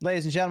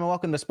Ladies and gentlemen,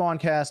 welcome to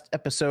Spawncast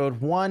episode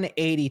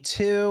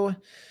 182.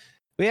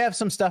 We have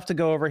some stuff to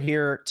go over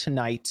here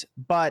tonight,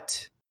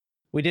 but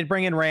we did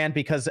bring in Rand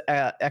because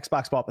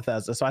Xbox bought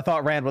Bethesda, so I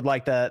thought Rand would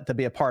like to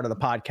be a part of the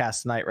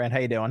podcast tonight. Rand, how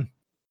you doing?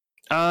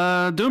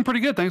 Doing pretty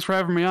good. Thanks for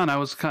having me on. I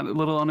was kind of a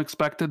little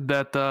unexpected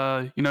that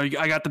I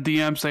got the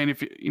DM saying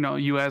if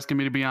you asking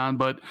me to be on,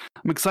 but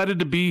I'm excited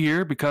to be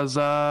here because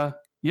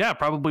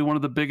probably one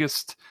of the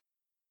biggest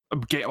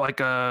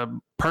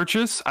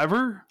purchase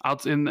ever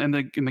out in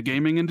the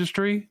gaming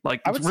industry. Like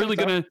it's really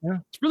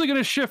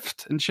gonna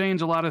shift and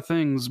change a lot of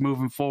things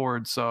moving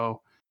forward.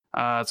 So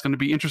it's going to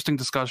be interesting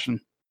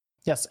discussion.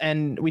 Yes,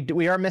 and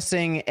we are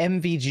missing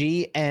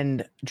MVG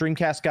and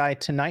Dreamcast guy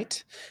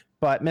tonight.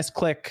 But Miss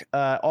Click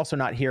also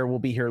not here. Will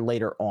be here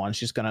later on.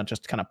 She's gonna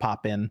just kind of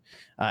pop in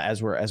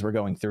as we're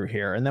going through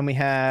here. And then we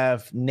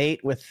have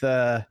Nate with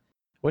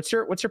what's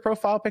your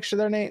profile picture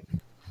there, Nate?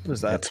 What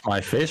is that? That's my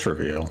face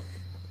reveal.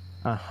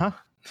 Uh-huh.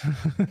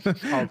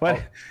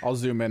 I'll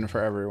zoom in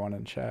for everyone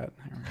in chat.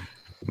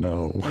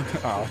 No.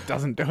 Oh, it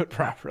doesn't do it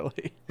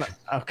properly.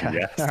 Okay.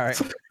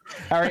 Yes.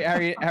 All right.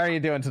 How are you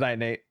doing tonight,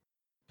 Nate?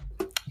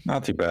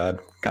 Not too bad.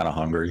 Kind of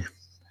hungry.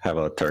 Have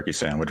a turkey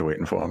sandwich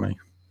waiting for me.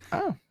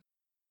 Oh.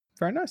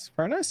 Very nice.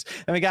 Very nice.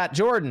 And we got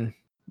Jordan.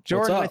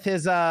 Jordan with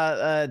his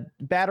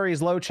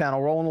batteries low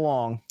channel rolling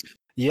along.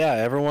 Yeah,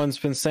 everyone's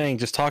been saying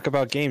just talk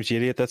about games, you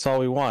idiot. That's all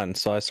we want.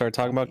 So I started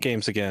talking about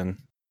games again.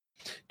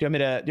 Do you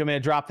want me to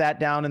drop that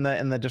down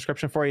in the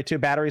description for you too?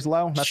 Batteries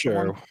low. That's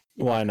sure.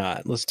 Why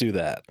not? Let's do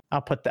that.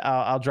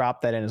 I'll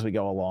drop that in as we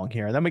go along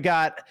here. And then we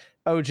got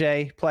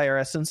OJ Player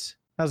Essence.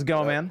 How's it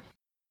going, man?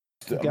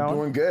 I'm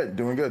doing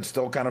good.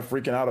 Still kind of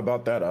freaking out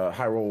about that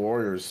Hyrule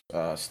Warriors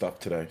stuff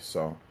today.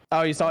 So.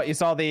 Oh, you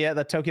saw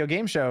the Tokyo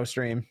Game Show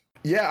stream.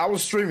 Yeah, I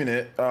was streaming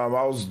it. I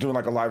was doing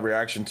like a live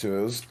reaction to it.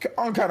 It was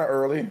on kind of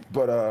early,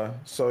 but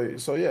so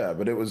yeah.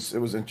 But it was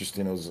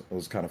interesting. It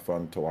was kind of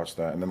fun to watch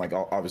that. And then like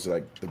obviously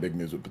like the big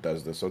news with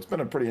Bethesda. So it's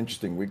been a pretty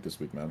interesting week this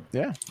week, man.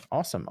 Yeah,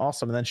 awesome.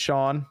 And then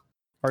Sean,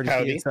 what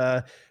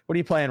are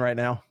you playing right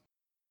now?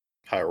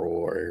 Hyrule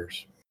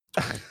Warriors.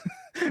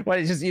 What,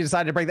 you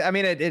decided to break that? I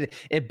mean,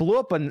 it blew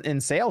up in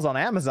sales on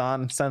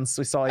Amazon since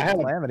we saw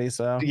Calamity.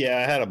 So yeah,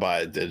 I had to buy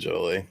it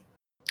digitally.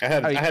 I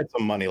had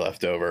some money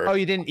left over. Oh,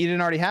 you didn't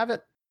already have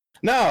it?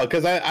 No,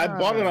 because I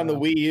bought it on the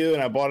Wii U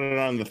and I bought it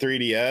on the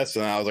 3DS,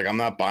 and I was like, I'm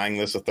not buying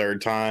this a third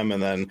time.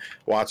 And then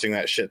watching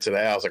that shit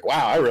today, I was like,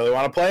 wow, I really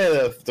want to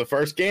play the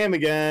first game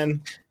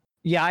again.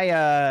 Yeah,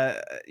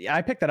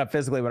 I picked that up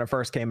physically when it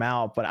first came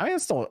out, but I mean,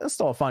 it's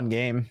still a fun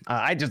game.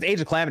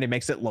 Age of Calamity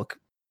makes it look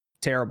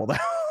terrible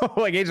though.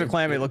 Like Age of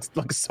Calamity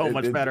looks so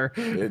much better.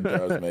 It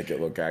does make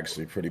it look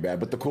actually pretty bad.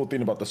 But the cool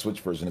thing about the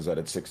Switch version is that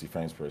it's 60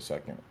 frames per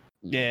second.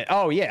 Yeah.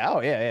 Oh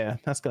yeah.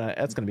 That's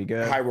gonna be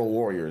good. Hyrule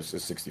Warriors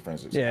is 60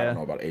 frames. Yeah. I don't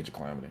know about Age of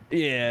Calamity.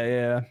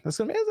 Yeah.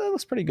 That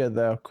looks pretty good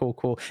though.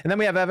 Cool. And then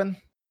we have Evan.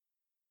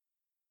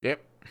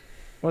 Yep.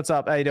 What's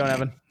up? How you doing,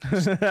 Evan?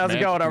 How's it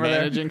going over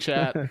managing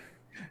chat.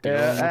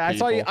 Yeah,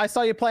 I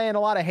saw you playing a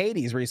lot of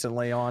Hades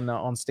recently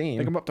on Steam. I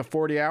think I'm up to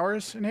 40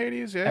 hours in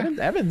Hades. Yeah.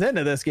 Evan's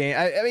into this game.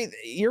 I mean,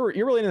 you're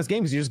really into this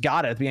game because you just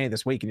got it at the beginning of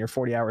this week and you're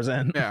 40 hours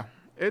in. Yeah.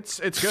 It's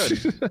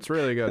good. It's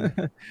really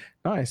good.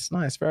 Nice.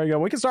 Very good.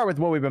 We can start with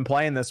what we've been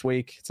playing this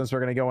week since we're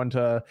going to go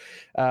into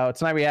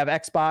tonight. We have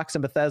Xbox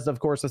and Bethesda, of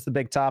course. That's the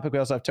big topic. We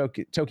also have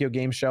Tokyo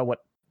Game Show.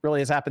 What really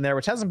has happened there,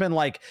 which hasn't been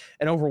like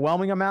an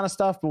overwhelming amount of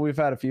stuff, but we've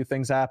had a few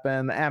things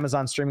happen. The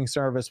Amazon streaming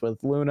service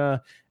with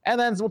Luna, and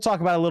then we'll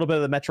talk about a little bit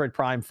of the Metroid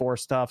Prime 4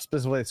 stuff,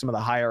 specifically some of the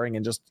hiring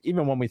and just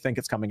even when we think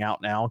it's coming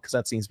out now, because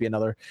that seems to be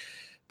another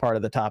part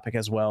of the topic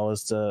as well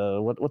as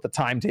to what the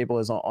timetable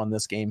is on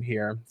this game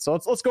here. So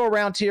let's go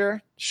around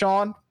here.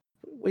 Sean,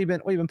 what you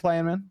been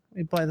playing, man? What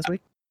you playing this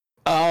week?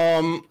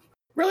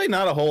 Really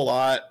not a whole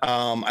lot.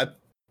 I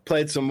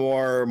played some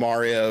more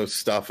Mario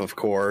stuff, of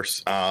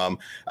course. I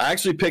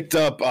actually picked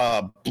up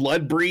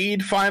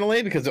Bloodbreed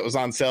finally because it was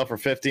on sale for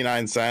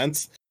 59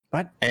 cents.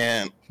 What?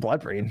 And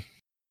Bloodbreed?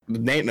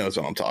 Nate knows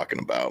what I'm talking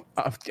about.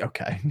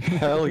 Okay.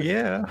 Hell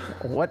yeah.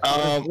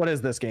 What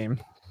is this game?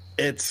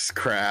 It's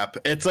crap.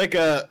 It's like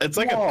a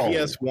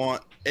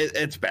PS1.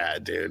 It's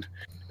bad, dude.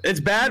 It's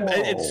bad. Whoa.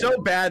 It's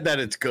so bad that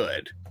it's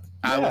good.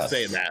 I will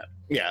say that.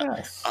 Yeah.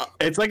 Yes.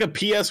 It's like a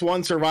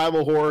PS1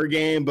 survival horror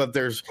game, but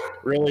there's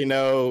really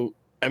no.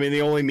 I mean,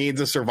 the only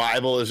means of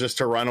survival is just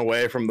to run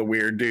away from the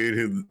weird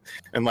dude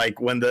and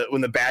like when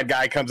the bad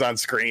guy comes on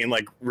screen,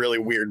 like really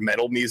weird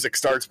metal music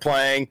starts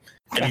playing,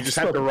 and you just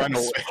have to run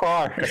away.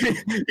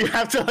 You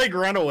have to like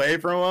run away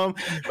from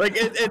him. Like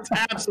it's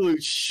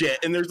absolute shit.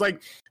 And there's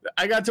like,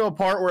 I got to a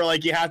part where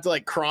like you have to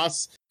like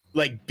cross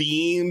like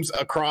beams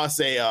across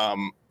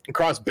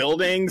across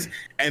buildings,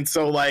 and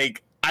so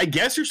like I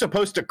guess you're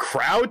supposed to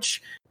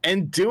crouch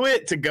and do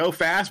it to go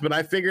fast, but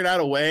I figured out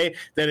a way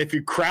that if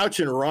you crouch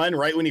and run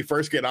right when you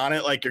first get on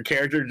it, like your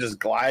character just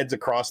glides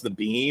across the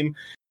beam.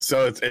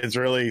 So it's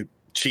really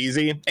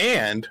cheesy.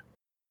 And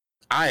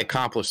I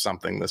accomplished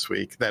something this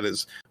week that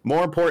is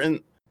more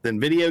important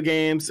than video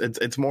games.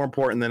 It's more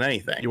important than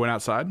anything. You went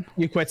outside?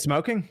 You quit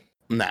smoking?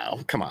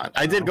 No, come on.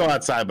 I did go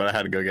outside, but I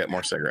had to go get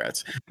more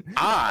cigarettes.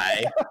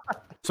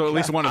 So at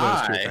least one of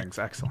those two things.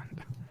 Excellent.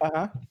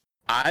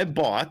 I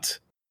bought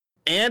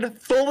and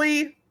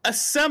fully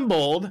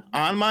assembled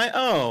on my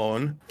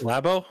own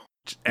Labo?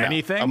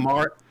 Anything?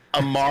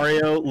 a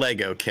Mario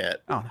Lego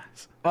kit. Oh,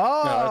 nice.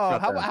 Oh,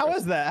 how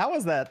is that? How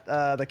is that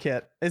the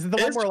kit? Is it the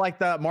one where like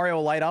the Mario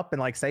will light up and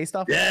like say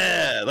stuff?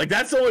 Yeah, like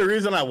that's the only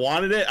reason I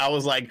wanted it. I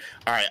was like,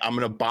 all right, I'm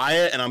gonna buy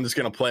it and I'm just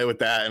gonna play with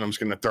that and I'm just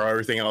gonna throw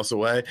everything else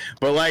away.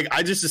 But like,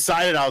 I just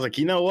decided, I was like,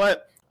 you know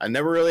what? I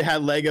never really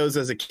had Legos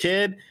as a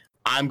kid.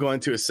 I'm going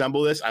to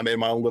assemble this. I made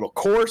my own little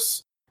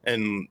course,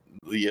 and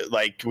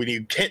like when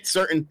you hit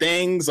certain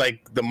things,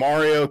 like the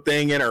Mario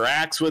thing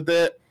interacts with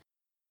it.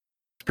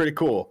 It's pretty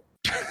cool.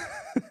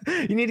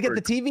 You need to get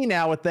the TV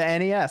now with the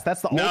NES.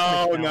 That's the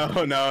no. That's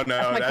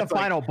like the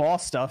final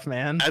boss stuff,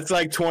 man. That's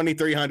like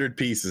 2,300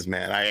 pieces,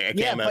 man. I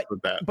can't mess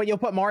with that. But you'll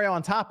put Mario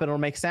on top, and it'll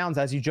make sounds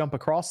as you jump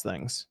across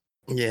things.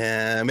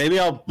 Yeah, maybe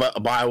I'll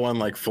buy one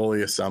like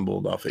fully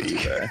assembled off of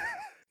eBay.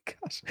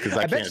 Gosh,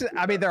 I bet you.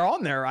 I mean, they're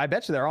on there. I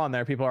bet you they're on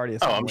there. People already.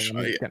 Oh, I'm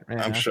sure. Yeah.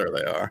 I'm sure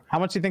they are. How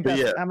much do you think that?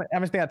 Yeah. How much do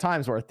you think that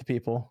time's worth to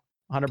people?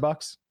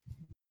 $100?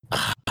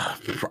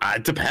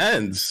 It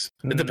depends.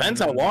 It depends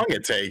how long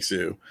it takes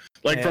you.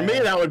 Like for me,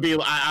 that would be.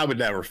 I would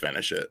never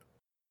finish it.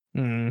 I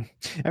mean,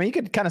 you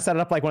could kind of set it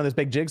up like one of those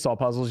big jigsaw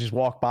puzzles. You just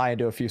walk by and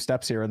do a few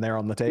steps here and there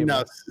on the table.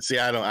 No, see,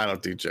 I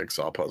don't do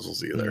jigsaw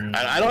puzzles either.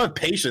 I don't have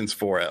patience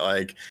for it.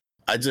 Like,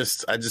 I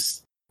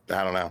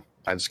don't know.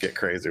 I just get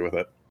crazy with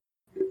it.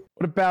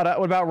 What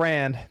about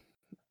Rand?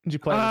 Did you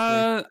play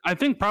this week? I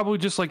think probably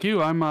just like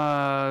you.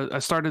 I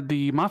started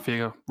the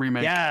Mafia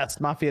remake. Yes,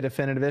 Mafia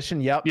Definitive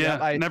Edition. Yep.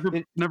 Yeah, I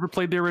never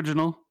played the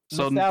original,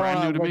 so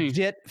brand new to me.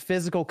 Legit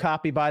physical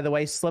copy, by the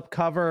way. Slip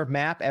cover,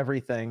 map,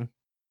 everything.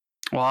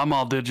 Well, I'm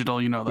all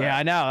digital, you know that. Yeah,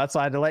 I know. That's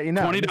why I had to let you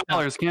know.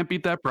 $20, can't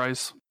beat that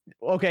price.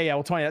 Okay, yeah,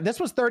 well, 20. This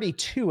was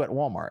 32 at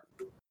Walmart,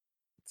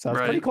 so it's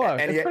pretty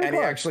close. And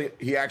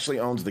he actually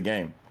owns the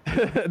game.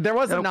 There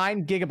was a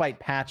 9 gigabyte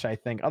patch, I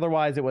think.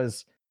 Otherwise, it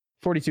was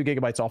 42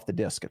 gigabytes off the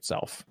disc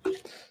itself.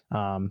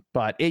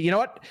 But you know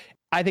what?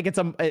 I think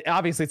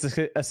obviously it's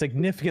a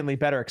significantly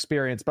better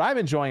experience, but I'm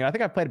enjoying it. I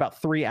think I've played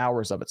about 3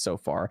 hours of it so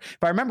far. If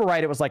I remember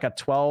right, it was like a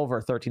 12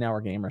 or 13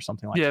 hour game or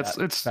something like that.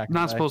 Yeah, it's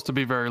not supposed to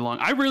be very long.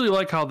 I really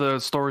like how the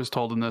story's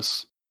told in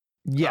this.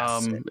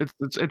 Yes,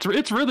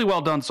 it's really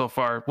well done so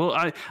far. Well,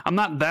 I'm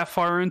not that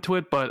far into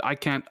it, but I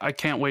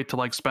can't wait to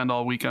like spend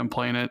all weekend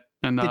playing it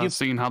and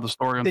seeing how the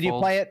story unfolds.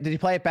 Did you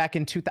play it back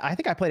in I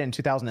think I played it in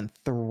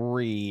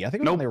 2003. I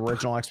think it was on the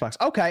original Xbox.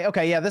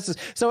 Okay, yeah. This is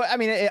so. I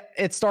mean,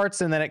 it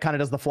starts and then it kind of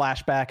does the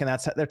flashback,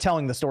 and they're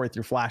telling the story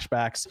through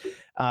flashbacks.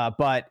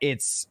 But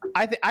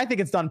I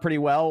think it's done pretty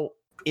well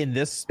in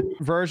this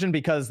version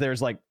because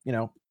there's like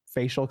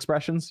facial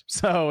expressions,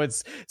 so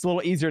it's a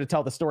little easier to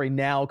tell the story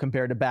now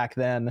compared to back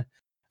then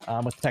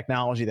with the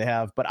technology they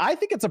have. But I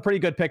think it's a pretty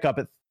good pickup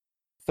at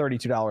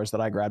 $32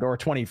 that I grabbed, or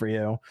 20 for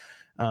you.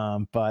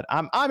 But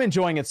I'm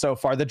enjoying it so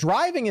far. The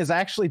driving is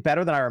actually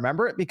better than I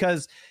remember it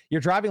because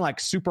you're driving like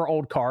super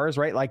old cars,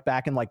 right? Like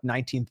back in like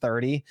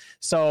 1930.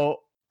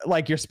 So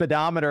like your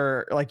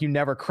speedometer, like you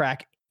never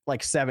crack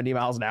like 70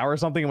 miles an hour or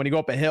something. And when you go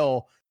up a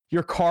hill,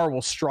 your car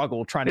will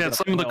struggle trying to get up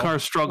some of the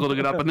cars struggle to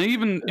get up. And they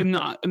even in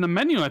the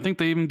menu, I think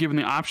they even given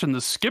the option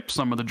to skip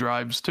some of the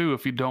drives too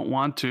if you don't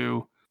want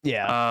to.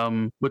 Yeah.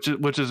 Which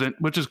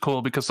is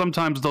cool because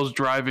sometimes those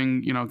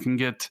driving, can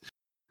get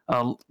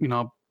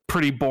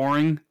pretty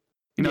boring.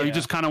 You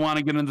just kind of want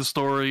to get into the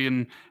story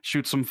and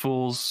shoot some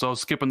fools. So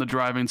skipping the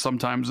driving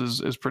sometimes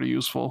is pretty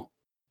useful.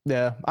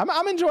 Yeah,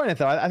 I'm enjoying it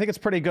though. I think it's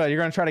pretty good. You're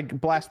gonna try to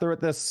blast through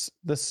it this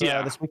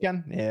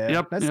weekend.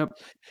 Yeah. Yep.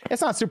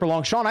 It's not super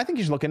long, Sean. I think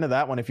you should look into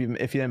that one if you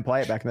didn't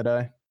play it back in the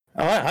day.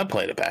 Oh, I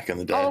played it back in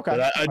the day. Oh, okay.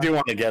 But I do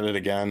want to get it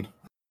again.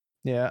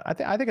 Yeah,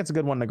 I think it's a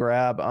good one to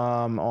grab.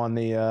 On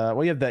the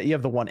you have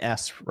the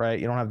 1S, right?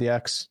 You don't have the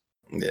X.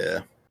 Yeah.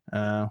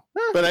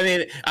 But I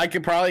mean, I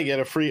could probably get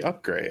a free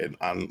upgrade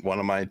on one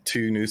of my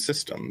 2 new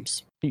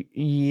systems.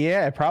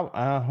 Yeah, probably.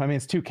 I mean,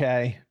 it's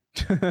 2K.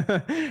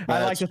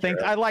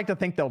 I'd like to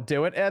think they'll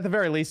do it. At the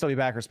very least, they'll be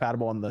backwards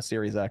compatible on the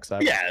Series X.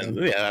 Yeah,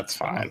 that's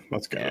fine.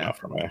 That's good enough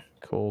for me.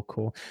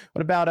 Cool.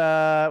 What about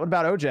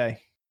OJ?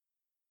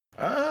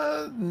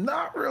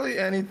 Not really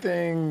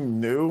anything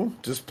new.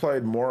 Just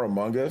played more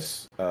Among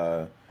Us.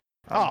 That's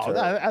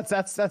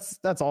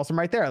awesome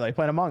right there. Like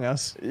playing Among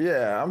Us.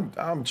 Yeah,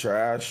 I'm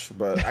trash,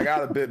 but I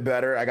got a bit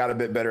better. I got a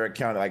bit better at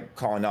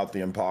calling out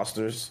the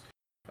imposters.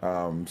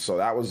 So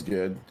that was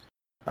good.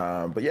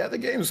 But yeah, the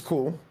game's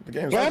cool. The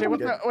game's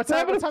what's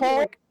happening to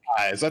Fall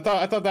Guys? I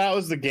thought that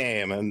was the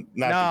game, and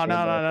not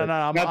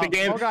the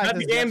game. Not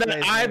the game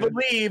that I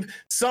believe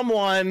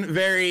someone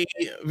very,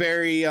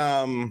 very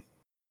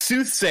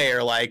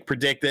soothsayer like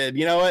predicted,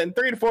 you know what, in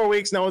 3 to 4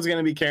 weeks no one's going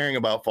to be caring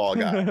about Fall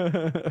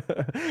Guy.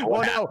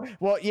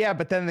 Yeah,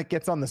 but then it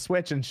gets on the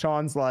Switch and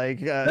Sean's like,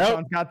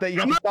 Sean's got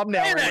the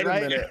thumbnail ready,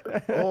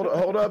 right?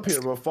 Hold up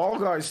here, but Fall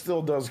Guy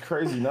still does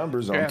crazy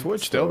numbers on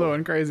Twitch. Still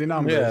doing crazy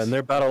numbers. Yeah, and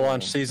they're about to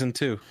launch season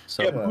 2.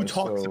 So Yeah, but who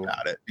talks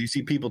about it? Do you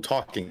see people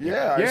talking?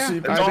 Yeah, I see.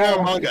 It's all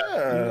Among Us.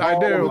 I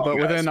do, All but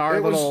Among within Us. our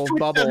It was little Twitch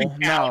bubble,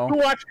 doesn't count.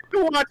 no.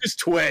 Who watches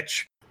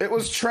Twitch? It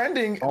was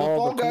trending. The All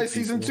Fall the Guy cool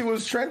season people. 2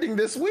 was trending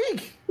this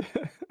week.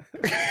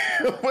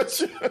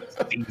 What's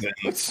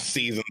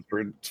Season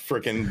for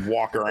freaking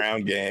walk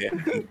around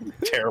game.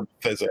 Terrible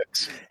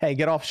physics. Hey,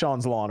 get off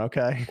Sean's lawn,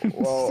 okay?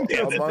 well,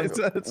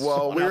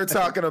 we were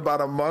talking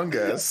about Among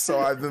Us, so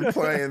I've been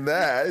playing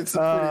that. It's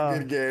a pretty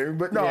good game,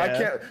 but no, I yeah.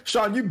 can't.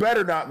 Sean, you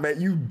better not make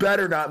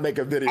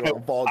a video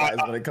on Fall Guys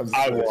when it comes to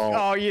I Switch. won't.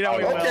 Oh, you know,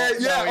 he will. Okay,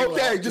 yeah, No, he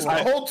okay. will. Just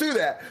hold to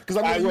that because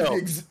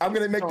I'm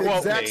gonna make the Quote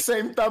exact me.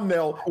 same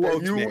thumbnail that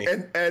Quote you me.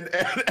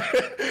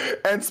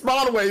 and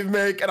Spawnwave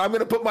make, and I'm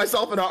gonna put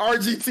myself in an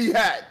RGT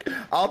hat.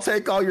 I'll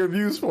take all your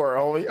views for it,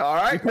 homie. All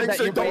right, make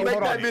sure don't make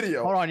that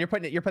video. Hold on, you're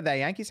putting that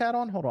Yankees hat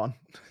on. Hold on.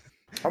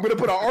 I'm gonna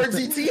put an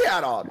RGT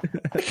hat on.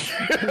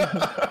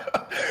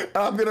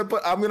 I'm gonna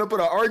put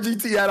an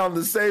RGT hat on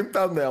the same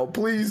thumbnail.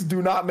 Please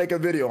do not make a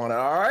video on it.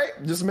 All right,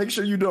 just make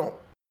sure you don't.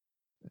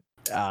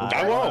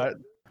 I won't.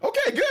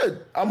 Okay,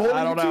 good. I'm holding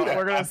I don't you know. to that.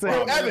 We're gonna see.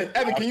 Bro,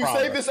 Evan, can you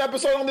save this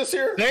episode on this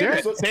here?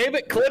 Save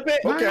it, clip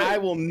it. Okay. I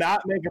will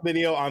not make a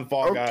video on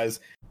Fall Guys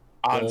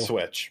on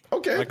Switch.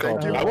 Okay,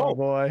 thank you. I Oh won't.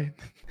 boy.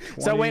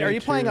 So wait, are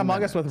you playing 22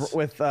 Among Us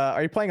with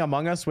are you playing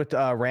Among Us with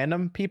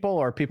random people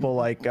or people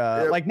like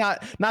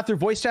not through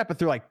voice chat but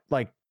through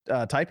like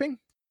typing?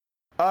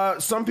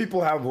 Some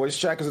people have voice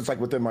chat because it's like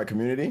within my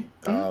community.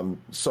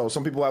 So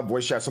some people have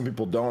voice chat, some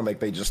people don't. Like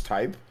they just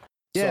type.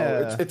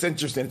 Yeah. So it's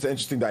interesting. It's an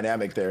interesting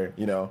dynamic there,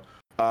 you know.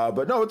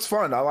 But no, it's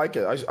fun. I like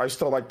it. I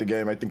still like the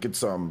game. I think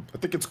it's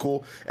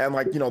cool. And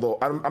like, you know, though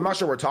I'm not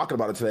sure we're talking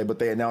about it today, but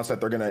they announced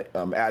that they're gonna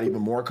add even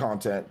more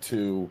content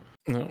to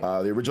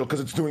the original because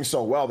it's doing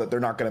so well that they're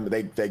not gonna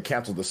they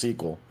canceled the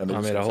sequel. And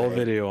I made a whole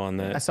video on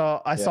that. I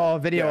saw a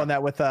video on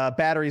that with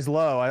batteries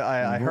low.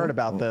 I heard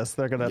about this.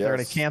 They're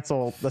gonna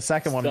cancel the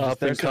second one. Up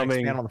They're and just gonna coming.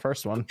 expand on the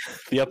first one.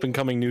 The up and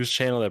coming news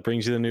channel that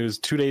brings you the news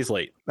 2 days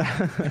late.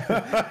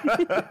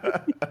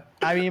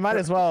 I mean, you might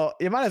as well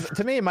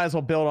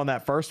build on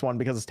that first one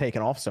because it's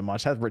taken off so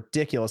much. It has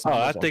ridiculous. Oh, I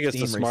numbers on think it's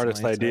the Steam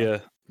smartest recently, so-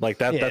 idea. Like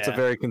that. That's a Yeah.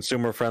 very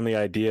consumer friendly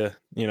idea.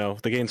 You know,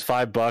 the game's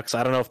 $5.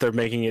 I don't know if they're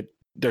making it.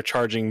 They're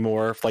charging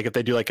more. Like if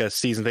they do like a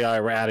season thing,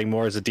 we're adding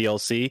more as a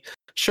DLC.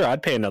 Sure,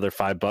 I'd pay another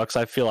 $5.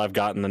 I feel I've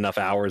gotten enough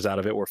hours out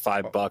of it where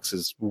 $5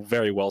 is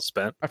very well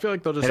spent. I feel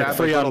like they'll just And add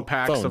free like little on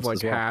packs phones of like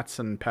as well. hats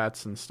and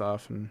pets and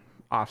stuff and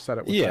offset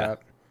it with Yeah. that.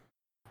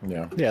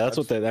 Yeah. Yeah, that's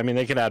what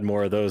they can add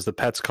more of those. The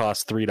pets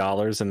cost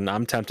 $3, and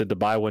I'm tempted to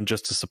buy one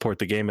just to support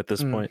the game at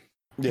this point.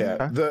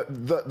 Yeah, Okay.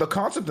 the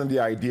concept and the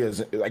idea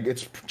is like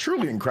it's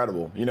truly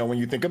incredible. You know, when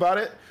you think about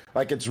it,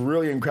 like it's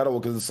really incredible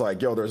because it's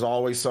like, yo, there's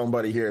always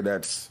somebody here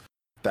that's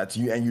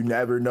you, and you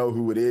never know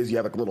who it is. You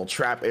have like little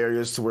trap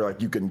areas to where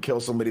like you can kill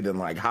somebody, then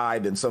like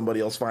hide, then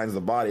somebody else finds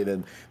the body,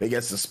 then they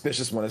get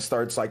suspicious when it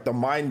starts. Like the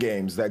mind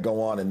games that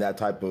go on in that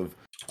type of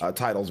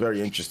title is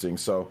very interesting.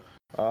 So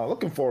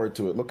looking forward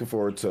to it. Looking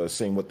forward to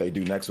seeing what they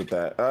do next with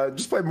that.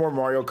 Just played more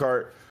Mario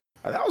Kart.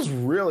 That was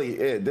really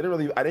it.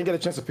 I didn't get a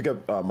chance to pick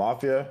up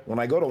Mafia. When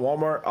I go to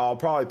Walmart, I'll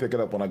probably pick it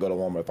up when I go to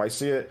Walmart. If I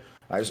see it,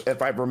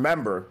 if I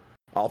remember,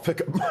 I'll pick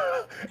up.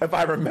 If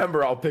I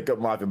remember, I'll pick up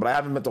Mafia. But I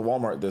haven't been to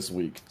Walmart this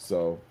week,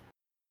 so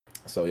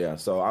yeah.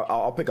 So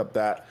I'll pick up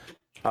that.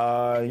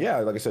 Yeah,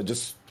 like I said,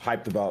 just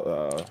hyped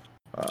about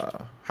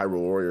Hyrule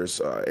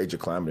Warriors: Age of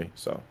Calamity.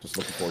 So just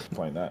looking forward to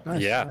playing that.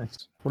 Nice, Yeah.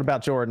 nice. What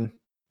about Jordan?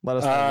 Let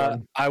us know.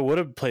 Jordan. I would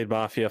have played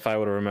Mafia if I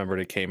would have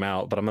remembered it came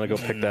out, but I'm gonna go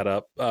pick that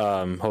up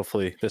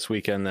hopefully this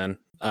weekend then.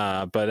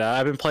 But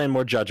I've been playing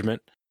more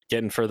Judgment,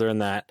 getting further in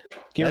that.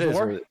 Gears That of is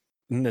War?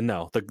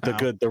 no,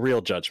 the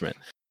real Judgment.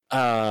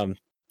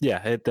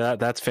 Yeah,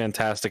 that's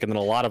fantastic. And then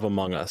a lot of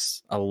Among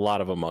Us.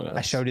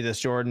 I showed you this,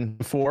 Jordan,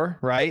 before,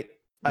 right?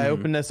 I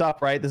opened this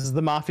up, right? This is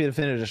the Mafia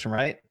Definitive Edition,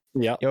 right?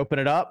 Yeah. You open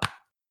it up.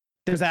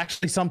 There's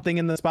actually something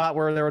in the spot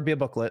where there would be a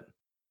booklet.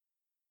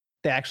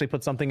 They actually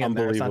put something in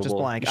there. It's not just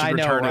Unbelievable. blank. You should I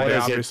know, return it. right? They Is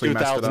it obviously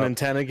messed it up.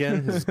 2010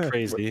 again? This is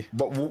crazy.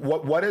 But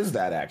what is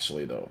that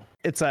actually though?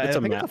 It's It's a I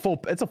think map.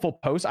 it's a full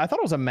post. I thought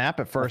it was a map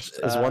at first.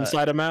 Is one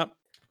side a map?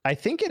 I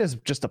think it is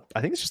just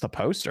it's just a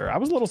poster. I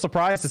was a little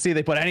surprised to see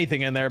they put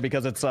anything in there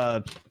because it's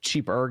a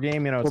cheaper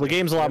game, you know. Well, the it's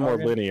game's a lot more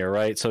game. linear,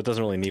 right? So it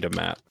doesn't really need a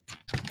map,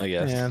 I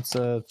guess. Yeah, it's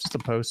just a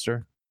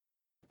poster.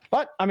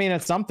 But I mean,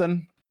 it's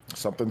something.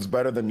 Something's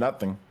better than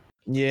nothing.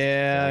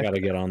 Yeah. I gotta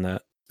get on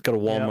that. Go to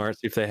Walmart,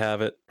 see if they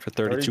have it for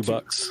 $32.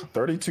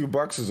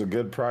 $32 is a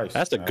good price.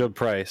 That's a man. good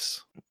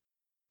price.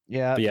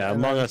 Yeah. But yeah, and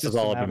Among then Us is just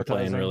all some I've been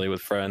playing advertising. really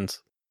with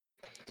friends.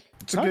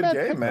 It's a Not good bad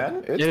game, pick,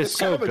 man. It is It's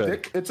so kind of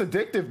good. it's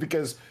addictive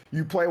because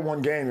you play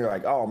one game, you're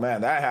like, oh man,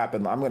 that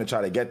happened. I'm gonna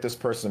try to get this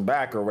person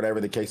back or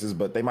whatever the case is,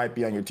 but they might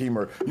be on your team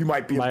or you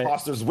might be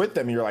imposters with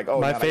them. And you're like, oh,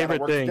 my now they gotta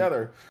favorite work thing-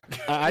 together.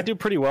 I do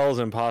pretty well as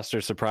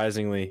imposter,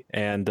 surprisingly.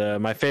 And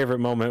my favorite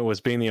moment was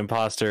being the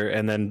imposter,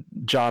 and then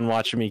John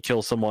watching me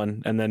kill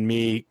someone, and then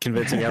me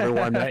convincing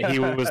everyone that he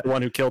was the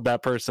one who killed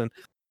that person.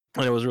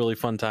 And it was a really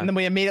fun And time. then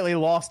we immediately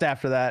lost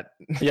after that.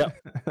 Yep,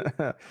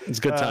 it's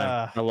a good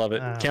time. I love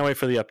it. Can't wait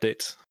for the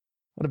updates.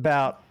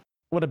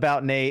 What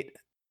about Nate?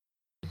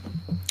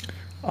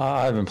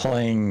 I've been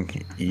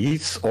playing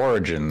Ys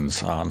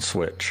Origins on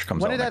Switch.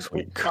 Comes When out did next that?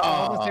 week. I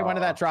was gonna say, when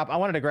did that drop? I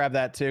wanted to grab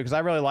that too because I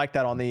really like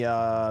that on the.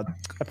 I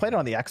played it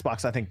on the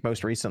Xbox. I think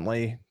most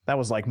recently. That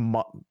was like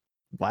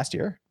last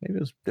year. Maybe it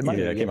was. Might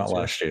Yeah, be it came out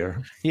this year.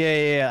 last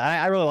year.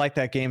 Yeah. I really like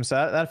that game. So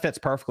that fits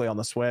perfectly on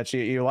the Switch.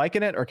 You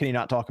liking it, or can you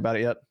not talk about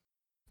it yet?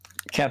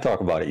 Can't talk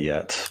about it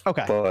yet.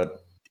 Okay.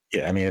 But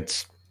yeah, I mean,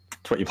 it's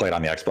what you played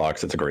on the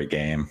Xbox. It's a great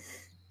game.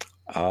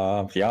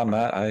 Beyond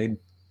that, I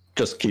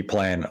just keep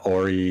playing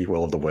Ori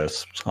Will of the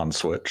Wisps on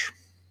Switch.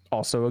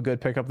 Also a good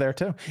pickup there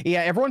too.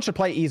 Yeah, everyone should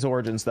play Ys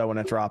Origins though when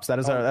it drops. That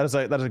is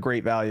a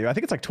great value. I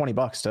think it's like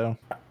 $20 too.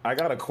 I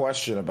got a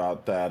question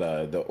about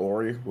that. The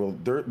Ori. Well,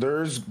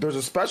 there's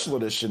a special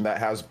edition that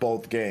has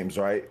both games,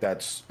 right?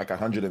 That's like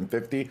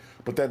 150.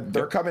 But then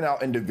they're coming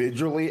out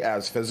individually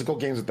as physical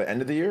games at the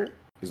end of the year.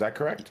 Is that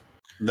correct?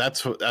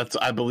 That's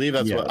I believe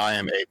that's what Yes. I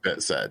Am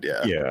 8-Bit said.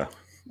 Yeah. Yeah.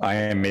 I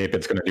Am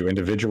It's going to do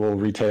individual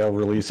retail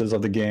releases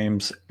of the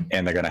games,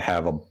 and they're going to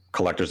have a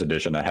collector's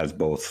edition that has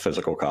both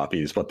physical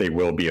copies, but they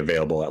will be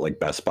available at like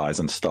Best Buys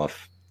and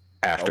stuff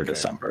after Okay.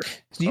 December.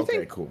 Do you Okay,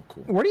 think? cool.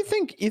 Where do you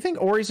think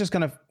Ori's just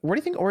gonna? Where do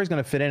you think Ori's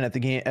gonna fit in at the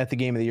game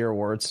of the year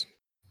awards?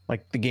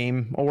 Like the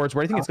game awards.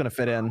 Where do you think it's gonna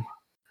fit in?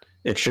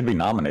 It should be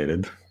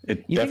nominated.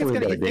 It You think it's definitely gonna?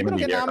 got a You think game of it'll the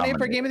get year nominated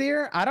for game of the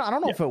year? I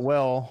don't know if it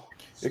will.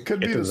 It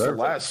could It be the deserves it.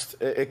 Celeste.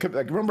 It could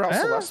like remember how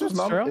Yeah, Celeste was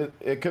that's nominated?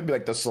 It could be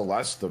like the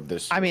Celeste of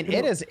this. I mean,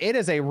 year. it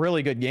is a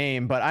really good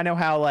game, but I know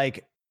how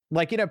like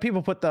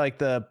people put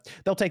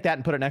they'll take that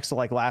and put it next to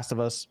like Last of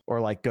Us or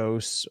like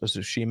Ghosts or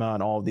Tsushima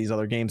and all of these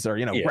other games that are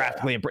Yeah.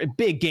 graphically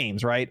big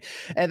games, right?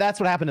 And that's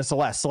what happened to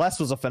Celeste. Celeste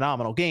was a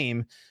phenomenal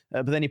game,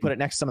 but then you put it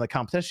next to some of the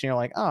competition, you're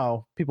like,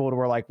 oh, people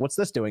were like, what's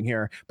this doing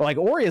here? But like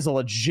Ori is a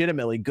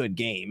legitimately good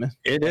game.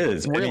 It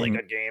is. I Really mean,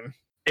 good game.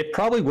 It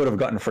probably would have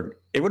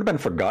been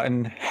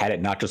forgotten had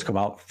it not just come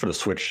out for the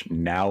Switch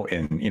now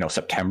in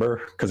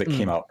September, because it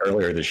came out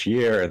earlier this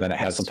year, and then it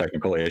had some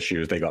technical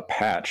issues. They got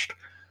patched.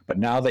 But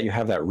now that you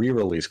have that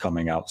re-release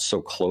coming out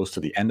so close to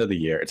the end of the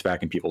year, it's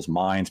back in people's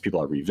minds.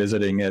 People are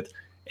revisiting it.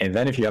 And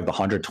then if you have the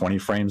 120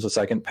 frames a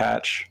second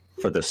patch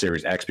for the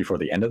Series X before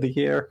the end of the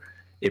year,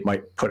 it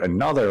might put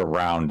another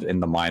round in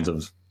the minds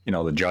of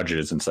the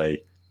judges and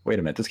say, wait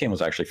a minute, this game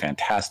was actually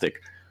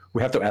fantastic.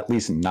 We have to at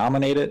least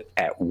nominate it.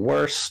 At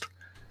worst,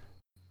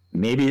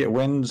 maybe it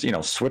wins,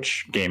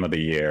 Switch Game of the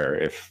Year.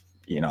 If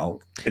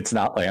it's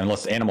not like,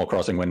 unless Animal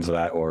Crossing wins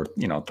that, or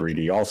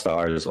 3D All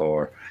Stars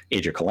or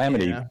Age of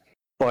Calamity. Yeah.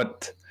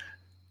 But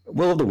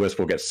Will of the Wisp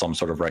will get some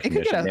sort of It could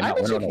recognition. get They I might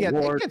bet you win it an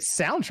could award. get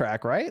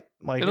soundtrack, right?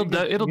 Like It'll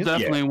music-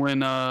 definitely win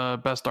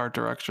best art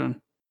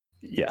direction.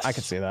 Yes, I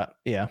could see that.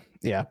 Yeah.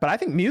 But I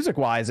think music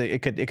wise,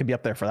 it could be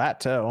up there for that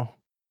too.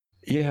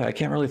 Yeah, I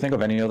can't really think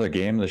of any other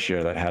game this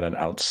year that had an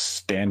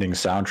outstanding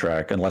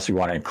soundtrack, unless you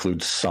want to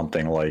include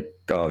something like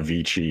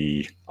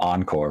Vici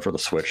Encore for the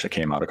Switch that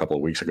came out a couple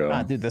of weeks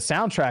ago. Dude, the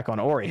soundtrack on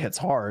Ori hits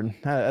hard.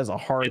 That is a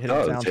hard It hitting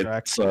does.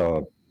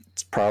 soundtrack.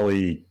 It's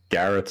probably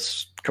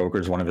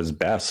Coker's one of his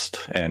best,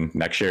 and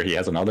next year he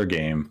has another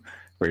game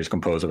where he's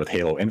composer with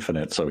Halo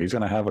Infinite, so he's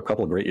going to have a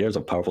couple of great years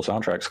of powerful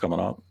soundtracks coming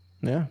up.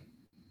 Yeah.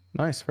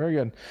 Nice. Very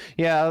good.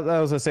 Yeah, I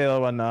was going to say the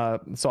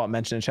one, saw it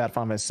mentioned in chat,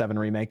 Final Fantasy 7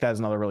 Remake. That is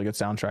another really good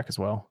soundtrack as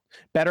well.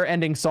 Better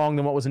ending song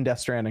than what was in Death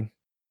Stranding.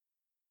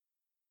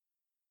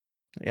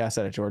 Yeah, I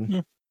said it,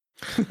 Jordan.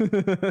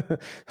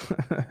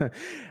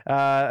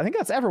 I think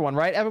that's everyone,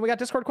 right? Evan, we got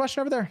Discord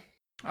question over there.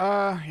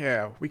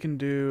 Yeah, we'll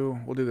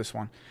do this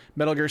one.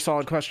 Metal Gear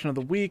Solid question of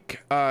the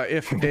week.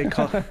 If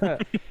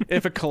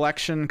a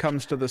collection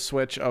comes to the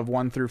Switch of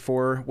 1 through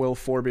 4, will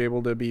 4 be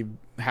able to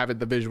have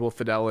the visual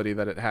fidelity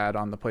that it had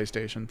on the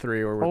PlayStation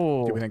 3,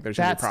 or do we think there's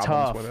any problems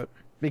tough, with it?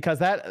 because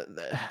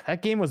that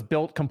game was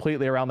built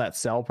completely around that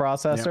cell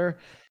processor.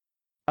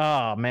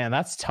 Oh man,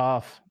 that's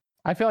tough.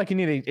 I feel like you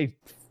need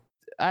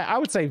I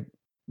would say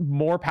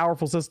more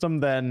powerful system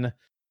than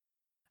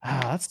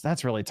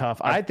that's really tough.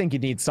 I think you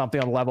need something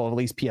on the level of at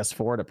least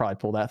PS4 to probably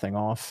pull that thing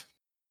off.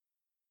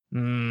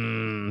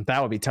 That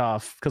would be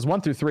tough because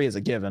 1 through 3 is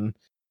a given.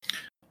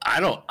 I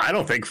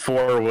don't think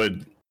 4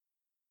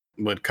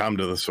 would come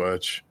to the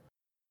Switch.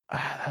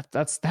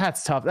 That's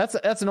tough.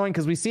 That's annoying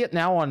because we see it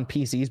now on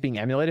PCs being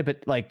emulated,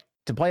 but like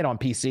to play it on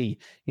PC,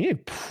 you need a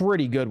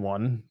pretty good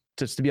one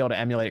just to be able to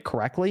emulate it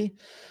correctly.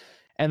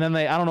 And then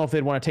I don't know if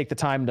they'd want to take the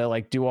time to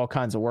like do all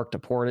kinds of work to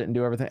port it and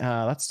do everything.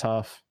 That's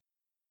tough.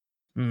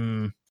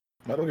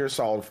 Metal Gear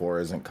Solid 4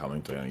 isn't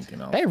coming to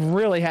anything else. They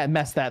really had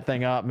messed that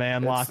thing up,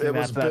 man. Locking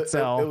that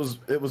cell.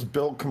 It was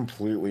built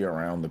completely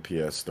around the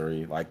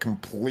PS3, like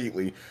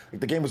completely.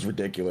 Like the game was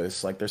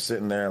ridiculous. Like they're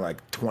sitting there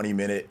like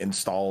 20-minute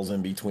installs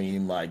in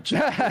between like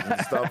chapters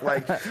and stuff.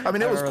 Like I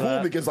mean, it was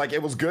cool because like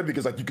it was good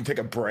because like you can take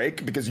a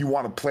break because you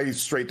want to play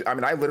straight. I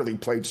mean, I literally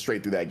played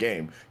straight through that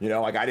game. You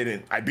know, like I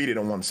beat it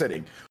in one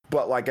sitting.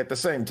 But like at the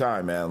same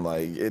time, man,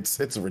 like it's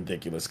a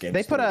ridiculous game.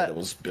 They it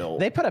was built.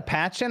 They put a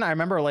patch in. I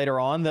remember later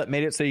on that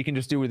made it so you can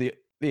just do the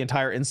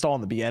entire install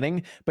in the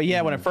beginning. But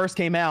yeah, when it first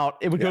came out,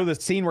 it would go to the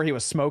scene where he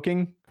was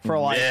smoking for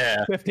like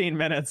 15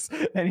 minutes,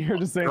 and you're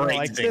just sitting there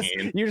like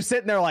you're just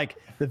sitting there like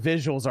the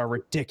visuals are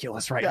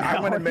ridiculous right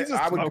now.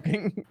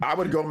 I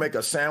would go make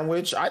a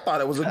sandwich. I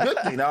thought it was a good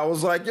thing. I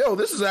was like, yo,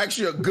 this is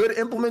actually a good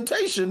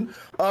implementation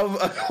of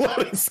a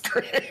loading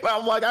screen.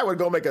 I'm like, I would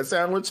go make a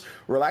sandwich,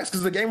 relax,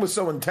 because the game was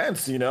so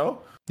intense, you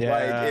know. Yeah.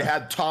 Like it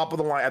had top of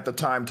the line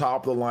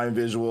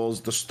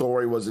visuals. The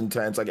story was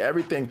intense. Like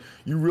everything,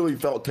 you really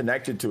felt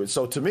connected to it.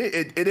 So to me,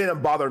 it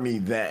didn't bother me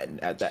then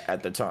at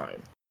the time.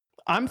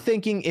 I'm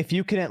thinking if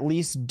you can at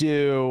least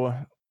do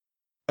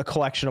a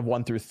collection of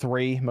 1 through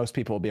 3, most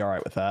people will be all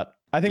right with that.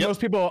 I think most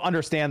people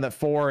understand that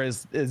 4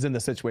 is in the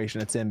situation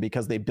it's in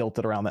because they built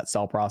it around that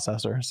cell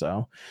processor.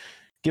 So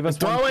give us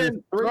throw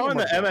in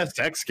the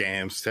MSX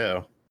games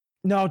too.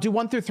 No, do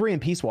 1 through 3 in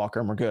Peace Walker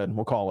and we're good.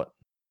 We'll call it.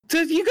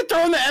 You could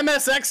throw in the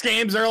MSX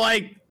games. They're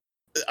like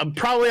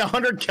probably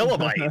 100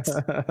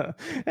 kilobytes.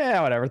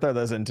 Yeah, whatever. Throw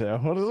those in too.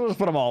 We'll just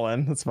put them all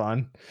in. That's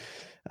fine.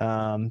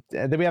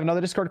 Did we have another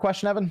Discord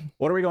question, Evan?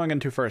 What are we going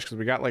into first? Because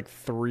we got like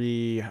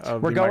 3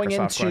 of We're the going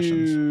Microsoft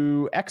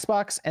into questions.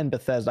 Xbox and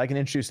Bethesda. I can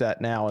introduce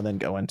that now and then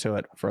go into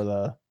it for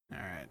the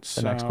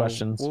next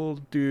questions. We'll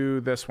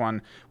do this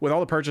one. With all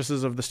the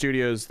purchases of the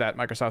studios that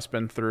Microsoft's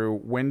been through,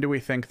 when do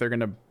we think they're going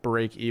to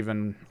break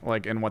even,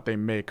 like in what they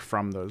make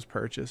from those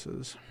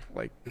purchases?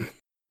 Like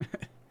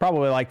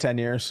probably like 10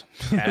 years.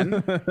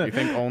 10? You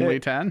think only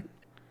 10?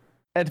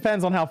 It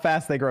depends on how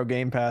fast they grow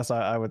Game Pass,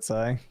 I would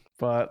say.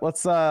 But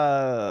let's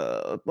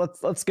go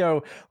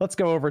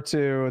over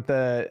to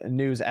the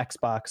news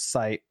Xbox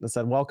site that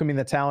said welcoming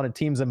the talented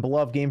teams and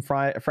beloved game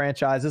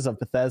franchises of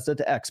Bethesda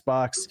to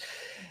Xbox.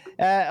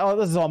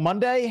 This is on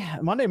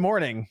Monday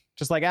morning,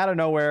 just like out of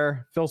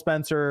nowhere. Phil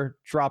Spencer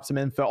drops some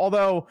info.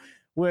 Although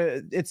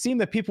it seemed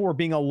that people were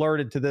being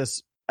alerted to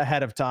this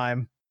ahead of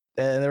time.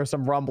 There was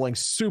some rumbling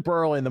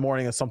super early in the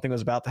morning that something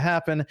was about to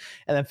happen.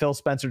 And then Phil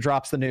Spencer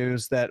drops the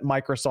news that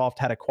Microsoft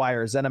had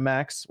acquired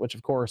ZeniMax, which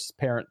of course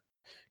parent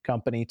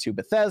company to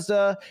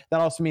Bethesda. That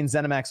also means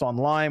ZeniMax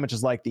Online, which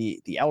is like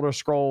the Elder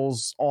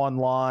Scrolls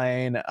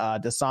Online,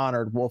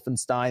 Dishonored,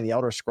 Wolfenstein, the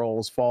Elder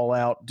Scrolls,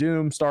 Fallout,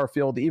 Doom,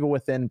 Starfield, The Evil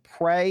Within,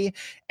 Prey,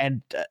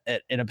 and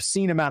an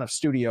obscene amount of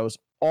studios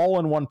all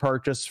in one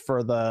purchase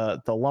for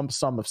the lump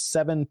sum of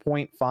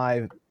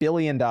 $7.5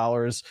 billion.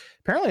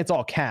 Apparently it's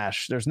all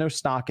cash. There's no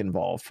stock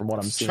involved from what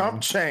I'm seeing.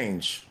 Chump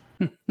change.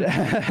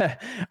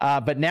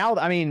 But now,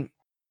 I mean,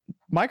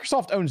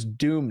 Microsoft owns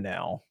Doom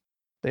now.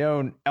 They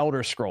own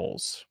Elder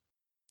Scrolls.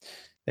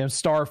 They own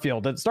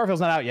Starfield.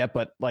 Starfield's not out yet,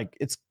 but like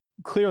it's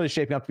clearly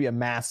shaping up to be a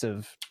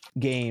massive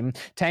game.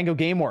 Tango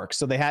Gameworks.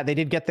 So they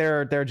did get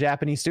their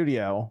Japanese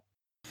studio.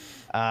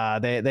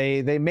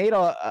 They made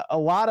a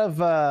lot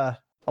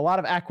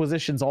of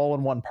acquisitions all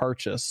in one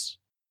purchase.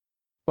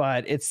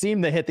 But it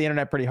seemed to hit the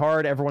internet pretty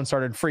hard. Everyone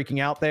started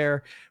freaking out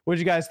there. What did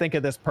you guys think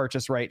of this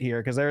purchase right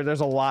here? Because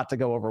there's a lot to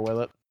go over with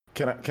it.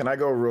 Can I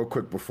go real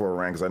quick before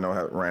Rand, because I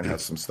know Rand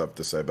has some stuff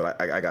to say,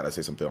 but I gotta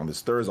say something on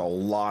this. There is a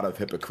lot of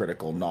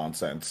hypocritical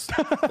nonsense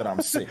that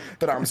I'm seeing.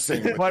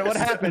 What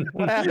happened?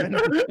 What happened?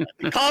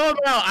 Call him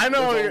out. I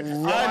know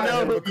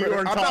who you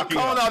are talking. I'm not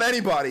calling out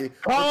anybody.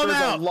 Call him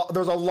out.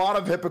 There's a lot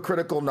of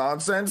hypocritical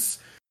nonsense.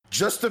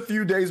 Just a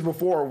few days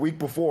before, a week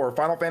before,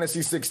 Final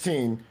Fantasy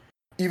 16,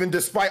 even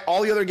despite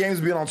all the other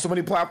games being on so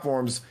many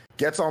platforms,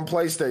 gets on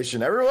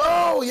PlayStation. Everyone,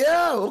 oh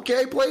yeah,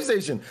 okay,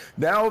 PlayStation.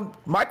 Now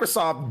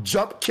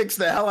Microsoft kicks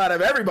the hell out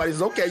of everybody.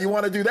 Says, okay, you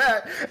want to do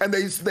that, and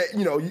they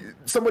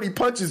somebody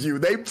punches you,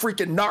 they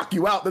freaking knock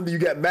you out. Then you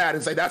get mad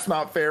and say that's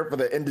not fair for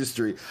the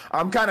industry.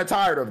 I'm kind of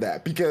tired of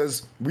that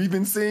because we've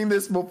been seeing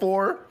this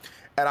before.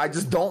 And I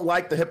just don't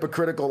like the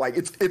hypocritical, like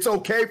it's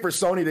okay for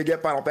Sony to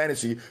get Final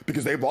Fantasy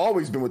because they've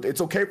always been with it.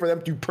 It's okay for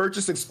them to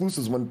purchase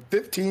exclusives when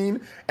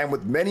 15 and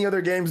with many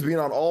other games being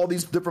on all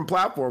these different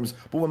platforms.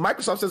 But when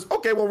Microsoft says,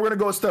 okay, well, we're going to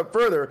go a step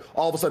further,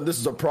 all of a sudden this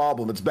is a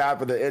problem. It's bad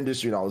for the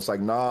industry and all. It's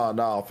like,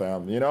 nah,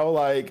 fam.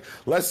 Like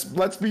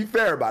let's be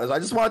fair about it. So I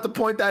just wanted to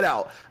point that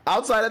out.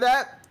 Outside of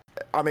that,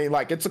 I mean,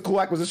 like, it's a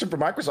cool acquisition for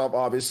Microsoft,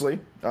 obviously,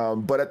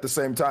 but at the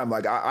same time,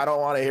 like, I don't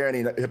want to hear any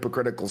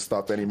hypocritical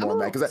stuff anymore,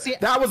 man. Because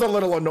that was a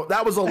little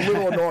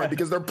annoying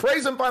because they're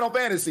praising Final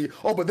Fantasy.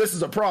 Oh, but this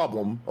is a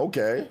problem.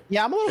 Okay.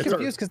 Yeah, I'm a little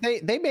confused because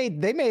they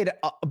made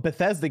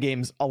Bethesda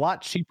games a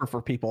lot cheaper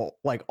for people,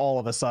 like all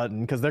of a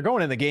sudden, because they're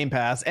going in the Game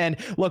Pass. And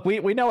look,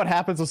 we know what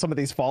happens with some of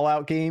these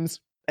Fallout games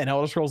and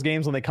Elder Scrolls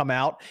games when they come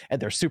out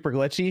and they're super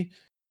glitchy.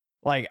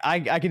 Like I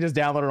can just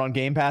download it on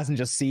Game Pass and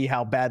just see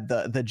how bad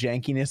the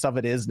jankiness of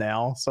it is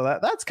now. So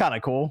that's kind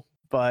of cool.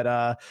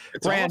 But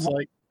It's Rand, almost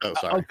like, oh,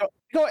 sorry.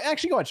 go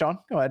ahead, Sean.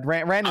 Go ahead.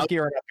 Rand is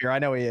gearing up here. I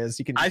know he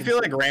is. I feel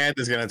like Rand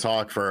is going to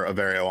talk for a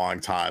very long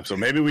time, so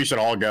maybe we should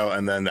all go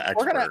and then the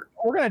expert.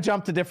 We're gonna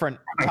jump to different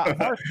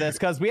parts of this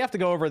because we have to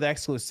go over the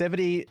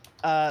exclusivity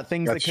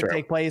things that could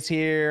take place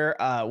here.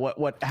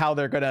 How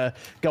they're gonna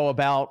go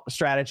about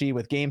strategy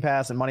with Game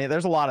Pass and money.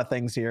 There's a lot of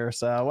things here.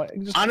 So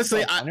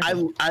honestly,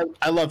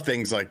 I love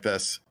things like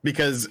this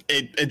because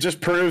it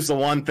just proves the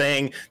one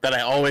thing that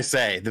I always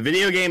say: the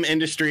video game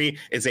industry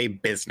is a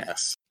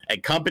business.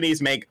 And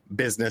companies make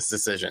business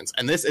decisions,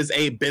 and this is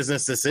a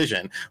business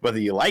decision. Whether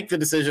you like the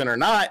decision or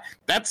not,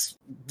 that's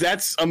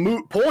a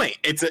moot point.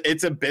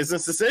 It's a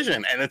business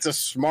decision, and it's a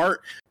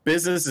smart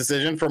business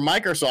decision for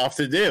Microsoft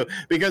to do.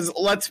 Because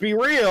let's be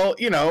real,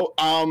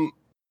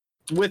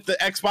 with the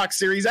Xbox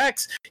Series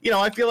X,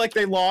 I feel like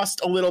they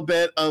lost a little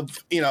bit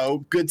of,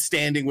 good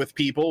standing with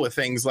people with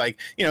things like,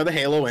 the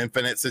Halo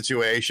Infinite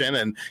situation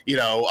and,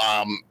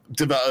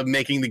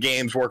 making the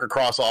games work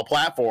across all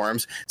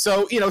platforms.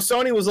 So,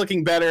 Sony was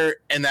looking better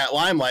in that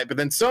limelight, but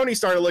then Sony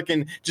started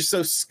looking just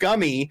so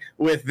scummy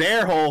with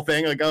their whole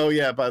thing. Like, oh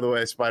yeah, by the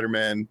way,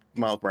 Spider-Man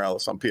Miles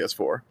Morales on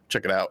PS4,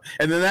 check it out.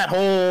 And then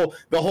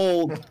the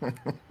whole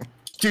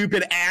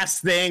stupid ass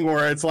thing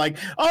where it's like,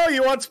 oh,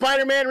 you want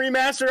Spider-Man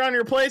remastered on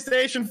your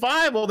PlayStation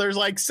 5? Well, there's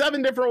like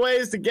 7 different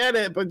ways to get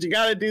it, but you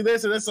got to do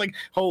this. And it's like,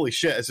 holy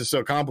shit, it's just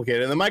so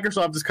complicated. And then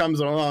Microsoft just comes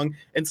along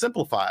and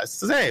simplifies.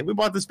 Says, hey, we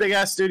bought this big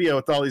ass studio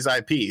with all these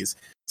IPs.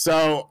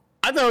 So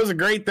I thought it was a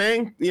great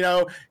thing.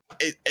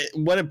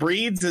 What it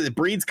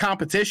breeds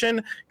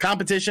competition.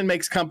 Competition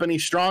makes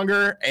companies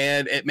stronger,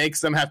 and it makes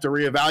them have to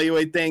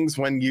reevaluate things.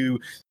 When you're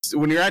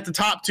at the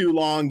top too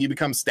long, you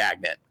become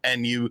stagnant,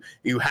 and you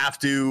have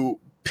to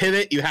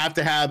pivot. You have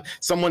to have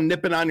someone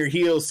nipping on your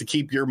heels to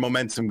keep your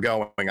momentum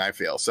going. I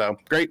feel so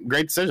great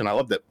decision. I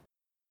loved it.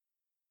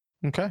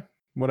 Okay,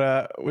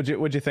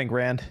 what'd you think,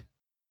 Rand?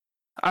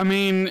 I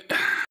mean,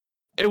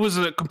 it was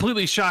a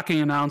completely shocking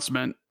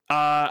announcement.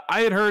 I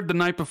had heard the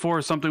night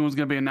before something was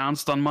going to be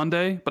announced on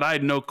Monday, but I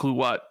had no clue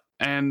what.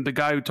 And the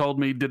guy who told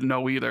me didn't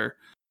know either.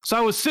 So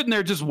I was sitting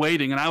there just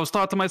waiting, and I was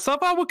thought to myself,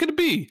 oh, what could it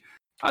be?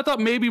 I thought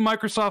maybe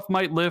Microsoft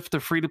might lift a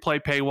free-to-play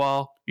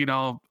paywall,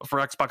 for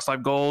Xbox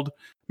Live Gold,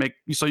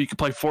 so you could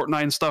play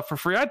Fortnite and stuff for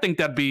free. I think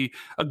that'd be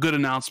a good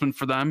announcement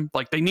for them.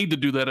 Like, they need to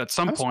do that at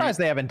some point. I'm surprised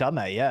they haven't done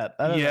that yet.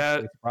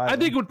 Yeah, I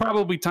think it would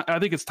probably. I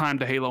think it's time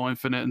to Halo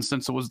Infinite, and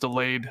since it was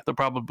delayed, they'll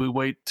probably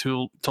wait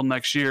till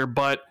next year.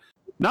 But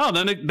no,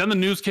 then the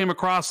news came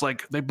across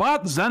like they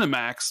bought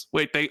ZeniMax.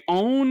 Wait, they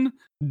own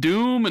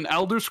Doom and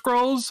Elder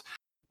Scrolls?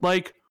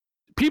 Like,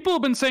 people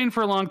have been saying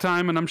for a long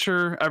time, and I'm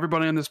sure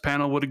everybody on this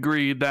panel would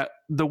agree, that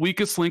the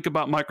weakest link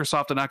about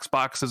Microsoft and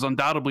Xbox is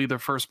undoubtedly their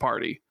first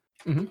party.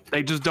 Mm-hmm.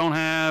 They just don't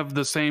have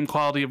the same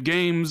quality of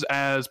games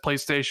as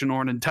PlayStation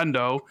or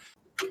Nintendo.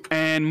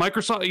 And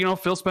Microsoft,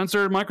 Phil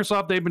Spencer at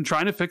Microsoft, they've been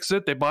trying to fix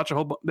it. They bought a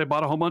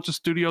whole bunch of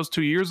studios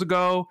 2 years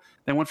ago.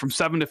 They went from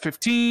 7 to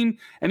 15,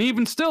 and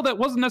even still, that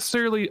wasn't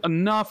necessarily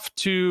enough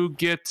to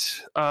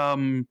get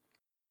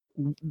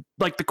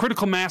like the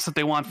critical mass that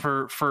they want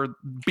for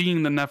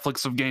being the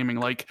Netflix of gaming.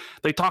 Like,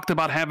 they talked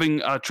about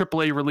having a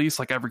AAA release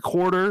like every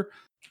quarter,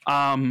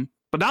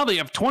 but now they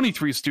have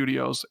 23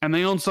 studios, and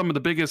they own some of the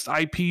biggest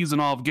IPs in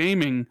all of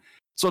gaming.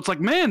 So it's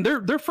like, man,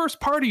 their first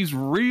party's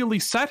really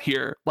set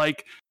here.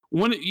 Like,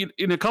 when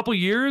in a couple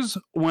years,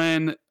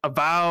 when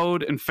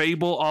Avowed and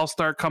Fable all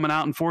start coming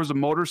out in Forza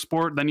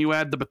Motorsport, then you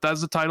add the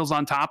Bethesda titles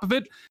on top of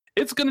it,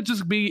 it's going to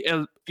just be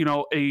a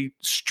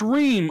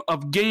stream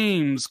of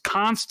games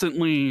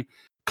constantly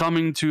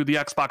coming to the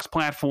Xbox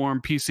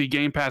platform, PC,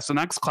 Game Pass, and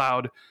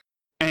xCloud.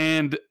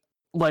 And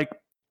like,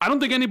 I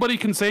don't think anybody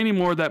can say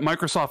anymore that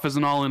Microsoft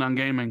isn't all in on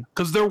gaming,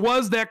 because there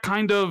was that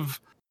kind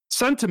of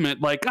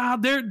sentiment, like,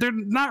 they're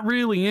not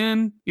really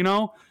in,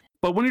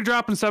 But when you're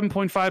dropping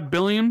 $7.5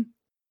 billion,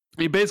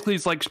 it basically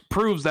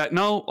proves that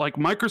no, like,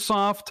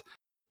 Microsoft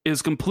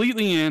is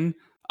completely in.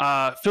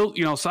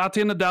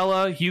 Satya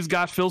Nadella, he's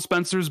got Phil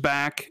Spencer's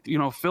back.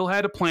 Phil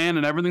had a plan,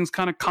 and everything's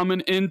kind of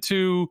coming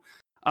into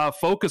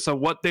focus of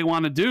what they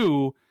want to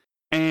do.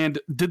 And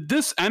did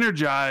this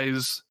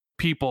energize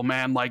people,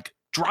 man? Like,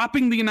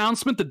 dropping the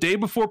announcement the day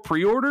before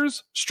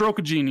pre-orders, stroke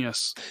of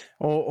genius.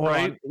 Oh,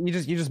 right? You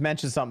just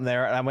mentioned something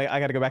there, and I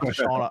got to go back to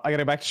Sean. I got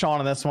to go back to Sean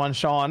on this one.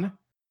 Sean,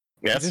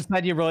 yes, you just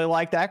said you really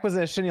liked the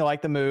acquisition. You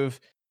liked the move.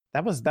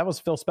 That was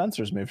Phil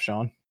Spencer's move,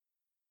 Sean.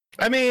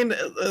 I mean,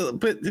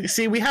 but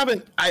see, we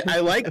haven't. I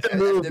like the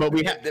move,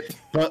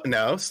 but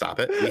no, stop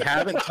it. We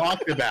have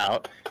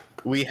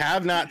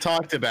not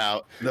talked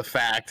about the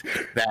fact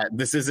that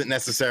this isn't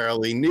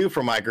necessarily new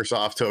for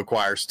Microsoft to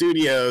acquire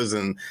studios.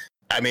 And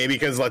I mean,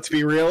 because let's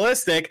be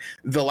realistic,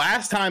 the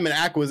last time an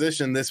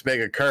acquisition this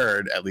big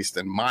occurred, at least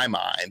in my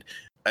mind,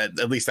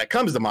 at least that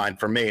comes to mind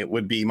for me, it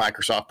would be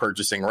Microsoft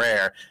purchasing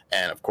Rare,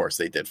 and of course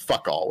they did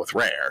fuck all with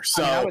Rare.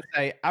 So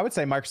I would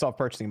say Microsoft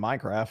purchasing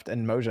Minecraft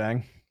and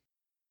Mojang.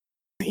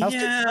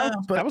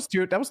 That was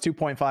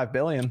 $2.5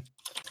 billion.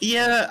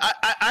 Yeah,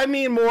 I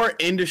mean more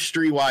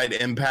industry-wide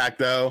impact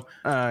though,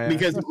 Yeah.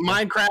 because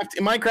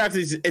Minecraft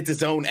is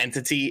its own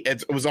entity.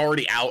 It was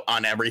already out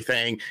on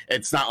everything.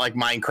 It's not like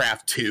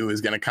Minecraft 2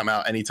 is going to come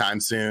out anytime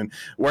soon.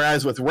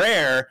 Whereas with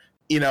Rare,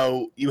 you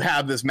know, you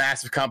have this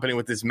massive company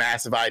with this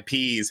massive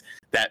IPs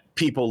that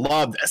people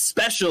loved,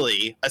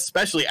 especially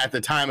at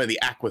the time of the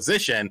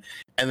acquisition,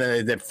 and then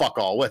they did fuck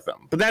all with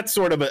them. But that's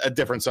sort of a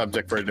different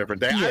subject for a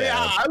different day.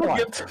 I would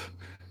give.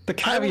 The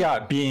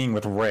caveat being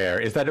with Rare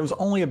is that it was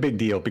only a big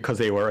deal because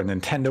they were a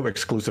Nintendo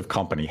exclusive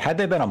company. Had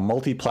they been a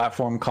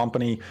multi-platform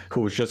company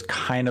who was just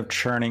kind of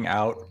churning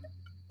out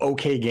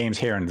okay games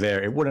here and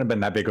there, it wouldn't have been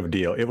that big of a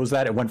deal. It was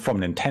that it went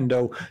from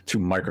Nintendo to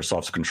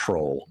Microsoft's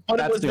control.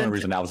 That's the only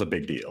reason that was a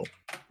big deal.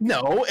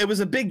 No, it was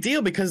a big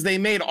deal because they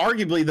made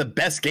arguably the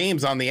best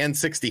games on the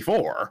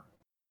N64.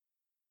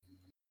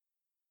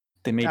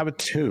 They made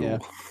two. Yeah.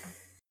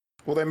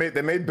 Well, they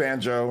made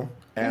Banjo,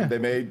 and they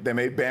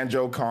made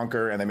Banjo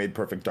Conquer, and they made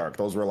Perfect Dark.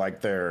 Those were like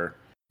their.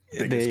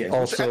 They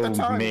also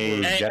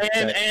made Jet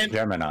Set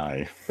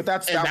Gemini. But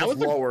that was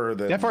lower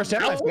than. Jet Force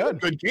Gemini is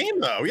good. Good game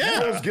though.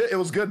 Yeah, it was good. It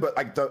was good, but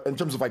like in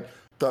terms of like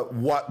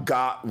what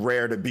got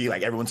Rare to be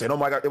like everyone saying, oh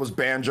my god, it was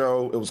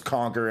Banjo, it was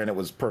Conquer, and it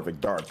was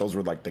Perfect Dark. Those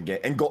were like the game,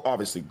 and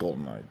obviously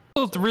GoldenEye.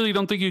 I really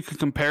don't think you could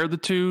compare the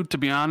two, to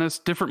be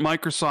honest. Different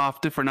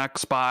Microsoft, different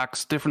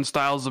Xbox, different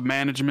styles of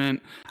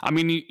management. I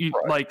mean, you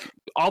like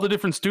all the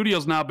different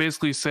studios now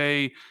basically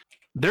say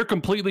they're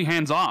completely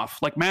hands off.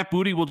 Like Matt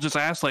Booty will just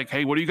ask, like,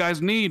 "Hey, what do you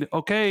guys need?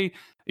 Okay,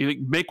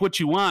 make what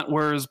you want."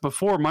 Whereas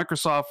before,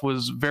 Microsoft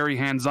was very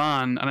hands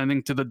on, and I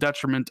think to the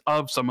detriment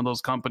of some of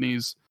those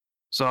companies.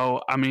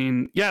 So, I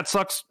mean, yeah, it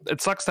sucks.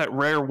 It sucks that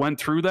Rare went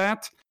through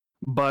that,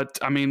 but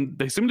I mean,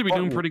 they seem to be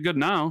doing pretty good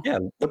now. Yeah,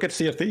 look at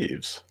Sea of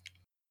Thieves.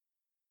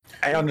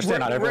 I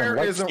understand not everyone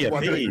likes Sea of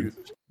Thieves,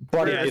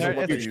 but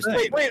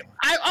wait.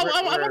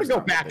 I want to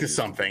go back to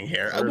something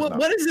here.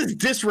 What is this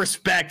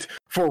disrespect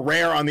for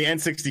Rare on the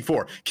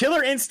N64?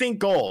 Killer Instinct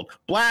Gold,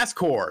 Blast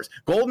Corps,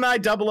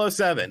 GoldenEye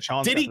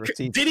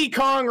 007, Diddy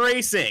Kong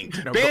Racing,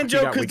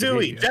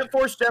 Banjo-Kazooie, Jet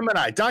Force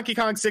Gemini, Donkey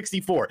Kong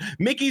 64,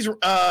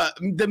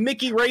 the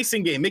Mickey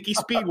Racing game, Mickey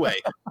Speedway.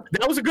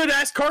 That was a good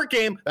ass kart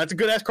game. That's a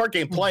good ass kart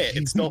game. Play it.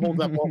 It still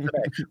holds up well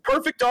today.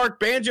 Perfect Dark,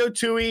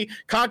 Banjo-Tooie,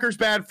 Conker's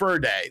Bad Fur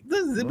Day.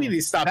 We need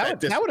to stop that.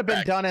 That would have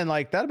been done in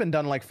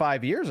like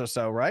 5 years or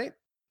so, right?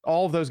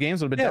 All of those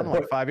games would have been done in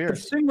like 5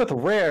 years. The thing with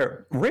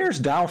Rare's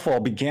downfall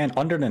began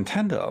under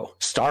Nintendo.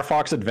 Star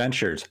Fox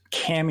Adventures,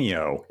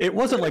 Cameo. It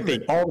wasn't like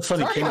they all of a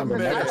sudden came under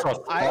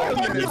Microsoft.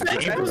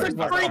 It was a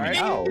great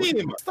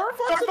game. Star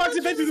Fox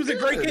Adventures was a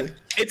great game.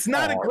 It's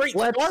not a great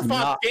Star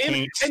Fox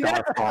game.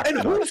 And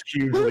who's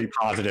hugely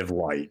positive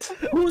light?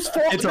 Whose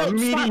fault? It's a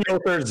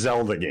mediocre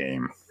Zelda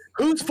game.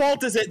 Whose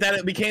fault is it that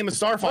it became a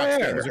Star Fox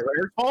game? Is it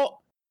Rare's fault?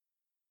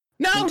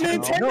 No,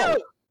 Nintendo.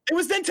 It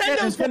was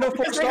Nintendo's Nintendo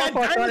for Star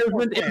Fox.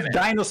 It's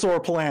Dinosaur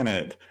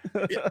Planet.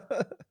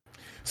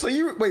 So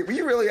you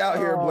really out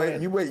here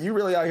blaming? You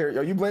really out here?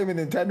 Are you blaming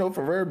Nintendo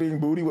for Rare being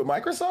booty with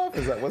Microsoft?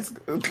 Is that what's?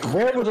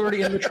 Rare was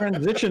already in the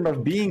transition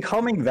of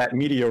becoming that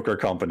mediocre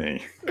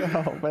company.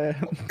 Oh man,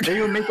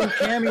 they were making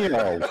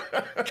Cameo.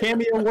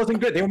 Cameo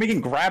wasn't good. They were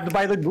making Grabbed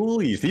by the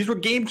Ghoulies. These were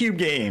GameCube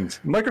games.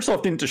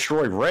 Microsoft didn't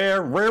destroy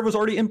Rare. Rare was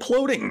already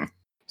imploding.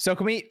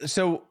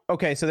 So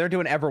okay, so they're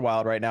doing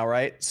Everwild right now,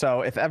 right?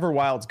 So if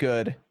Everwild's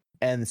good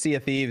and Sea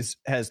of Thieves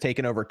has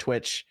taken over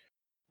Twitch,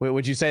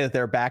 would you say that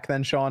they're back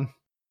then, Sean?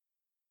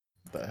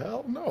 The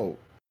hell, no.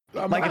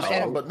 I'm like not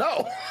Sean, but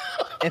no.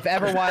 If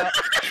Everwild,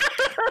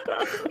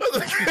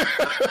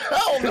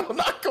 hell no,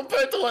 not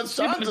compared to what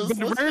Sean just.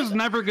 But Rare's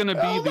never going to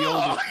be the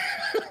old.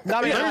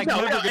 Rare's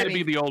never going to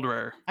be the old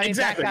Rare. I mean,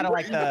 exactly. Kind of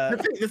like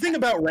the thing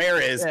about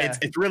Rare is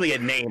it's really a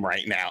name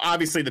right now.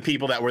 Obviously, the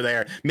people that were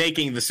there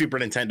making the Super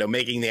Nintendo,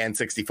 making the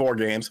N64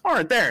 games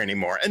aren't there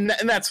anymore, and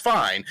that's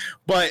fine.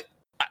 But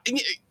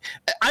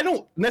I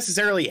don't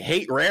necessarily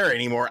hate Rare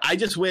anymore. I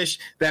just wish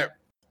that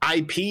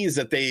IPs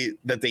that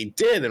they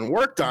did and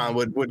worked on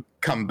would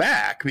come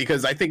back,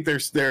 because I think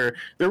they're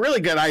really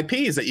good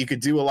IPs that you could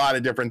do a lot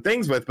of different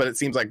things with, but it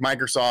seems like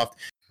Microsoft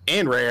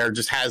and Rare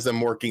just has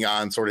them working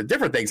on sort of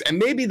different things. And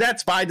maybe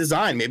that's by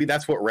design. Maybe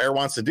that's what Rare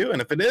wants to do.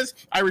 And if it is,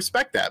 I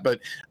respect that, but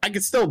I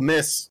could still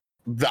miss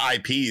the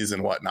IPs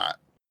and whatnot.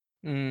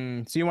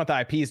 So you want the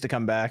IPs to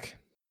come back?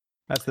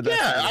 That's the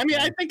best. Yeah, I mean,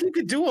 I think you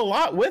could do a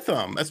lot with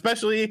them,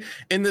 especially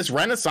in this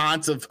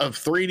renaissance of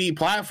 3D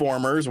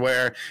platformers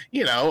where,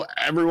 you know,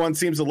 everyone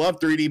seems to love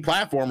 3D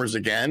platformers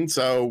again.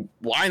 So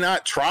why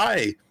not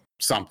try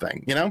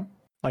something, you know?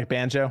 Like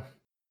Banjo?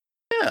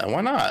 Yeah, why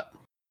not?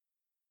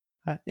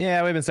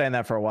 Yeah, we've been saying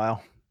that for a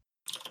while.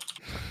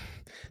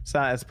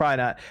 So it's probably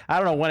not. I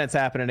don't know when it's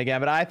happening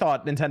again, but I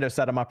thought Nintendo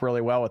set them up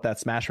really well with that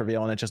Smash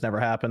reveal, and it just never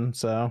happened.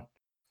 So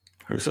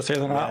who's to say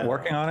they're not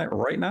working on it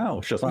right now?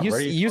 It's just not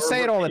ready. You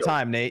say it all the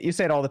time, Nate. You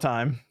say it all the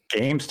time.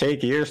 Games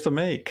take years to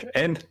make.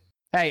 And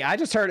hey, I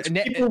just heard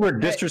people were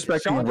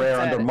disrespecting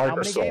Rare under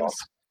Microsoft.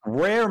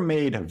 Rare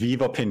made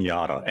Viva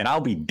Pinata, and I'll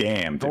be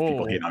damned if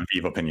people hate on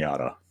Viva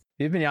Pinata.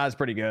 Viva Pinata is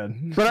pretty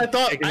good. But I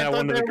thought that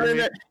one to they the were in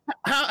grave. it.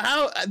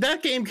 How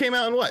that game came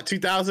out in what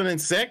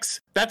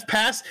 2006? That's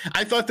past.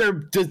 I thought their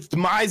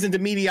demise into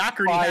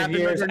mediocrity 5 happened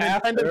years under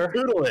after. Nintendo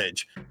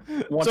tutelage.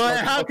 Once So Microsoft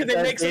how could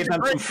they make such gave a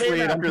them great some game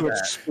freedom after to that?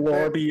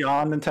 explore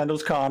beyond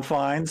Nintendo's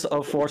confines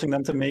of forcing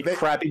them to make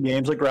crappy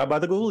games like Grab by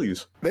the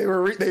Ghoulies? They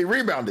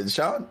rebounded,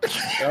 Sean.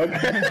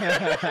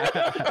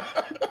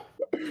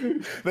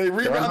 They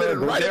rebounded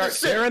and right in the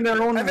shit. They're in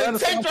their own And then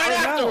tanked right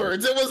now.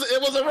 afterwards. It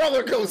was a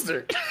roller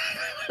coaster.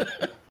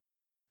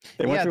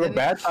 They went Yeah, through a then-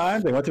 bad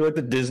time. They went through like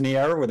the Disney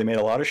era where they made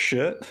a lot of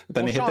shit.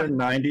 Then Well, they hit their Sean-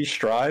 90s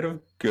stride of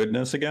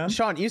goodness again.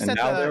 Sean, you and said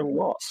now the- they're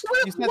lost.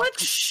 You said- What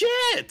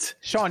shit?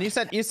 Sean, you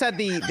said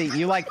the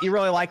you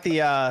really like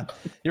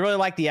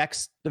the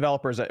X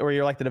developers or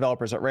you like the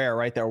developers at Rare,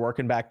 right? They were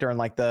working back during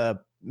like the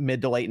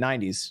mid to late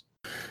 90s.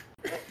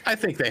 I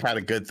think they had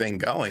a good thing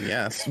going.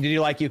 Yes, Did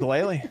you like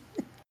Ukulele?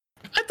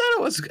 I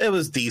thought it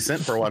was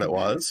decent for what it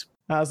was.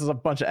 This is a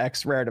bunch of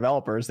X Rare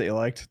developers that you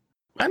liked.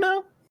 I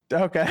know.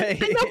 Okay.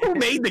 I know who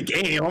made the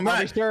game. I'm Are we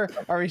not. sure?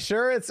 Are we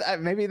sure? It's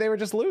maybe they were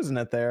just losing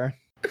it there.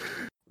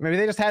 Maybe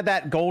they just had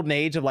that golden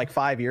age of like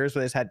 5 years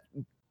where they just had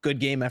good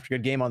game after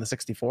good game on the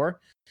 64,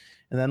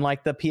 and then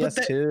like the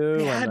PS2.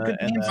 they had and good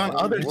games on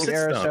other Era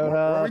systems. showed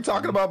Are up. we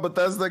talking about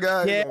Bethesda,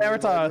 guys? Yeah, we're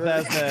talking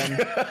about Bethesda.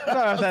 We're talking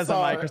about Bethesda,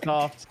 Sorry.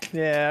 Microsoft.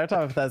 Yeah, we're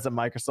talking about Bethesda,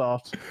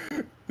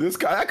 Microsoft.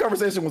 That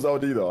conversation was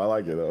OD though. I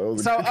like it though. It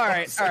was a So good all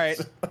right.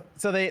 conversation.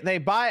 So they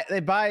buy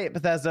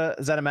Bethesda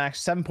ZeniMax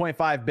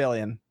 7.5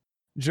 billion.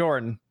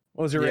 Jordan,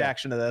 what was your Yeah.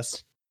 reaction to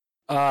this?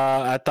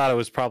 I thought it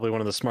was probably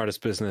one of the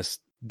smartest business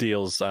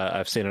deals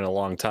I've seen in a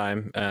long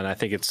time, and I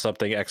think it's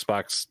something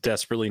Xbox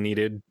desperately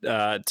needed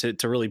to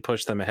really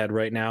push them ahead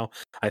right now.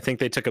 I think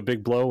they took a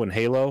big blow in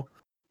Halo,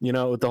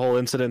 with the whole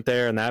incident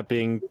there and that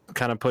being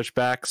kind of pushed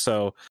back.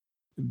 So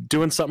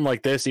doing something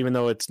like this, even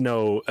though it's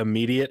no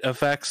immediate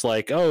effects,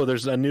 like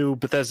there's a new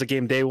Bethesda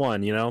game day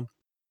one,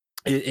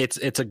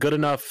 it's a good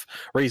enough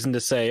reason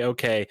to say,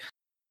 okay,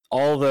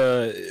 all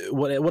the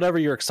whatever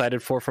you're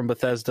excited for from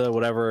Bethesda,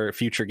 whatever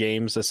future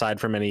games aside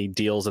from any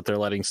deals that they're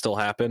letting still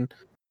happen,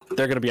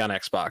 they're going to be on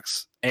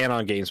Xbox and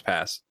on Games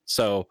Pass.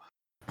 So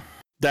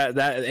that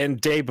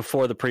and day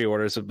before the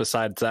pre-orders,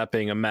 besides that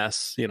being a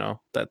mess,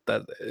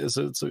 that is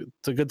it's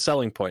a good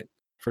selling point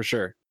for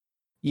sure.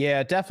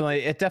 Yeah,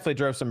 definitely. It definitely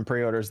drove some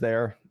pre-orders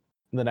there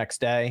the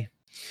next day.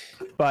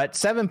 But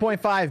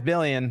 7.5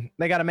 billion,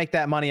 they got to make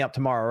that money up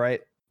tomorrow, right?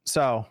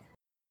 So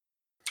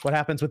what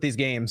happens with these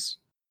games?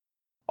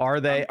 Are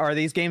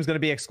these games going to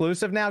be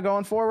exclusive now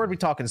going forward? We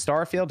talking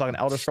Starfield, talking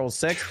Elder Scrolls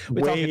 6,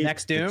 we talking Wait,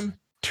 next Doom?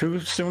 Too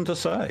soon to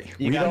say.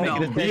 You gotta don't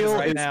make a know. decision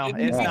right Deal now.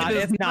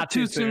 is- It's not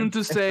too soon to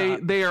It's say.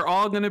 not. They are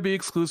all going to be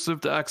exclusive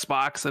to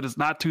Xbox. It is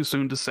not too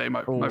soon to say,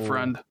 my Ooh.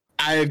 friend.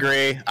 I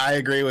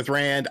agree with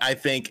Rand. I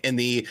think in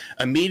the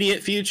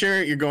immediate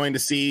future, you're going to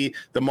see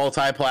the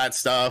multi-plat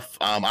stuff.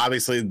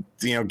 Obviously,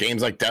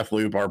 games like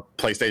Deathloop are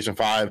PlayStation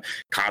 5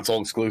 console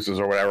exclusives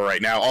or whatever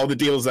right now. All the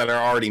deals that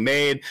are already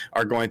made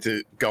are going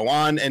to go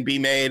on and be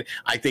made.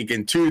 I think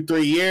in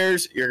 2-3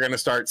 years, you're going to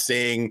start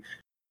seeing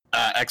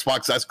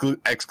Xbox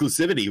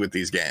exclusivity with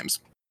these games.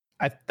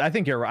 I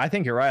think you're right. I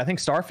think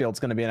Starfield's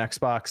going to be an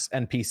Xbox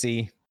and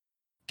PC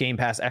Game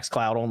Pass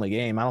xCloud only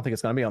game. I don't think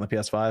it's going to be on the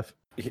PS5.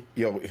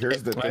 Yo,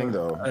 here's the thing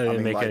though. They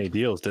didn't make like, any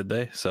deals, did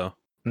they? So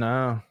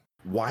No.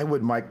 why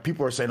would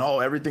people are saying, oh,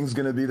 everything's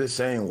going to be the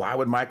same. Why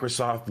would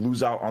Microsoft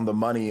lose out on the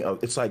money?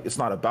 It's like, it's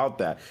not about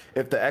that.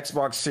 If the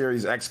Xbox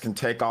Series X can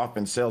take off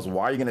in sales,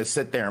 why are you going to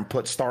sit there and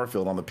put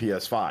Starfield on the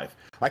PS5?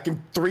 Like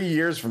in 3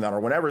 years from now or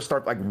whenever it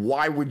starts, like,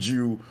 why would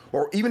you,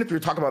 or even if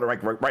you're talking about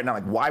it right now,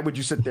 like, why would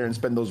you sit there and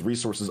spend those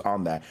resources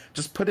on that?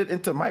 Just put it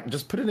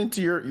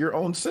into your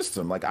own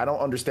system. Like, I don't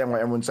understand why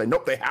everyone's saying,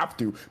 nope, they have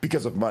to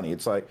because of money.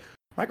 It's like,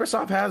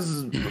 Microsoft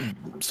has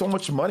so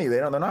much money.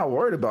 They're not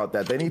worried about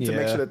that. They need to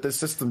make sure that this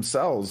system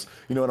sells.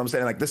 You know what I'm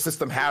saying? Like, this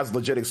system has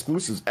legit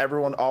exclusives.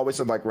 Everyone always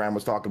said, like Ram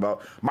was talking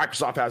about,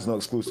 Microsoft has no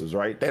exclusives,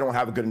 right? They don't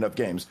have good enough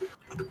games.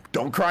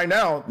 Don't cry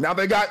now. Now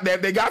they got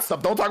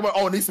stuff. Don't talk about,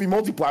 oh, it needs to be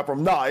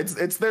multi-platform. No,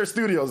 it's their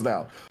studios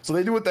now. So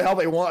they do what the hell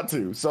they want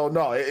to. So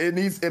no, it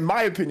needs, in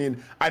my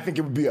opinion, I think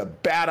it would be a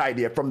bad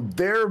idea from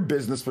their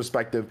business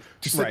perspective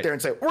to sit there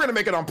and say, we're going to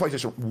make it on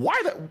PlayStation.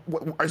 Why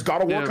is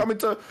God of War coming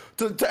to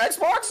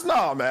Xbox?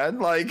 No, man.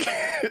 Like,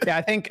 Yeah,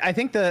 I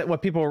think that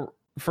what people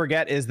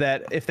forget is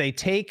that if they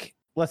take,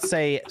 let's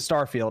say,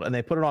 Starfield and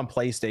they put it on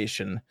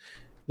PlayStation,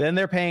 then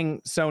they're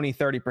paying Sony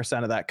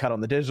 30% of that cut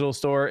on the digital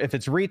store. If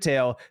it's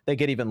retail, they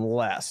get even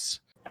less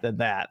than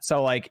that.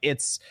 So like,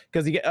 it's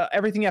because you get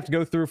everything you have to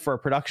go through for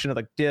production of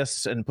the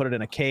discs and put it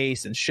in a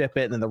case and ship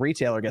it, and then the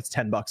retailer gets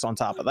 $10 on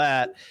top of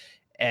that,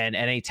 and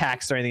any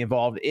tax or anything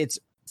involved. It's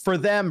for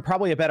them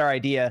probably a better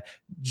idea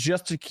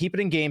just to keep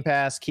it in Game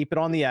Pass, keep it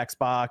on the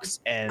Xbox,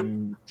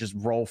 and just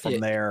roll from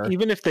there.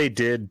 even if they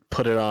did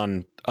put it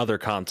on other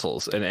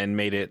consoles and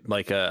made it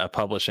like a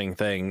publishing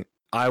thing,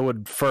 I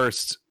would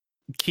first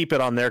keep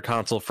it on their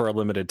console for a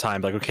limited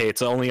time. Like, okay,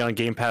 it's only on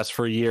Game Pass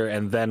for a year,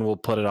 and then we'll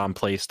put it on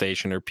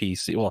PlayStation or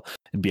PC. Well,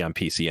 it'd be on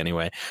PC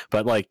anyway,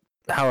 but like,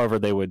 however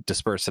they would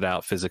disperse it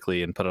out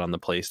physically and put it on the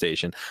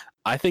PlayStation.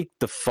 I think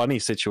the funny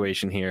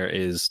situation here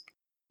is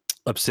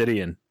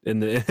Obsidian in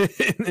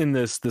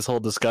this whole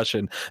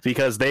discussion,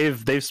 because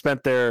they've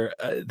spent their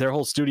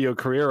whole studio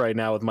career right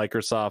now with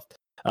Microsoft.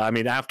 I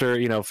mean, after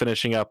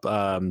finishing up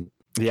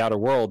the Outer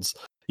Worlds,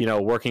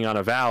 working on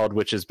Avowed,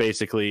 which is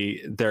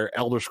basically their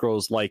Elder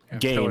Scrolls like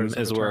game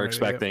as we're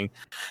expecting,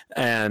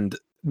 and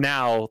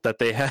now that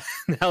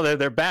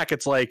they're back,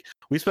 it's like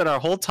we spent our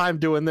whole time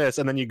doing this,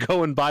 and then you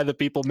go and buy the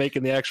people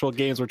making the actual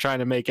games we're trying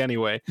to make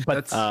anyway.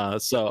 But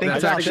that's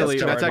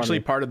actually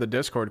part of the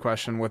Discord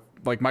question, with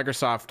like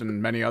Microsoft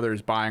and many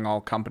others buying all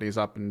companies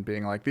up and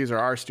being like, these are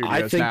our studios.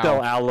 I think now.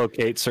 they'll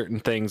allocate certain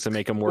things and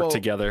make them work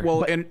together.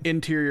 Well,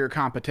 interior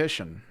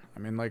competition. I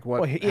mean, like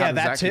what? Well, yeah,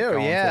 that too.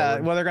 Yeah,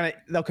 forward? well,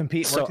 they'll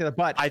compete and work together.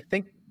 But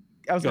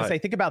I was going to say,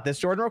 think about this,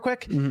 Jordan, real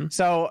quick. Mm-hmm.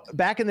 So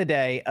back in the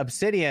day,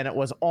 Obsidian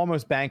was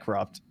almost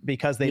bankrupt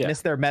because they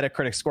missed their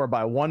Metacritic score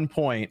by 1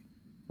 point,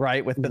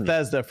 right, with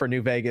Bethesda for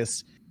New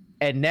Vegas.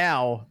 And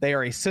now they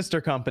are a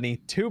sister company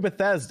to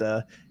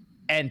Bethesda,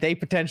 and they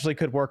potentially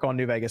could work on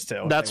New Vegas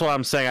too. That's what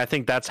I'm saying. I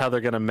think that's how they're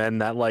going to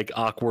mend that like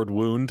awkward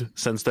wound,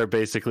 since they're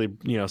basically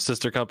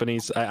sister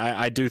companies.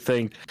 I do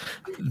think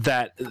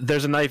that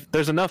there's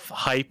enough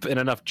hype and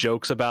enough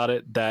jokes about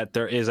it that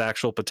there is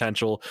actual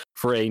potential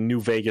for a New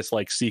Vegas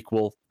like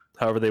sequel,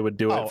 however they would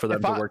do it, for them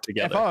to work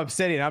together. If I'm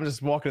Obsidian, I'm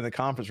just walking to the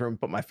conference room,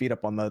 put my feet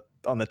up on the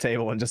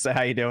table, and just say,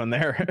 "How you doing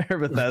there,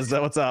 Bethesda?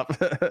 What's up?"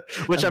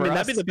 Which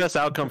that'd be the best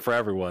outcome for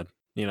everyone,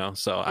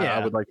 So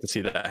I would like to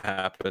see that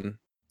happen.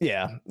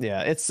 Yeah.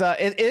 It's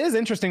it is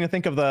interesting to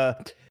think of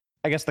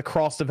the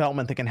cross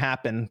development that can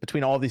happen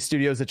between all these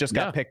studios that just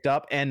got picked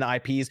up and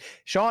the IPs.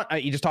 Sean,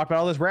 you just talked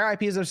about all those rare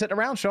IPs that are sitting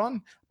around. Sean,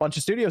 a bunch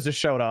of studios just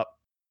showed up.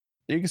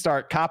 You can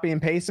start copy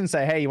and paste and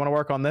say, "Hey, you want to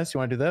work on this? You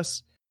want to do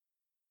this?"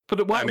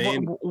 But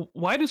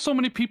why do so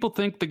many people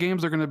think the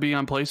games are going to be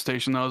on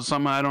PlayStation though? Is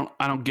something I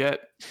don't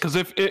get. Because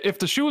if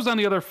the shoe was on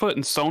the other foot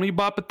and Sony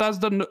bought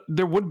Bethesda,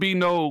 there would be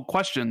no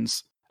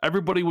questions.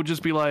 Everybody would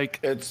just be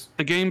like,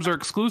 the games are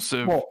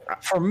exclusive. Well,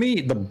 for me,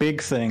 the big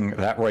thing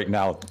that right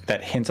now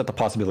that hints at the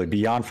possibility,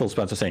 beyond Phil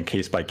Spencer saying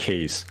case by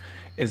case,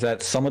 is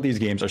that some of these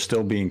games are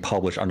still being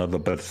published under the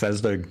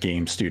Bethesda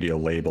Game Studio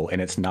label,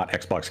 and it's not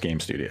Xbox Game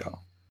Studio.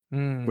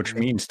 Which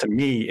means, to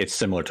me, it's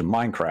similar to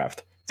Minecraft.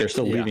 They're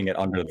still leaving it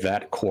under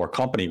that core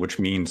company, which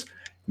means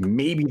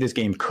maybe this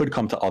game could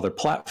come to other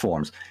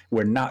platforms.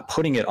 We're not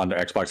putting it under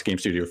Xbox Game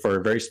Studio for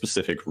a very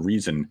specific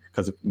reason,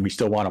 because we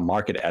still want to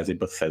market it as a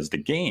Bethesda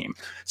game.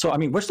 So, I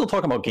mean, we're still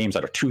talking about games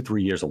that are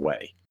 2-3 years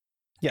away.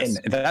 Yes.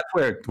 And that's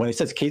where, when he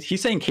says case,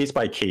 he's saying case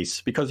by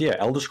case, because,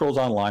 Elder Scrolls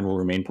Online will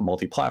remain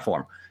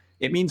multi-platform.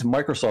 It means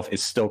Microsoft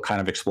is still kind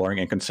of exploring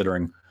and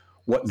considering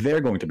what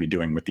they're going to be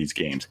doing with these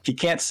games. He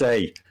can't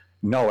say,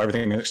 no,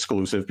 everything is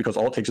exclusive, because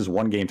all it takes is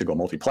one game to go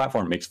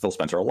multi-platform. It makes Phil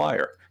Spencer a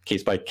liar.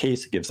 Case by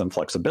case gives them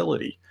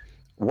flexibility.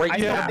 Right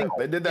now,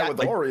 they did that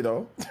with Ori,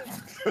 though.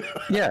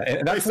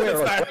 And that's where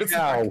right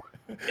now,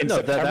 in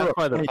September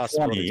of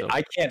 2020,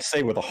 I can't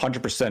say with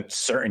 100%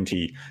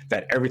 certainty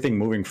that everything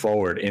moving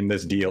forward in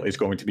this deal is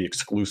going to be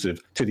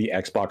exclusive to the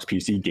Xbox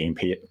PC Game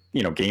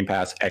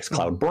Pass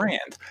xCloud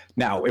brand.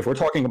 Now, if we're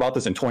talking about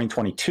this in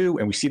 2022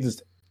 and we see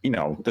this,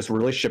 this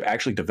relationship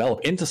actually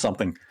develop into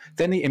something,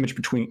 then the image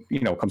between,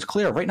 comes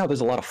clear. Right now,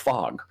 there's a lot of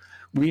fog.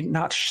 We're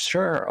not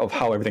sure of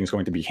how everything's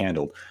going to be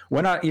handled.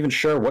 We're not even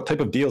sure what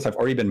type of deals have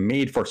already been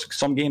made for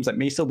some games that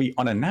may still be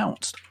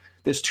unannounced.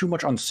 There's too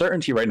much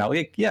uncertainty right now.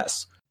 Like,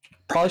 yes,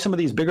 probably some of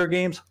these bigger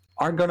games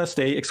are going to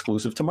stay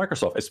exclusive to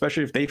Microsoft,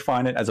 especially if they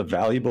find it as a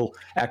valuable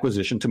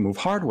acquisition to move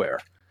hardware.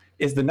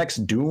 Is the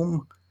next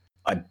Doom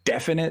a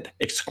definite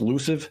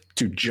exclusive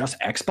to just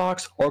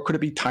Xbox, or could it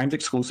be timed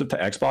exclusive to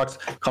Xbox,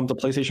 come to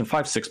PlayStation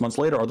 5 6 months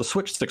later, or the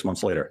Switch 6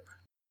 months later?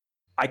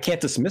 I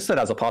can't dismiss that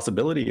as a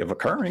possibility of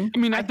occurring. I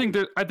mean, I think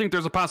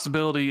there's a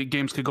possibility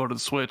games could go to the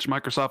Switch.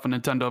 Microsoft and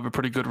Nintendo have a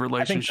pretty good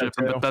relationship,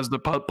 and Bethesda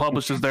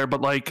publishes there.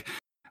 But like,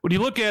 when you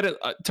look at it,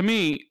 to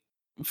me,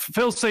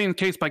 Phil's saying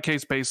case by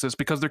case basis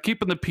because they're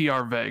keeping the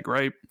PR vague,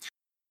 right?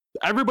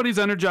 Everybody's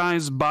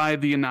energized by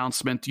the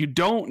announcement. You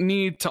don't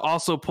need to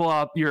also pull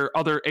out your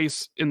other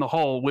ace in the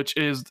hole, which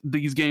is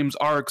these games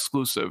are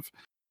exclusive.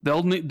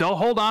 They'll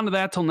hold on to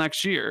that till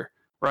next year,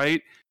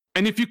 right?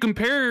 And if you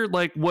compare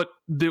like what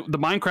the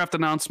Minecraft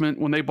announcement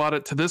when they bought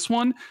it to this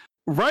one,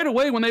 right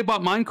away when they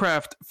bought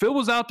Minecraft, Phil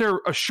was out there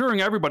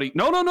assuring everybody,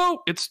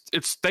 no, it's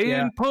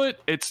staying put,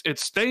 it's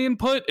staying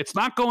put, it's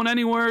not going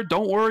anywhere,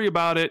 don't worry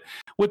about it.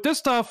 With this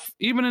stuff,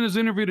 even in his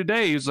interview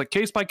today, he's like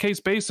case by case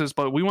basis,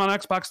 but we want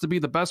Xbox to be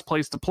the best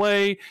place to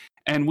play,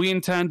 and we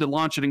intend to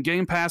launch it in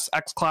Game Pass,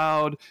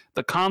 xCloud,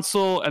 the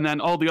console, and then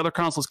all the other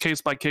consoles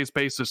case by case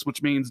basis,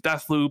 which means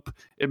Deathloop,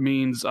 it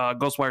means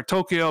Ghostwire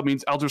Tokyo, it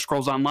means Elder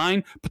Scrolls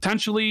Online,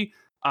 potentially.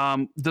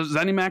 The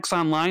ZeniMax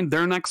Online,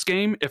 their next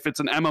game, if it's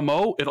an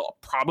MMO, it'll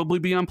probably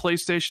be on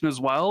PlayStation as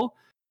well.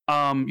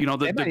 The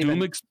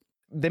Doom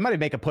they might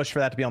make a push for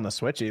that to be on the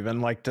Switch, even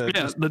like the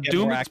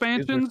Doom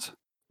expansions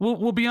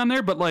will be on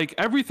there, but like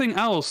everything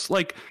else,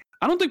 like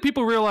I don't think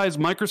people realize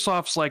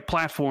Microsoft's like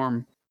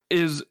platform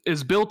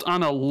is built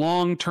on a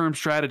long-term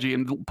strategy,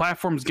 and the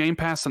platforms Game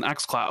Pass and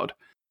xCloud.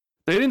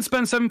 They didn't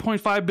spend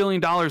 $7.5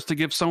 billion to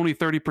give Sony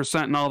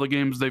 30% in all the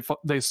games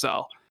they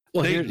sell.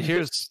 Well,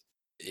 here's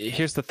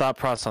the thought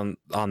process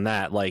on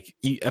that. Like,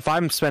 if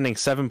I'm spending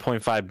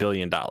 $7.5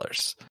 billion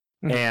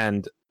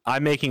and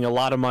I'm making a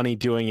lot of money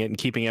doing it and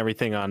keeping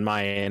everything on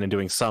my end and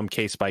doing some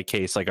case by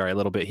case, like, all right, a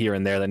little bit here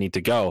and there that need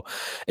to go.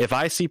 If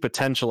I see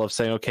potential of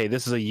saying, okay,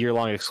 this is a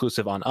year-long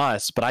exclusive on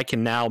us, but I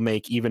can now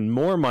make even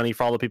more money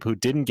for all the people who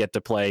didn't get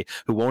to play,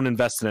 who won't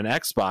invest in an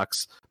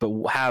Xbox, but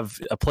have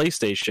a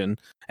PlayStation,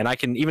 and I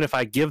can, even if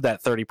I give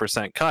that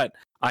 30% cut,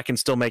 I can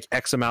still make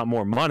X amount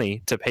more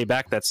money to pay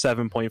back that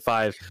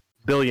 $7.5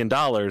 billion.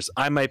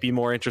 I might be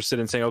more interested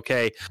in saying,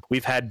 okay,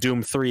 we've had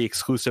Doom 3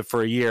 exclusive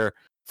for a year.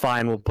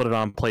 Fine, we'll put it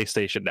on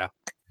PlayStation now.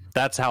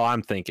 That's how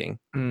I'm thinking.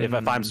 If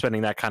I'm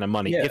spending that kind of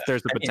money, if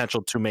there's the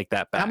potential to make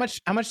that back. How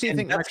much do you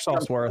think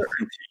Microsoft's worth?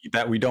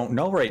 That we don't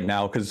know right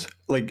now, because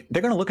like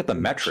they're going to look at the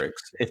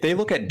metrics. If they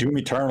look at Doom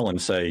Eternal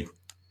and say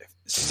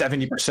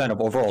 70%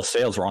 of overall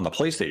sales were on the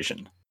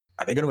PlayStation,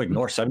 are they going to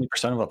ignore 70%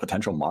 of a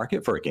potential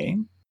market for a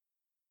game?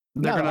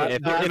 They're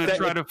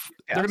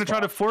gonna try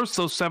to force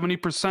those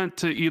 70%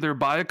 to either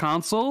buy a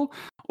console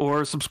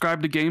or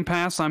subscribe to Game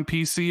Pass on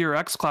PC or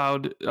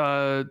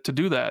xCloud to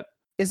do that.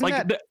 Isn't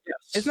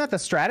that the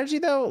strategy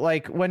though?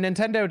 Like when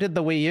Nintendo did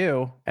the Wii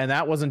U and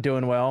that wasn't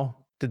doing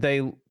well, did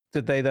they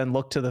then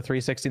look to the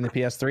 360 and the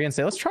PS3 and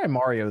say, let's try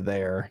Mario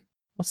there?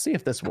 Let's see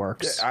if this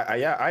works. I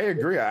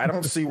agree. I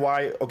don't see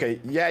why. Okay,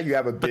 yeah, you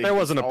have a big. But there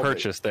wasn't a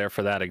purchase there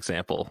for that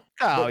example.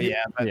 Oh but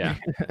yeah.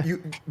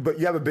 But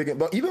you have a big.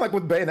 But even like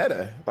with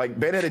Bayonetta, like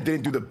Bayonetta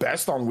didn't do the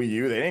best on Wii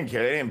U. They didn't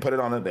care. They didn't put it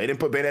on. They didn't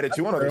put Bayonetta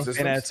 2 on other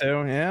systems.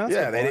 Bayonetta 2, yeah.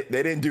 Yeah,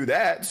 they didn't do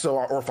that. So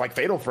or like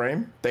Fatal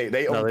Frame, they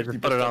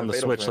just put it on the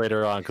Switch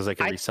later on because they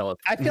could resell it.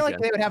 I feel like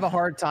they would have a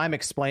hard time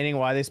explaining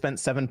why they spent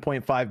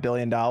 $7.5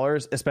 billion,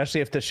 especially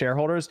if the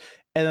shareholders,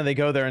 and then they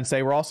go there and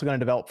say, we're also going to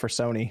develop for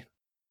Sony.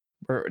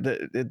 We're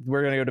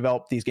going to go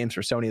develop these games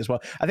for Sony as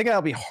well. I think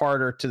that'll be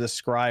harder to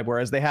describe,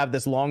 whereas they have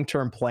this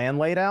long-term plan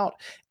laid out,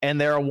 and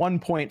they're a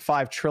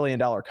 $1.5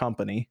 trillion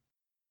company.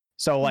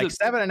 So like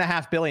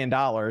 $7.5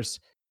 billion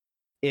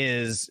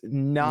is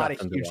not a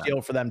huge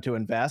deal for them to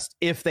invest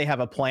if they have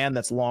a plan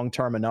that's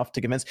long-term enough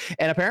to convince.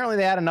 And apparently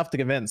they had enough to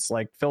convince.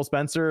 Like Phil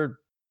Spencer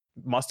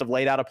must have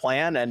laid out a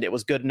plan and it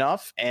was good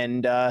enough.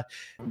 And I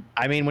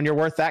mean, when you're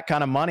worth that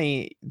kind of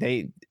money,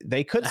 they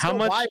could still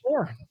buy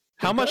more.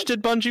 How much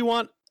did Bungie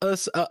want?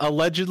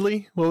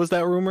 Allegedly, what was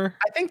that rumor?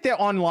 I think that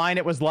online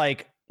it was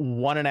like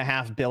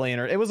 1.5 billion,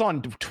 or it was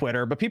on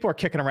Twitter, but people are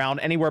kicking around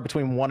anywhere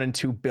between 1 and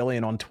 2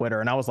 billion on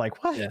Twitter, and I was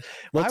like, what? Yeah.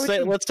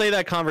 Let's say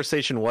that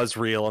conversation was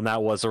real and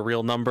that was a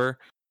real number.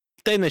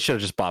 Then they should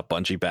have just bought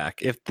Bungie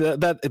back. If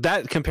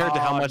that compared to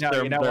how much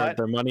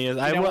their money is,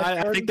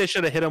 I think they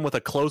should have hit them with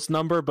a close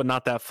number, but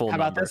not that full. How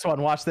about this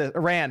one? Watch this,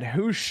 Rand.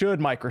 Who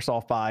should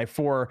Microsoft buy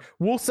for?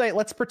 We'll say,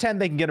 let's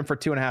pretend they can get them for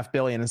 $2.5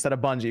 billion instead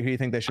of Bungie. Who do you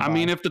think they should? I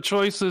mean, if the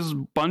choice is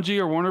Bungie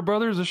or Warner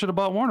Brothers, they should have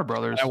bought Warner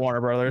Brothers.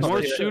 Warner Brothers.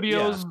 More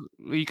studios,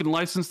 you can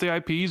license the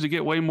IPs. You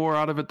get way more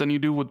out of it than you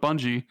do with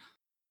Bungie.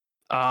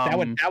 That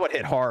would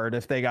hit hard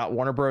if they got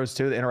Warner Bros.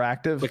 Too, the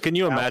interactive. But can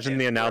you imagine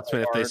the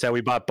announcement if they said we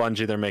bought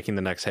Bungie, they're making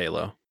the next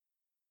Halo?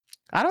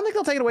 I don't think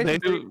they'll take it away from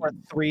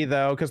 343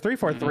 though, because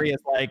 343 is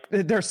like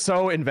they're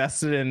so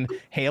invested in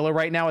Halo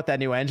right now with that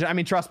new engine. I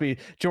mean, trust me,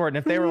 Jordan.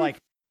 If they're like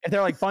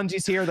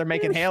Bungie's here, they're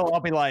making Halo, I'll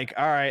be like,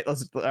 all right,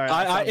 let's. All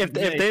right, if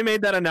they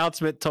made that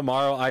announcement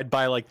tomorrow, I'd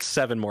buy like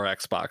 7 more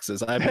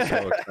Xboxes. I'd be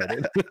so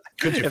excited.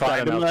 Could you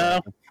find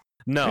them?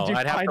 No,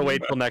 I'd have to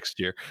wait till next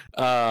year.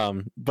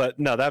 But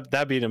no,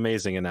 that'd be an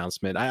amazing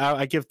announcement.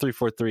 I give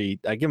 343.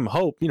 I give them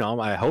hope.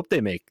 I hope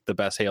they make the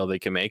best Halo they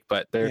can make,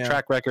 but their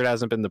track record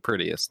hasn't been the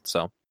prettiest.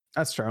 So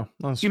that's true.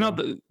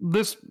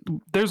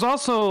 There's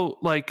also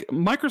like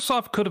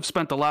Microsoft could have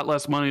spent a lot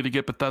less money to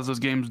get Bethesda's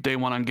games day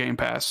one on Game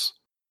Pass.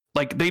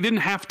 Like they didn't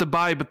have to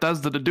buy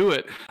Bethesda to do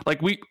it.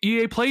 Like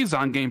EA plays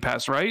on Game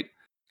Pass, right?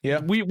 Yeah.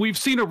 We've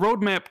seen a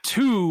roadmap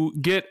to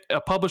get a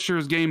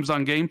publisher's games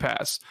on Game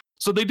Pass.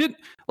 So they could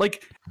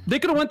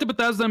have went to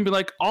Bethesda and be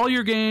like, all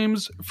your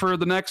games for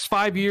the next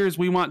 5 years,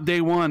 we want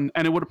day one.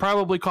 And it would have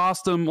probably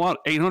cost them,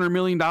 $800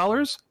 million?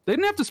 They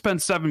didn't have to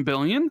spend $7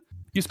 billion.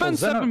 You spend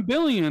 $7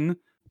 billion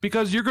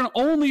because you're going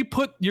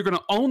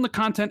to own the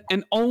content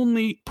and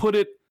only put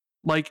it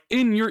like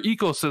in your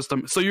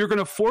ecosystem. So you're going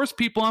to force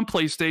people on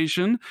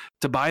PlayStation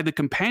to buy the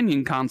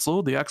companion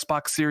console, the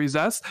Xbox Series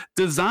S,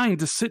 designed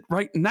to sit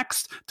right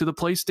next to the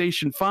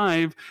PlayStation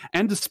 5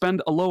 and to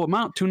spend a low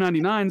amount,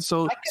 $299,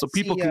 so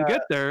people can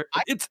get there.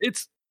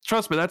 It's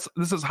trust me,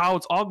 this is how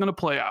it's all going to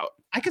play out.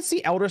 I could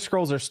see Elder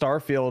Scrolls or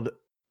Starfield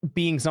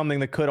being something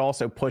that could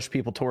also push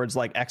people towards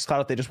like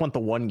xCloud if they just want the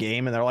one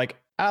game and they're like,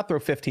 I'll throw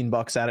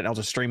 $15 at it and I'll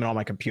just stream it on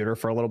my computer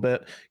for a little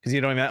bit, because you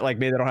don't even like,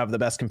 maybe they don't have the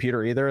best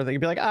computer either. They could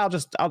be like, I'll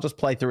just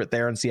play through it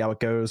there and see how it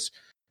goes.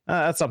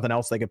 That's something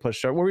else they could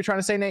push. What were we trying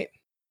to say, Nate?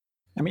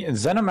 I mean,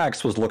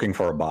 ZeniMax was looking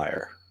for a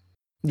buyer.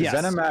 Yes.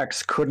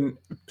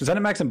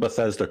 ZeniMax and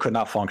Bethesda could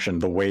not function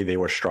the way they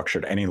were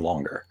structured any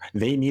longer.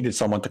 They needed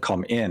someone to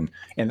come in,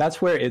 and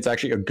that's where it's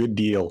actually a good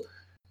deal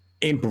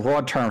in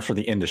broad terms for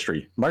the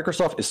industry.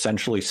 Microsoft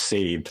essentially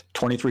saved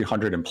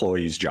 2,300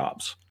 employees'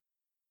 jobs.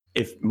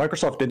 If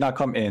Microsoft did not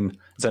come in,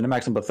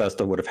 ZeniMax and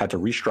Bethesda would have had to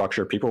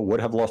restructure. People would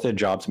have lost their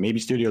jobs. Maybe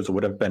studios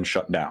would have been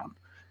shut down.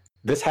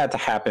 This had to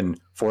happen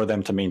for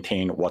them to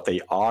maintain what they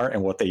are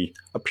and what they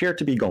appear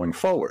to be going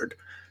forward.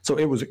 So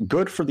it was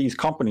good for these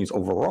companies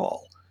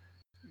overall.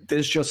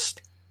 It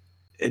just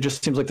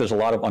seems like there's a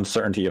lot of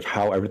uncertainty of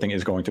how everything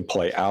is going to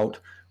play out.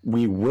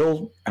 We're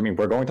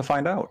going to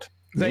find out.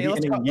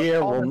 Maybe in a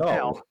year we'll know.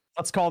 Now.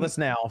 Let's call this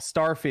now.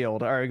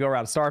 Starfield. All right, go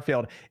around.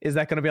 Starfield. Is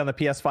that going to be on the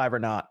PS5 or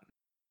not?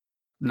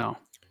 No.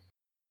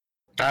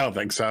 I don't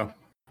think so.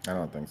 I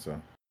don't think so.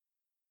 What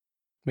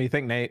do you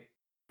think, Nate?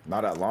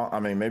 Not that long. I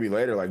mean, maybe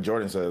later, like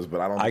Jordan says, but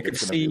I don't. I could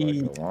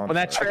see when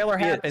that trailer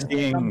happened.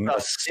 Being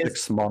a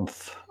 6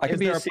 month. I could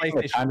see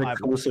a time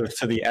exclusive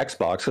to the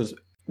Xbox because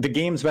the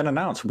game's been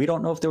announced. We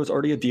don't know if there was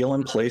already a deal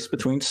in place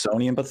between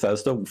Sony and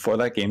Bethesda before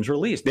that game's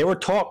release. There were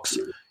talks.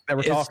 Yeah.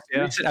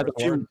 As a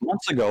few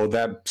months ago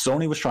that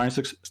Sony was trying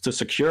to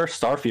secure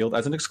Starfield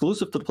as an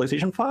exclusive to the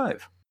PlayStation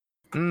 5.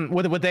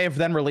 Would they have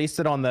then released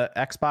it on the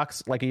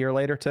Xbox like a year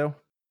later too?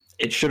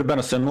 It should have been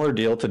a similar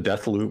deal to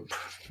Deathloop.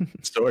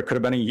 So it could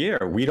have been a year.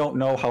 We don't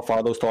know how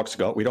far those talks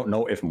go. We don't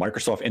know if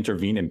Microsoft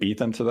intervened and beat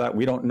them to that.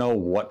 We don't know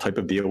what type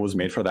of deal was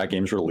made for that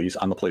game's release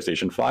on the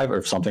PlayStation 5 or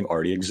if something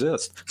already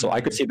exists. So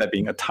I could see that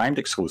being a timed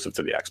exclusive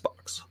to the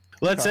Xbox.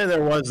 Let's say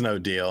there was no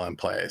deal in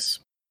place.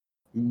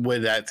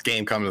 Would that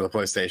game come to the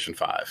PlayStation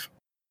 5?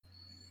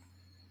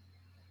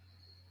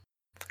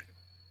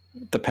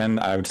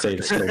 I would say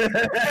it's still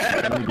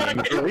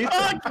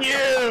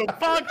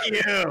Fuck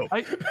you.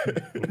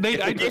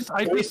 I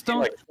just don't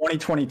like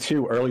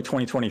 2022, early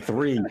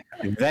 2023.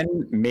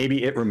 Then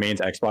maybe it remains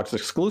Xbox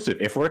exclusive.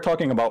 If we're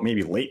talking about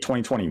maybe late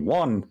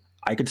 2021,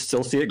 I could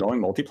still see it going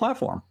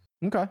multi-platform.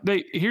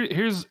 Okay.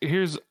 Here's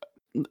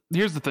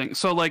the thing.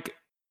 So like,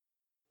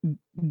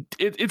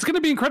 it's going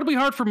to be incredibly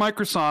hard for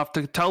Microsoft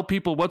to tell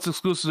people what's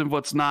exclusive and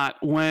what's not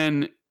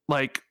when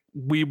like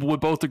we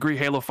would both agree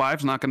Halo 5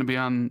 is not going to be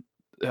on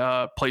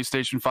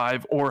PlayStation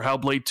 5 or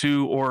Hellblade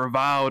 2 or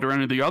Avowed or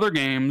any of the other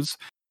games.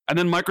 And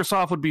then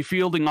Microsoft would be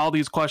fielding all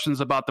these questions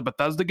about the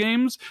Bethesda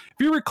games.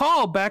 If you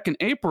recall back in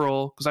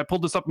April, because I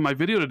pulled this up in my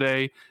video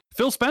today,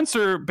 Phil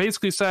Spencer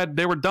basically said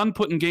they were done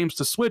putting games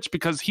to Switch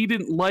because he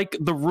didn't like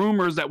the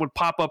rumors that would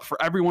pop up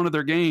for every one of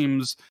their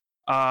games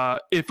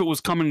if it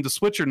was coming to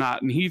Switch or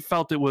not. And he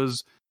felt it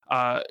was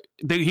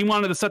he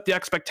wanted to set the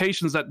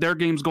expectations that their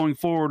games going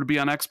forward would be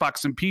on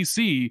Xbox and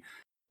PC.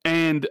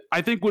 And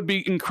I think would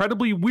be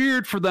incredibly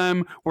weird for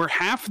them where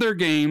half their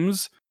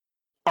games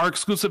are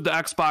exclusive to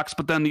Xbox,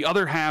 but then the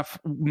other half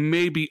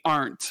maybe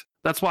aren't.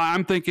 That's why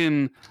I'm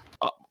thinking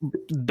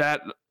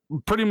that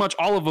pretty much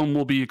all of them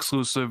will be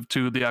exclusive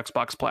to the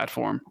Xbox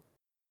platform.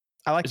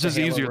 I like it's just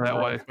easier that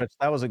way.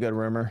 That was a good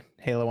rumor.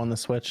 Halo on the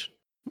Switch.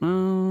 You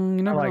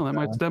never like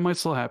know. That might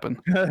still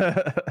happen.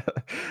 I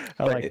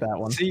like that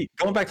one. See,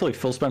 going back to like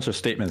Phil Spencer's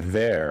statement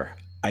there,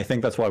 I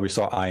think that's why we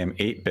saw I Am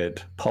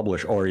 8-Bit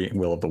publish Ori and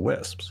Will of the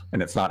Wisps,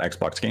 and it's not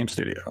Xbox Game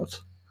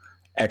Studios.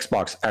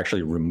 Xbox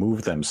actually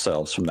removed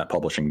themselves from that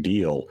publishing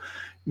deal,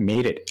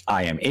 made it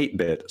I Am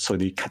 8-Bit, so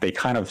they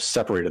kind of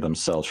separated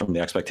themselves from the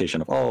expectation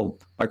of, oh,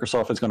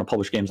 Microsoft is going to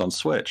publish games on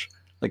Switch.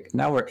 Like,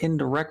 now we're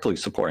indirectly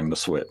supporting the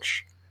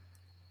Switch.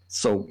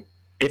 So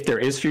if there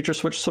is future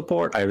Switch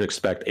support, I would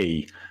expect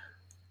an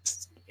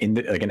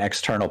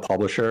external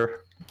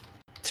publisher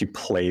to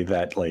play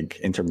that like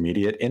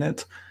intermediate in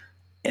it.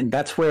 And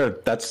that's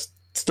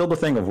still the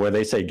thing of where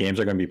they say games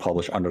are going to be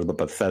published under the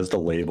Bethesda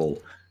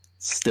label.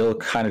 Still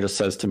kind of just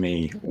says to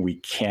me, we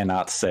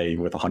cannot say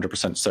with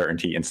 100%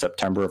 certainty in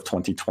September of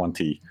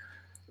 2020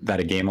 that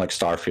a game like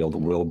Starfield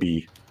will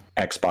be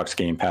Xbox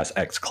Game Pass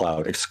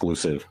xCloud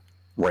exclusive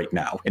right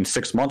now. In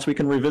 6 months, we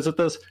can revisit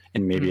this,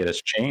 and maybe it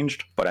has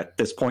changed. But at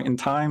this point in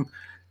time,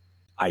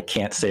 I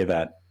can't say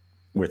that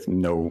with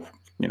no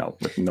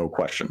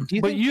question.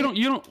 But you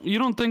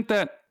don't think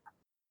that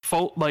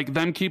like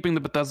them keeping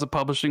the Bethesda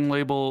publishing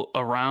label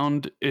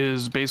around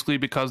is basically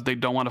because they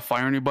don't want to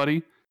fire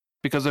anybody?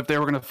 Because if they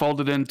were going to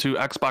fold it into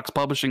Xbox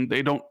publishing,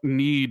 they don't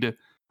need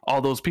all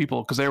those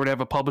people because they would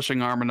have a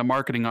publishing arm and a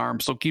marketing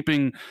arm. So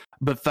keeping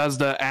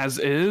Bethesda as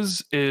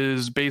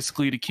is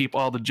basically to keep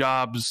all the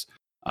jobs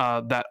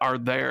that are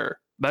there.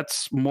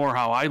 That's more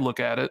how I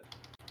look at it.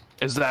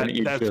 Is that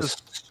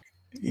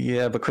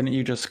but couldn't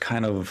you just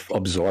kind of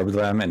absorb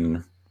them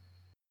and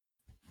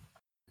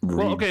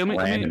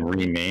and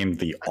rename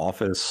the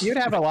office? You'd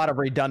have a lot of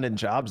redundant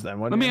jobs then,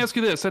 wouldn't you? Let me ask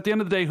you this. At the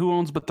end of the day, who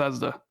owns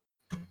Bethesda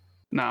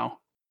now?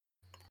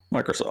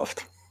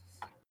 Microsoft.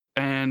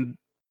 And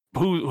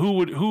who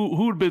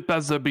would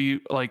Bethesda be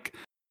like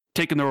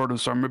taking their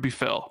orders from? It'd be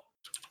Phil.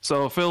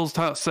 So if Phil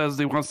says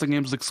he wants the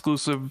games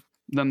exclusive,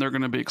 then they're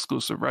going to be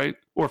exclusive, right?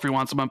 Or if he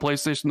wants them on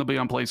PlayStation, they'll be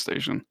on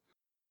PlayStation.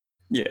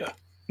 Yeah.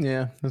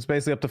 Yeah, it's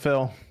basically up to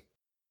Phil.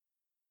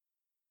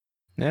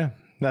 Yeah.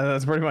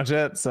 That's pretty much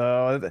it.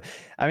 So,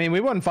 I mean,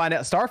 we wouldn't find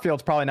out.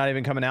 Starfield's probably not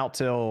even coming out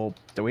till.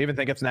 Do we even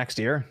think it's next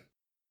year?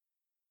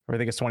 Or do we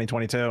think it's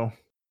 2022?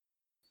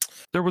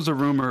 There was a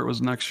rumor it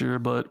was next year,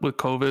 but with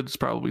COVID, it's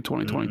probably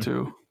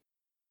 2022. What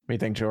do you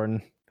think,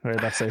 Jordan? We're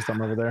about to say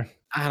something over there.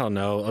 I don't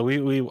know.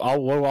 We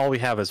all we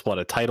have is what,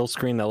 a title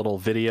screen, that little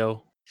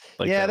video.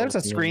 Like yeah, that there's a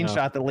little thing,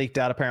 screenshot that leaked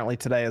out apparently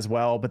today as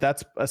well, but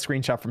that's a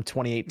screenshot from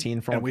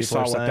 2018 from And what we people saw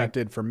are what saying. that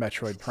did for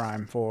Metroid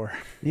Prime 4.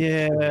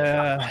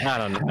 Yeah. I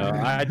don't know.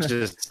 I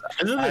just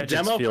Isn't the I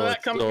just demo feel for that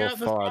it's coming still out this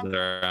month?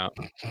 farther out.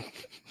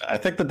 I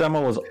think the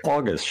demo was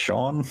August,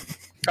 Sean.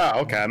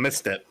 Oh, okay, I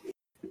missed it.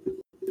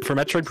 For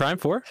Metroid Prime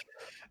 4?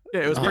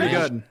 Yeah, it was pretty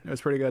Nice. good. It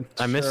was pretty good.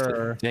 I missed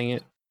Sure. it. Dang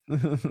it.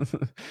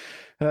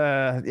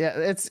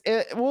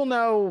 Yeah, we'll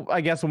know,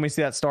 I guess, when we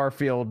see that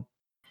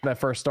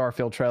first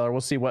Starfield trailer.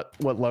 We'll see what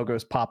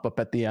logos pop up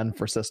at the end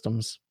for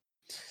systems.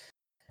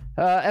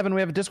 Evan, we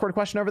have a Discord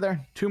question over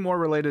there. 2 more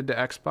related to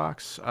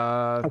Xbox.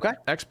 Okay.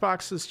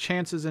 Xbox's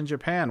chances in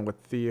Japan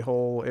with the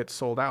whole it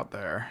sold out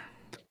there.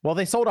 Well,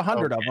 they sold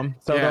 100 of them,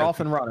 so Yeah. they're off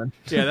and running.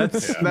 Yeah,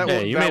 that's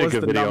Hey, you made a was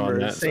good the video on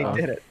numbers. that. They So.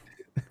 did it.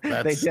 They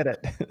That's- did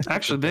it.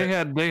 Actually,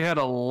 they had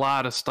a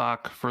lot of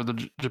stock for the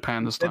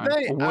Japan this Did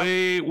time.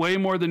 they? Way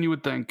more than you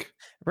would think.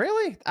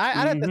 Really?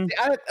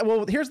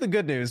 Well, here's the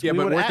good news. Yeah, We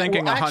but would we're a-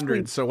 thinking we'll 100.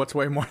 actually- So what's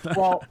way more than?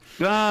 Well,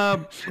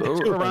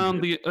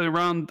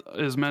 Around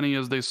as many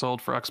as they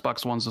sold for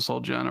Xbox Ones that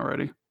sold Gen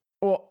already.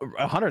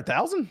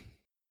 100,000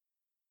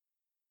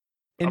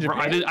 in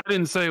Japan. I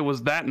didn't say it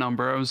was that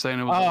number. I was saying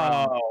it was.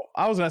 around. Oh,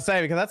 I was gonna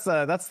say, because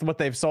that's what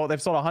they've sold.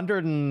 They've sold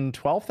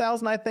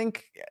 112,000, I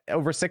think,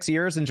 over 6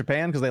 years in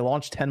Japan, because they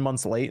launched 10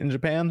 months late in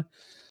Japan.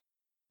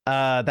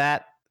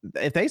 That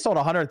if they sold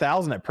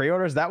 100,000 at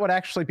pre-orders, that would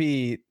actually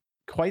be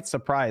quite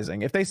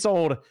surprising. If they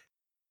sold,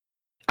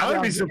 I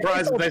would be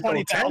surprised if they sold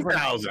 20,000.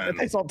 10,000. If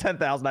they sold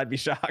 10,000, I'd be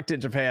shocked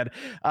in Japan.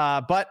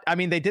 But I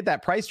mean, they did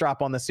that price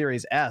drop on the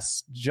Series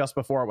S just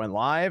before it went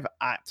live.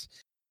 I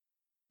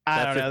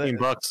That don't know.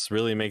 $15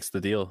 really makes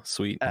the deal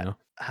sweet. You know?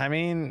 I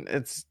mean,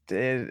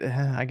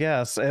 I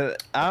guess I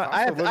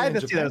have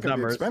to see those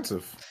numbers.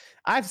 Expensive.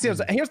 I have to see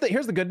those.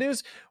 Here's the good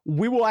news.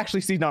 We will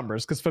actually see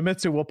numbers because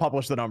Famitsu will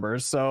publish the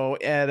numbers. So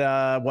at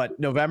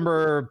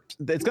November,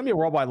 it's going to be a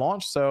worldwide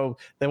launch, so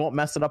they won't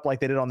mess it up like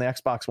they did on the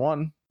Xbox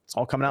One. It's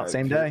all coming out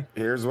same day.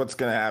 Here's what's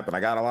going to happen. I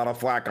got a lot of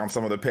flack on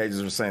some of the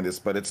pages for saying this,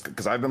 but it's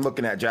because I've been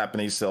looking at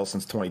Japanese sales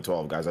since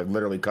 2012, guys. I've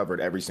literally covered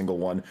every single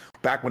one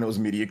back when it was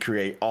Media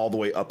Create all the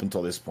way up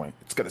until this point.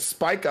 It's going to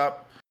spike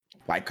up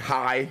like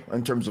high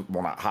in terms of,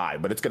 well, not high,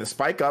 but it's going to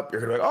spike up.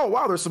 You're going to be like, oh,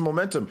 wow, there's some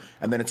momentum.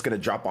 And then it's going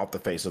to drop off the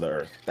face of the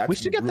earth. We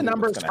should get the really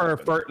numbers what's gonna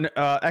for happen.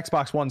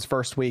 Xbox One's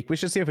first week. We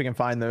should see if we can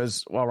find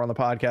those while we're on the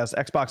podcast.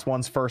 Xbox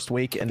One's first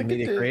week in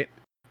Media Create.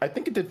 I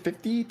think it did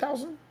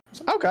 50,000.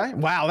 Okay.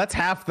 Wow, that's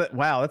half the.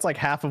 Wow, that's like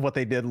half of what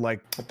they did.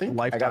 Like I think I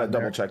Lifetime got to there.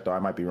 double check though. I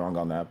might be wrong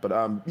on that, but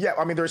yeah.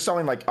 I mean, they're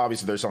selling like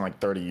obviously they're selling like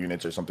 30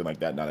 units or something like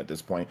that. Not at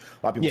this point. A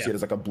lot of people Yeah. see it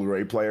as like a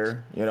Blu-ray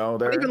player. You know,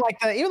 there. Even like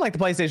the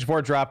PlayStation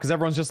 4 drop, because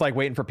everyone's just like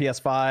waiting for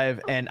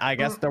PS5, and I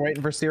guess they're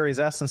waiting for Series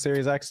S and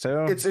Series X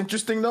too. It's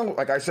interesting though.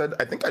 Like I said,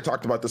 I think I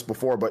talked about this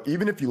before, but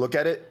even if you look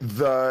at it,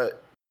 the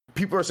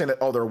people are saying that,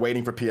 oh, they're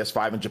waiting for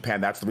PS5 in Japan.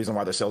 That's the reason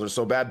why their sales are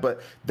so bad.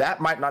 But that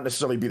might not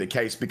necessarily be the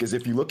case, because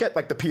if you look at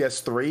like the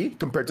PS3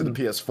 compared to the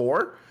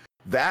PS4,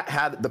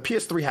 the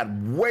PS3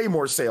 had way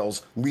more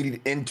sales leading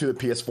into the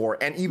PS4,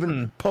 and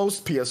even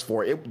post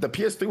PS4, the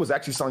PS3 was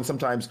actually selling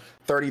sometimes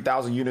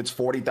 30,000 units,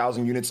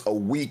 40,000 units a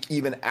week,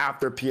 even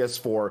after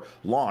PS4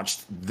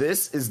 launched.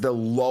 This is the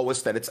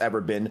lowest that it's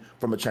ever been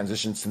from a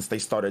transition since they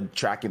started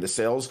tracking the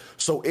sales.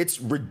 So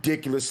it's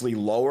ridiculously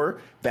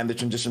lower than the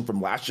transition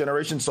from last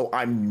generation. So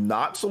I'm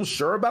not so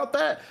sure about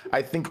that.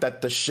 I think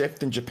that the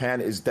shift in Japan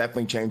is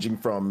definitely changing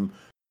from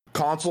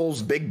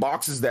consoles, big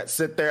boxes that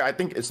sit there. I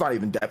think it's not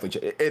even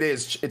definitely.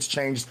 It's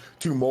changed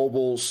to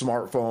mobile,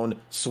 smartphone,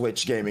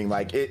 Switch gaming.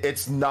 Like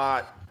it's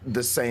not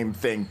the same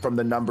thing from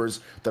the numbers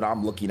that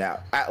I'm looking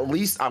at. At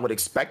least I would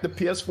expect the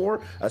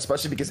PS4,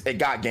 especially because it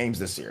got games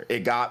this year. It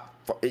got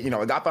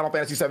Final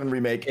Fantasy VII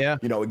Remake. Yeah.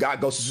 It got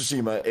Ghost of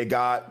Tsushima. It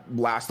got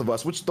Last of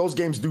Us, which those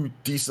games do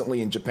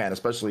decently in Japan,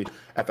 especially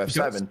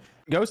FF7.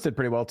 Ghost did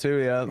pretty well too.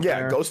 Yeah.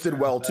 Yeah, Ghost did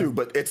well too,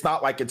 but it's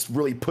not like it's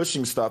really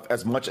pushing stuff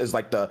as much as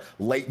like the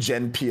late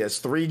gen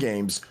PS3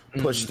 games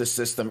push the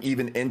system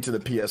even into the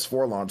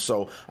PS4 launch.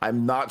 So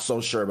I'm not so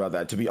sure about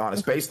that, to be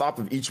honest. Based off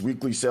of each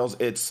weekly sales,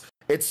 it's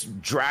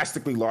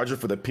drastically larger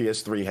for the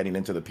PS3 heading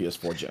into the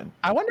PS4 gen.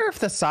 I wonder if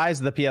the size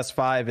of the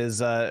PS5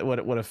 is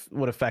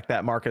would affect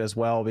that market as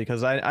well,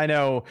 because I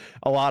know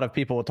a lot of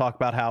people will talk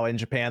about how in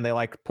Japan they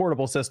like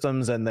portable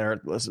systems and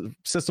their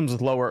systems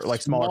with lower,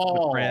 like smaller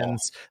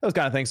footprints, those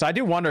kind of things. So I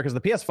do wonder, because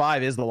the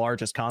PS5 is the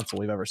largest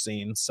console we've ever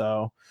seen.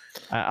 So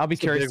I'll be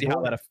curious to see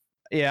how that.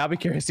 I'll be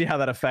curious to see how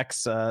that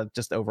affects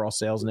just overall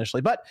sales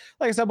initially. But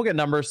like I said, we'll get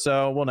numbers,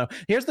 so we'll know.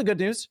 Here's the good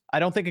news.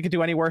 I don't think it could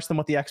do any worse than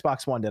what the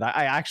Xbox One did.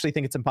 I actually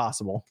think it's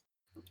impossible.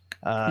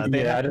 They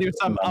have to do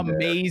some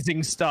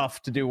amazing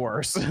stuff to do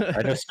worse.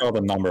 I just saw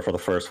the number for the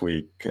first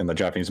week in the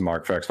Japanese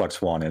market for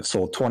Xbox One. It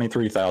sold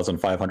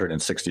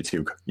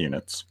 23,562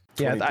 units.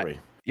 Yeah, 23.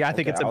 I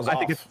think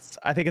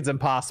I think it's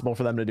impossible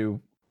for them to do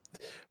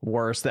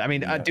worse. I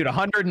mean, dude,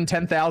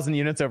 110,000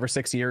 units over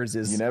 6 years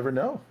You never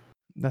know.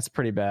 that's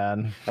pretty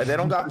bad. And they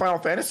don't got Final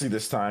Fantasy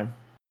this time.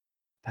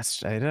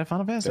 They did have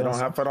Final Fantasy. They don't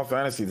have Final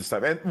Fantasy this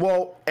time.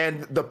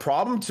 And the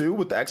problem too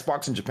with the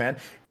Xbox in Japan,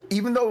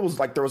 even though it was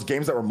like there was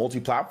games that were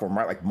multi-platform,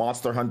 right? Like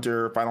Monster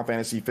Hunter, Final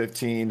Fantasy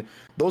 15,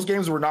 those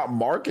games were not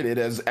marketed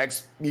as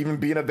even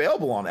being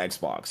available on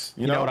Xbox.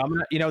 You know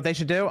what you know what they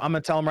should do? I'm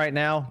gonna tell them right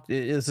now.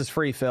 This is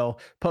free, Phil.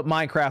 Put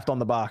Minecraft on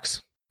the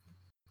box.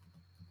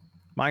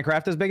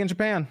 Minecraft is big in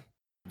Japan.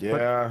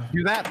 Yeah.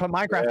 Do that. Put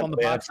Minecraft on the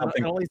box.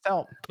 It'll at least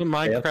help. Put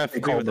Minecraft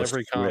free with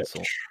every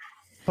console.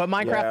 Put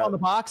Minecraft on the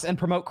box and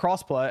promote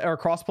crossplay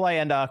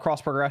and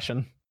cross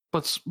progression.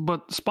 But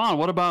Spawn,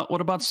 what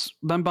about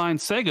them buying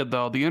Sega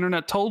though? The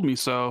internet told me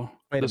so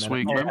this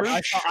week. Remember?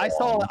 I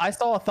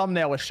saw a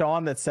thumbnail with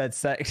Sean that said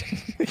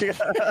Sega.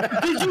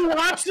 Did you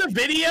watch the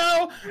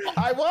video?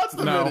 I watched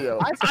the video.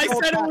 I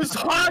said it was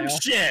hog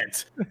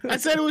shit. I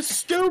said it was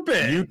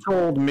stupid. You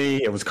told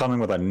me it was coming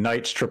with a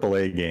Knights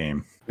AAA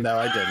game. No,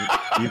 I didn't.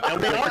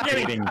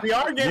 We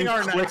are getting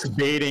our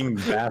clickbaiting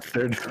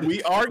bastard.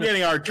 We are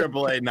getting our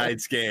AAA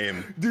Knights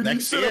game. Dude,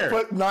 next you should year. have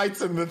put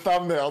Knights in the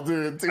thumbnail,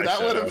 dude. That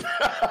would have.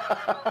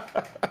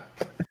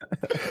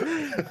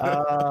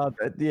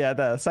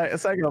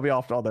 Sega will be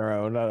off on their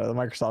own. The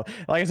Microsoft,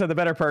 like I said, the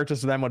better purchase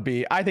for them would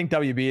be. I think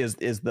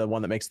WB is the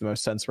one that makes the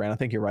most sense, Rand. I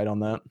think you're right on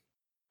that.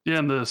 Yeah,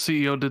 and the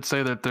CEO did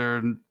say that they're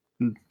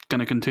going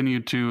to continue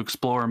to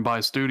explore and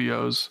buy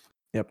studios.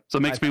 Yep. So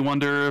it makes me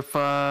wonder if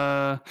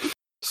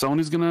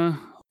Sony's gonna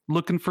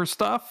looking for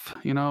stuff,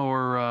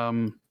 or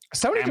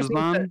Sony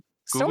Amazon,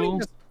 Google.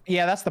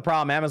 Yeah, that's the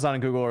problem. Amazon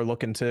and Google are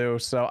looking too.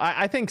 So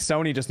I think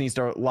Sony just needs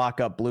to lock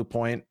up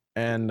Bluepoint,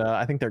 and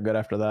I think they're good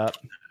after that.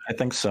 I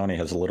think Sony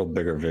has a little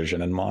bigger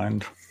vision in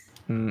mind.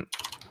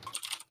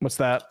 What's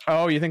that?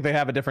 Oh, you think they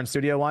have a different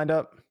studio lined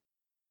up?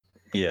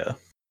 Yeah.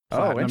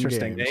 Platinum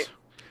interesting, Games. Nate.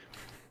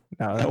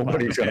 No,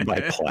 Nobody's going to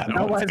buy Platinum.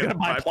 Nobody's going to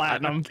buy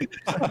Platinum.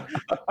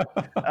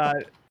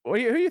 Who do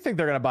you think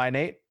they're going to buy,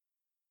 Nate?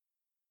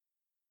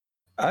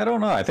 I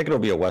don't know. I think it'll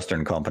be a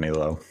Western company,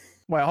 though.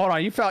 Well, hold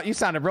on. You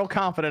sounded real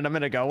confident a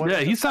minute ago. Yeah,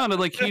 he sounded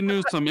like he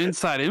knew some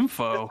inside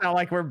info. It's not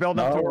like we're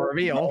building up to a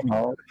reveal.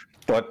 No.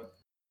 But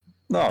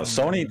no,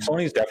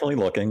 Sony's definitely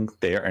looking.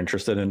 They are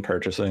interested in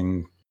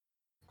purchasing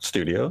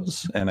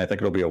studios, and I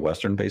think it'll be a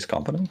Western-based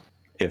company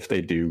if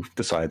they do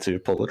decide to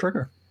pull the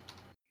trigger.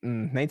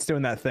 Nate's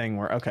doing that thing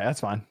where that's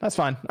fine.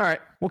 All right,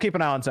 we'll keep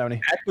an eye on Sony.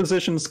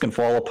 Acquisitions can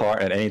fall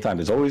apart at any time.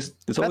 There's always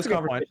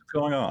conversations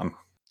going on.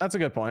 That's a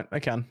good point. I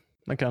can.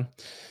 We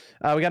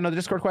got another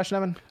Discord question,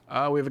 Evan?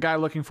 We have a guy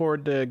looking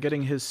forward to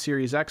getting his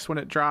Series X when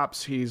it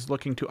drops. He's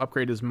looking to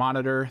upgrade his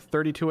monitor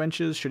 32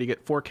 inches. Should he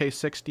get 4K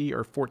 60 or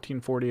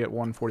 1440 at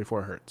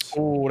 144 hertz?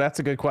 Oh, that's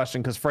a good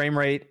question because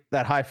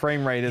that high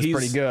frame rate is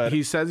pretty good.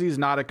 He says he's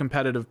not a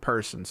competitive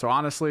person. So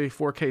honestly,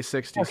 4K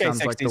 60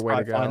 sounds like the way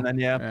to go. Fine, then,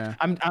 yeah.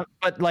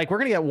 But like we're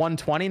going to get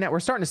 120 now. We're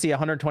starting to see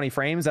 120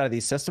 frames out of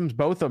these systems.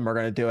 Both of them are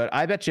going to do it.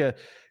 I bet you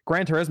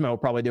Gran Turismo will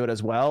probably do it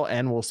as well.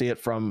 And we'll see it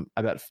from,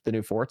 I bet, the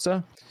new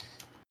Forza.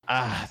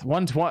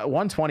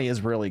 120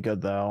 is really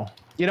good though.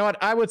 You know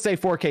what? I would say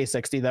 4K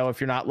 60 though, if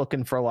you're not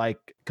looking for like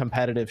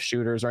competitive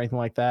shooters or anything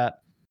like that.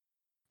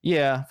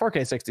 Yeah,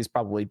 4K 60 is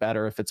probably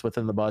better if it's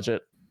within the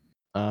budget.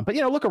 But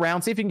look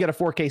around, see if you can get a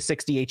 4K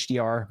 60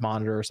 HDR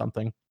monitor or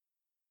something.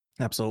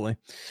 Absolutely.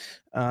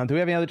 Do we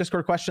have any other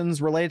Discord questions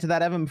related to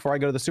that, Evan, before I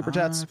go to the super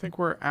chats? I think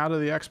we're out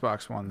of the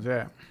Xbox ones.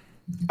 Yeah.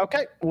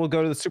 Okay, we'll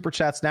go to the super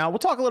chats now. We'll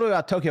talk a little bit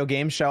about Tokyo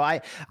Game Show.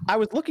 I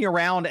was looking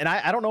around, and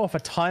I don't know if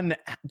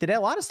did a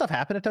lot of stuff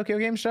happen at Tokyo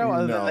Game Show?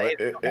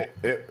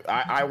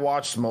 I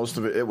watched most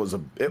of it. It was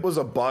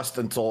a bust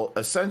until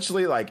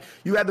essentially like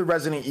you had the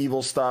Resident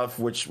Evil stuff,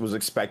 which was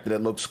expected.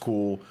 It looks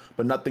cool,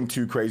 but nothing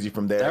too crazy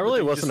from there. That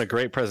really wasn't a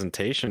great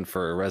presentation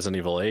for Resident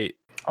Evil 8.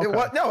 Okay.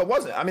 It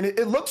wasn't. I mean,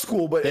 it looks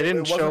cool, but they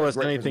didn't show us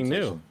anything anything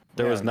new.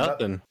 There was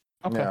nothing.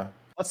 Okay. Yeah.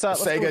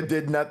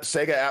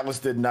 Sega Atlas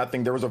did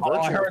nothing. There was a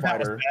virtual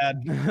fighter.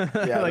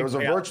 There was a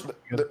virtual.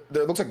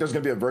 There looks like there's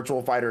going to be a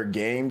virtual fighter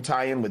game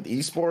tie-in with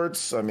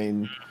esports. I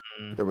mean,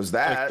 there was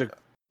that. Like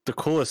the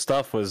coolest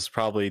stuff was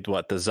probably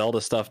the Zelda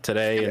stuff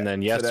today, and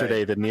then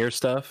yesterday the Nier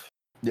stuff.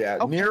 Yeah,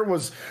 okay. Nier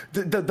was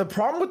the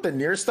problem with the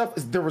Nier stuff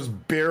is there was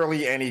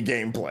barely any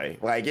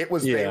gameplay. Like it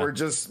was, they were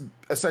just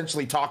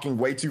essentially talking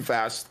way too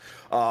fast.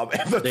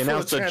 They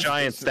announced a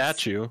giant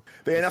statue.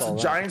 They announced a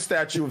giant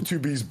statue of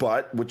 2B's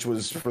butt, which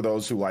was for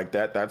those who like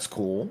that. That's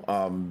cool.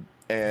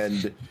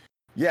 And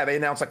yeah, they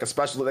announced like a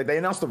special. Like they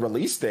announced the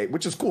release date,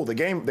 which is cool. The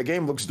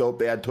game looks dope.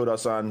 They had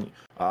Toda-san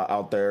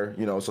out there,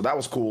 so that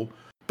was cool.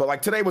 But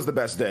like today was the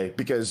best day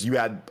because you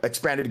had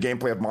expanded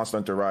gameplay of Monster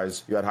Hunter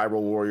Rise. You had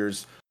Hyrule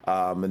Warriors.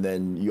 And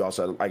then you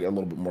also had like a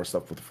little bit more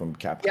stuff from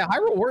Capcom. Yeah,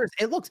 Hyrule Warriors.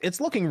 It's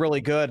looking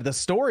really good. The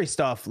story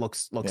stuff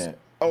looks. Yeah.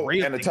 Oh,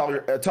 really and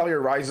Atelier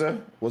Ryza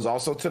was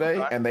also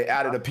today, and they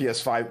added a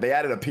PS5. They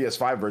added a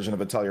PS5 version of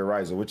Atelier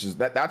Ryza, which is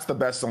that's the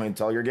best selling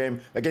Atelier game.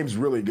 That game's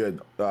really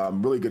good,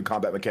 really good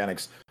combat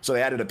mechanics. So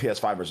they added a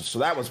PS5 version. So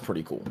that was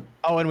pretty cool.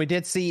 Oh, and we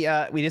did see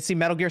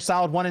Metal Gear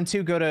Solid 1 and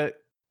 2 go to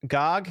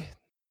GOG.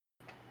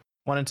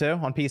 1 and 2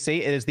 on PC.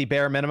 It is the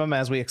bare minimum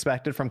as we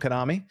expected from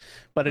Konami,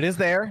 but it is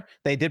there.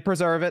 They did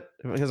preserve it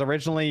because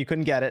originally you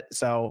couldn't get it.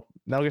 So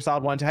Metal Gear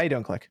Solid 1 and 2. How you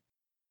doing, Click?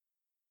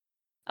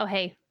 Oh,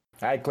 hey.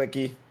 Hi,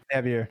 Clicky.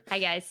 Have you? Hi,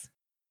 guys.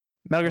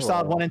 Metal Gear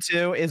Solid 1 and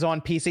 2 is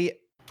on PC.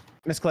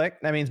 Miss Click,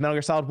 that means Metal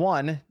Gear Solid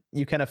 1,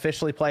 you can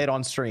officially play it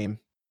on stream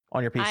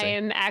on your PC. I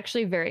am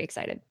actually very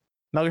excited.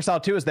 Metal Gear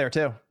Solid 2 is there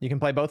too. You can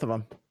play both of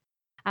them.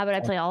 How about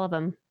I play all of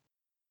them?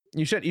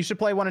 You should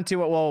play 1 and 2.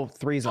 Well,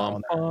 3's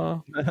on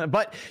there.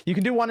 But you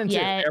can do 1 and 2.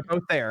 Yet. They're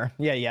both there.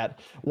 Yeah.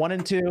 1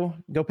 and 2,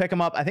 go pick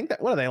them up. I think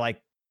that, what are they like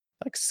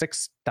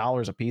 $6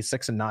 a piece,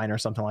 6 and 9 or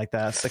something like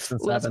that. 6 and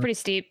 7. Well, that's pretty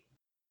steep.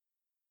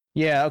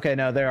 Yeah, okay,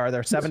 no, they're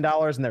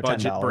 $7 and they're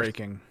Budget $10.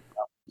 breaking.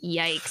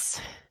 Yikes.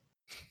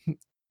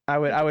 I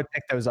would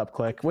pick those up,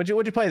 Click. What'd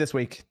you play this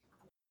week?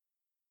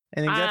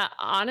 Anything good?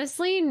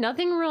 Honestly,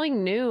 nothing really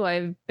new.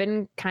 I've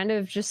been kind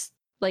of just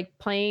like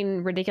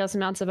playing ridiculous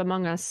amounts of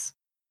Among Us.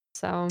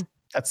 So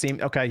That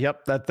seemed okay.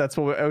 Yep, that's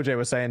what OJ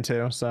was saying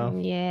too. So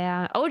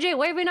yeah, OJ,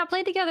 why have we not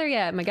played together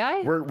yet, my guy?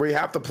 We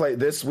have to play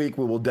this week.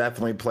 We will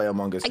definitely play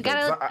Among Us. I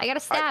gotta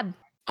stab.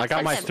 I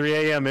got my 3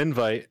 a.m.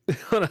 invite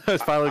when I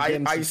was finally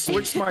getting I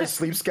switched my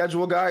sleep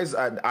schedule, guys.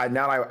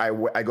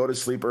 I go to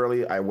sleep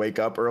early. I wake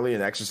up early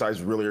and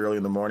exercise really early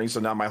in the morning. So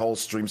now my whole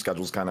stream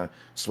schedule's kind of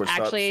switched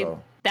Actually, up.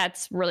 So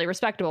that's really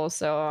respectable.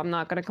 So I'm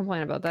not gonna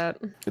complain about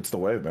that. it's the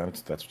wave, man.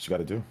 That's what you got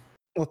to do.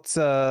 let's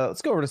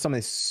go over to some of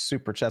these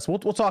super chats. We'll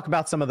talk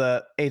about some of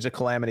the Age of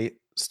Calamity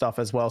stuff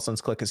as well,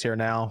 since Click is here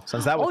now.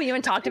 Since that was, Oh, you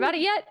haven't talked about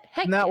it yet?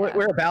 Heck no, yeah.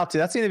 we're about to.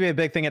 That seemed to be a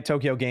big thing at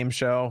Tokyo Game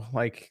Show.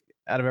 Like,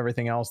 out of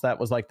everything else, that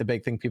was like the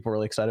big thing people were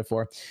really excited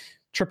for.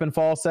 Trip and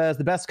Fall says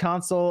the best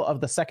console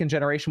of the second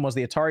generation was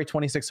the Atari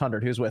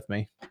 2600. Who's with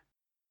me?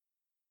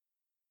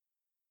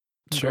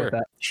 Sure.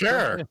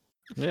 Sure.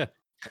 Yeah.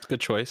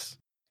 Good choice.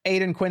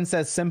 Aiden Quinn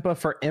says Simpa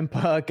for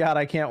Impa. God,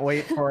 I can't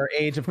wait for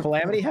Age of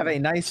Calamity. Have a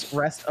nice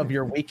rest of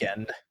your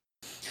weekend.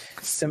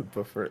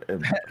 Simpa for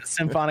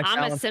Symphonic. I'm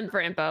Talent. a simp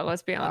for Impa,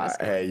 let's be honest.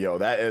 hey, yo,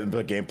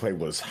 the gameplay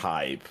was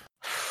hype.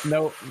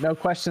 No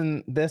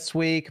question this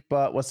week,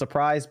 but was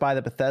surprised by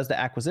the Bethesda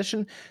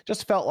acquisition.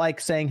 Just felt like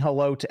saying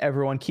hello to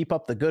everyone. Keep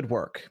up the good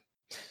work.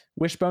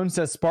 Wishbone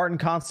says Spartan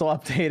console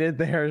updated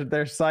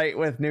their site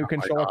with new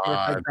controller,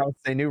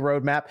 a new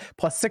roadmap,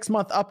 plus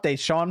 6-month updates.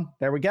 Sean,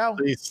 there we go.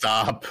 Please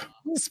stop.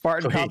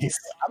 Spartan console. Please.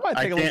 I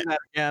might take a look at that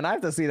again. I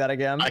have to see that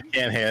again. I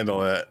can't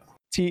handle it.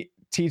 T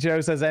Joe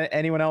says,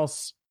 anyone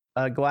else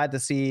glad to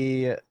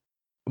see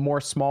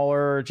more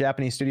smaller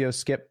Japanese studios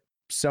skip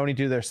Sony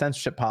do their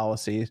censorship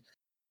policies?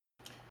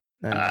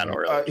 I don't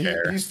really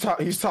care.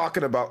 He's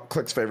talking about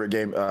Click's favorite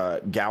game,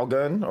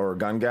 Galgun or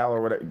Gun Gal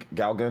or whatever.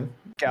 Galgun.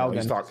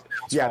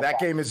 That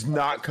game is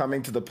not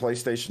coming to the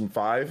PlayStation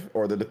 5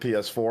 or the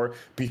PS4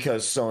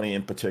 because Sony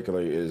in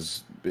particular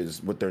is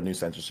with their new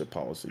censorship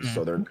policies.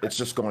 So it's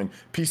just going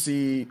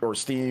PC or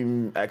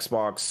Steam,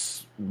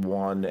 Xbox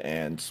One,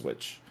 and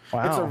Switch.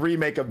 Wow. It's a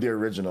remake of the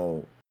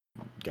original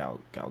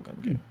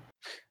Galgun game.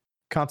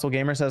 Console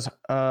Gamer says,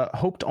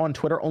 hoped on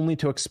Twitter only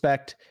to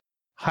expect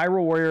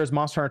Hyrule Warriors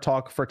Monster Hunter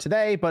talk for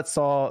today, but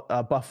saw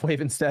Buff Wave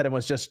instead and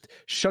was just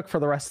shook for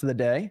the rest of the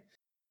day.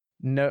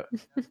 No.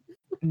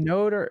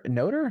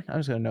 Noter. I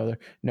was going to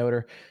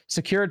Noter.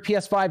 Secured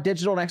PS5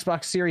 digital and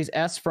Xbox Series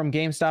S from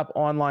GameStop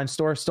online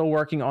store. Still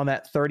working on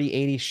that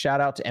 3080.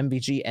 Shout out to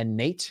MVG and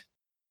Nate.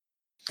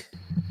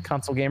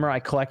 Console Gamer, I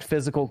collect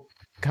physical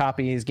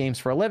copies games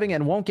for a living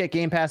and won't get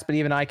Game Pass, but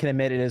even I can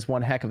admit it is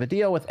one heck of a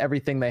deal with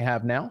everything they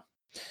have now.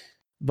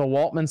 The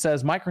Waltman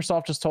says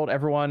Microsoft just told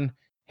everyone,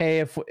 hey,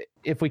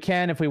 if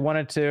we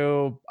wanted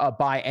to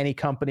buy any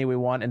company we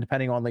want, and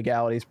depending on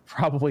legalities,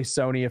 probably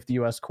Sony if the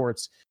U.S.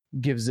 courts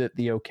gives it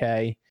the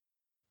okay.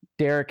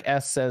 Derek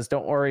S says,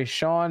 don't worry,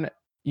 Sean,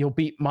 you'll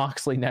beat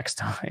Moxley next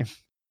time.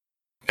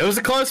 It was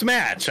a close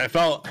match. I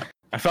felt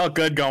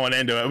good going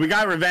into it. We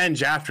got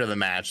revenge after the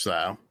match,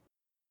 though.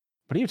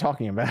 What are you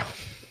talking about?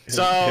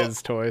 So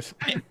his toys.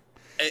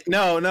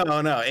 No.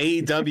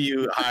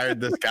 AEW hired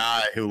this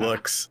guy who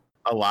looks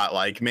a lot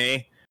like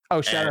me.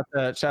 Oh, shout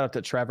out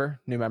to Trevor,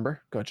 new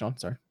member. Go ahead, Sean.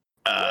 Sorry.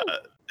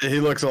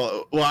 He looks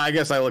well, I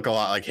guess I look a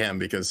lot like him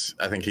because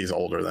I think he's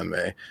older than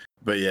me.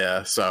 But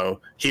yeah, so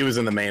he was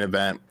in the main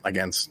event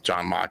against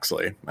John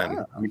Moxley,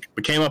 and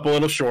we came up a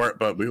little short,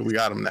 but we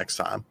got him next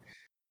time.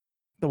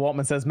 The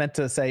Waltman says meant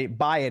to say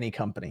buy any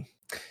company.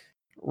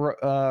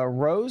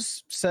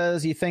 Rose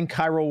says you think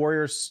Hyrule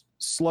Warriors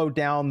slowed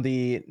down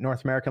the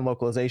North American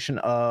localization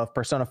of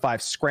Persona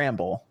 5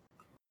 Scramble.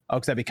 Oh,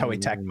 because that'd be Koei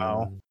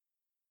Tecmo.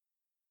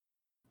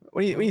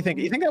 What do you think?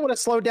 You think that would have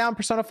slowed down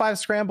Persona 5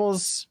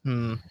 Scrambles?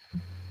 No,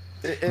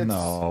 it I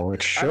don't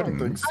think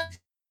shouldn't. so.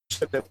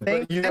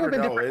 But you never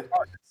know.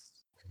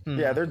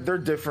 Yeah, they're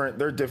different.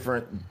 They're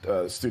different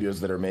studios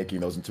that are making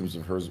those in terms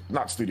of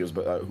not studios,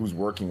 but who's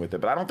working with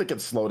it. But I don't think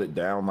it slowed it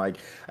down. Like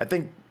I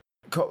think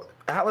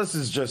Alice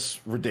is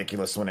just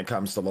ridiculous when it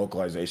comes to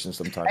localization.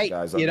 Sometimes, Hey,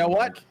 guys. you know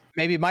what?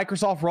 Maybe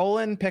Microsoft roll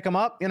in, pick them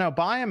up,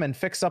 buy them and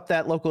fix up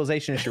that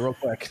localization issue real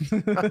quick.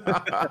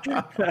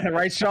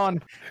 Right,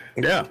 Sean?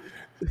 Yeah.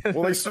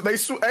 Well, they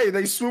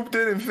swooped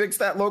in and fixed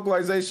that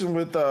localization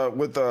with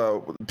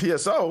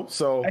PSO.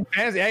 So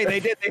hey, they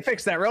did. They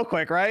fixed that real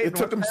quick, right? it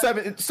took them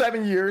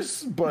 7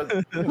 years, but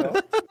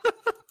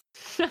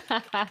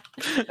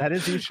That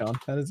is you, Sean.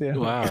 That is you.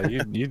 Wow,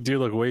 you do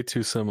look way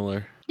too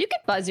similar. You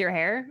could buzz your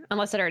hair,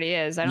 unless it already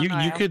is. I don't know.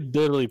 You could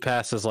literally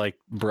pass as like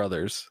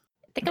brothers.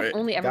 I think I've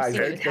only ever guys,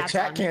 seen it the with hats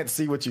chat on. can't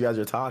see what you guys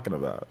are talking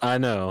about. I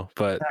know,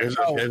 but Here's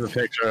a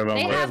picture of them.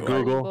 They have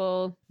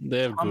Google.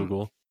 They have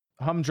Google.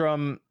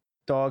 Humdrum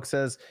Dog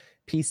says,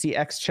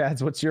 PCX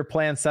Chads, what's your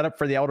plan setup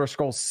for the Elder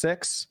Scrolls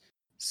 6?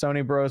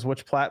 Sony Bros,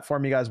 which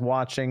platform you guys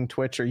watching?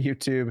 Twitch or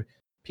YouTube?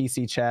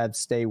 PC Chad,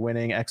 stay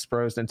winning. X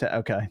Bros, Nintendo.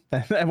 Okay,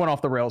 that went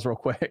off the rails real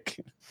quick.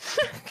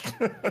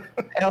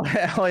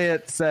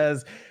 Elliot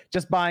says,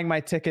 just buying my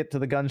ticket to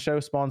the gun show.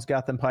 Spawns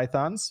Gotham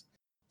Pythons.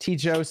 T.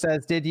 Joe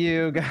says, did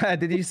you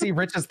see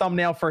Rich's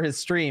thumbnail for his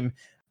stream?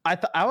 I'm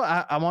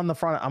on the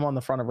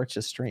front of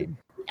Rich's stream.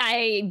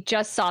 I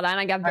just saw that and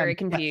I got very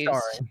confused.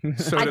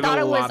 So I did thought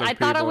a it was. lot of I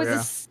thought it people,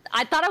 was.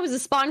 I thought it was a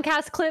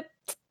Spawncast clip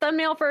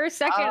thumbnail for a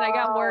second. I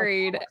got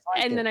worried,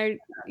 and then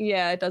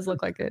it does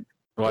look like it.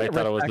 Well, I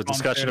thought it was the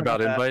discussion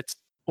about invites.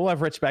 We'll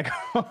have Rich back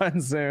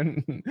on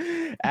soon.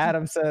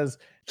 Adam says,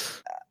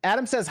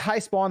 hi,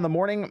 Spawn.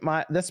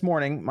 This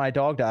morning, my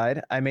dog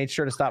died. I made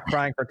sure to stop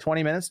crying for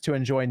 20 minutes to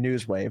enjoy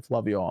Newswave.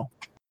 Love you all.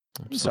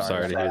 I'm so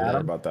sorry to hear Sorry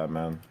that. about that,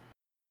 man.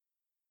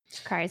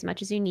 Cry as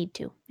much as you need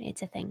to.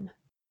 It's a thing.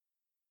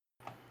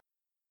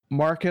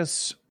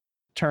 Marcus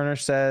Turner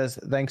says,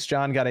 thanks,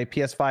 John. Got a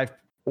PS5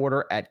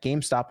 order at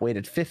GameStop.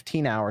 Waited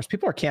 15 hours.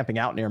 People are camping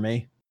out near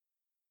me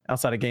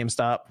outside of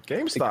GameStop.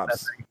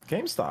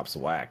 GameStop's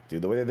whack,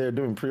 dude. The way they're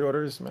doing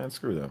pre-orders, man,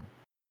 screw them.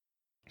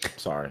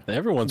 Sorry.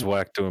 Everyone's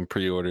whack doing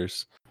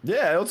pre-orders.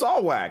 Yeah, it's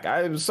all whack.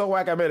 I was so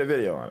whack I made a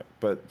video on it,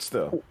 but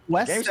still.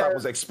 GameStop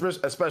was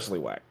especially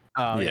whack.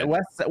 Yeah.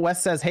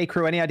 Wes says, hey,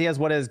 crew, any ideas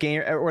what is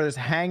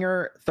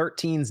Hangar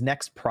 13's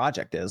next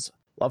project is?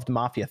 Loved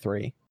Mafia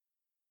 3.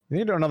 Are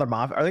they going to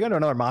do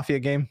another Mafia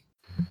game?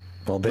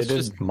 Well, they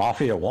did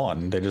Mafia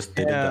 1. They did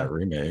that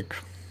remake.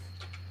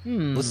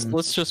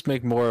 Let's just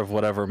make more of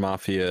whatever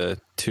Mafia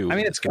 2. I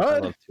mean, it's good. I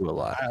love 2 a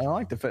lot. I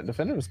like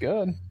Defender was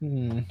good.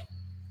 Maybe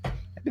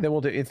they will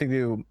do. You think they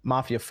do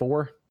Mafia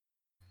 4?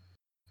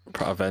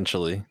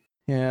 Eventually.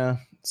 Yeah.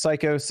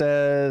 Psycho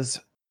says,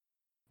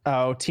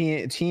 oh,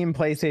 Team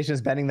PlayStation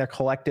is betting their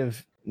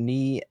collective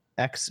knee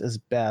X is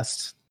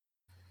best.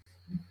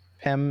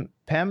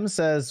 Pem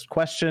says,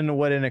 question,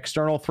 would an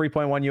external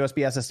 3.1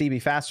 USB SSD be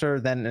faster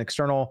than an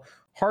external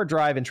hard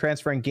drive in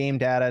transferring game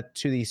data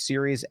to the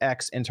Series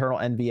X internal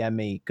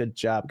NVMe? Good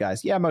job,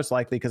 guys. Yeah, most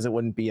likely, because it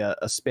wouldn't be a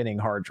spinning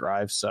hard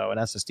drive, so an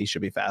SSD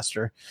should be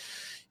faster.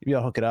 You'd be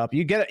able to hook it up.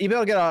 You'd be able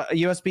to get a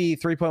USB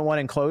 3.1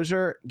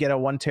 enclosure, get a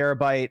 1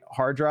 terabyte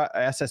hard drive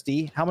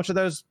SSD. How much are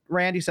those,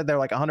 Rand? You said they're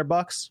like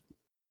 $100?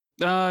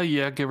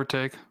 Yeah, give or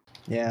take.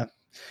 Yeah.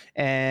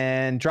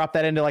 And drop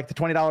that into like the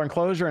 $20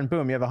 enclosure, and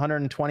boom, you have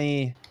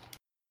 $120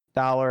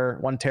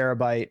 1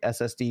 terabyte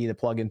SSD to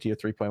plug into your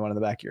 3.1 in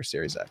the back of your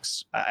Series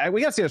X.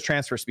 We got to see those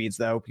transfer speeds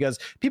though, because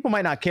people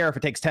might not care if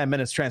it takes 10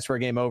 minutes to transfer a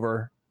game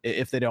over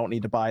if they don't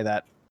need to buy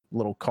that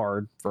little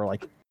card for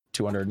like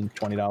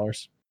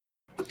 $220.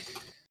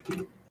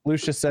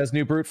 Lucius says,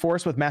 new brute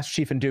force with Master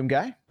Chief and Doom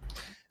Guy.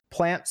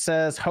 Plant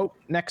says, hope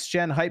next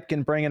gen hype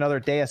can bring another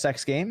Deus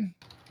Ex game.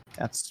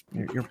 That's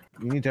you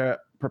need to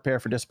prepare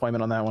for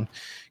disappointment on that one.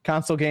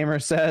 Console Gamer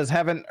says,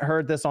 haven't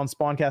heard this on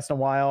Spawncast in a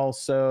while.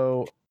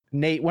 So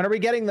Nate, when are we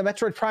getting the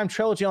Metroid Prime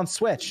trilogy on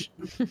Switch?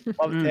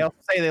 They also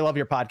say they love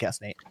your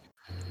podcast, Nate.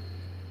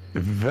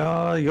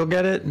 You'll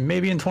get it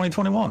maybe in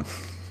 2021.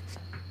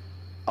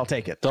 I'll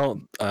take it. I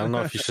don't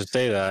know if you should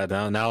say that.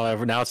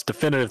 Now it's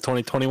definitive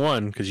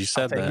 2021 because you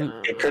said that.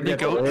 I think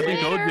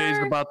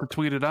OJ's about to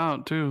tweet it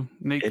out too.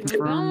 Nate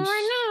confirms.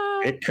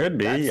 It could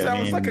be. That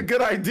sounds like a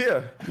good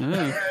idea.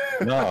 Yeah.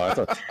 No, that's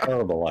a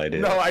terrible idea.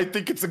 No, I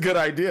think it's a good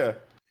idea.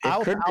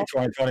 It could be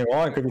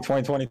 2021. It could be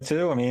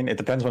 2022. I mean, it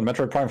depends when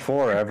Metroid Prime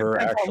 4 ever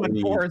actually.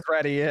 When 4 is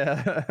ready,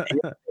 yeah.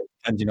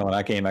 And when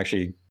that game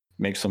actually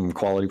makes some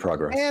quality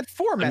progress. And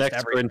 4 messed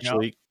everything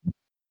up.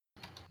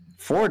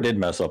 4 did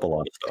mess up a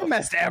lot of stuff. It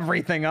messed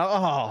everything up.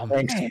 Oh,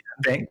 man.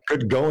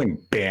 Good going,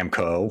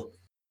 Bamco.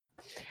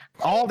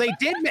 Oh, they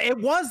did. It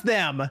was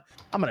them.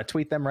 I'm going to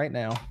tweet them right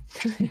now.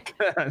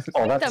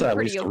 Oh, that's at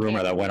least a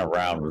rumor that went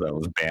around that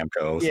was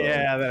Bamco. So.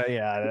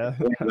 Yeah.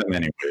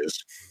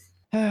 Anyways.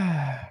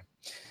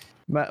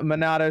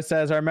 Monado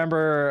says, I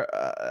remember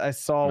I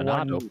saw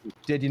one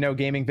Did You Know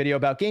gaming video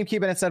about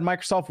GameCube, and it said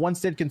Microsoft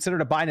once did consider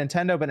to buy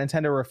Nintendo, but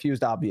Nintendo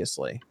refused,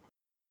 obviously.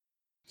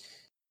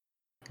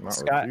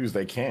 Not refused,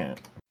 they can't.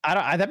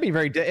 That'd be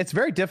it's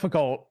very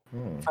difficult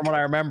from what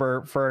I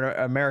remember for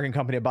an American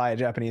company to buy a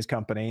Japanese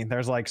company.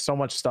 There's like so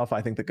much stuff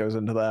I think that goes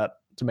into that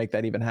to make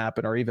that even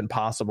happen or even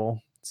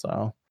possible.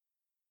 So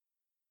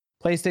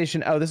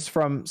PlayStation. Oh, this is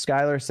from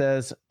Skylar,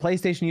 says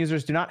PlayStation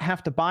users do not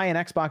have to buy an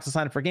Xbox to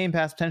sign up for Game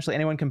Pass. Potentially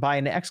anyone can buy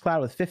an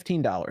xCloud with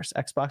 $15.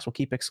 Xbox will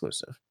keep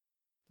exclusive.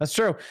 That's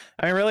true.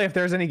 I mean, really, if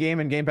there's any game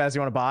in Game Pass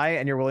you want to buy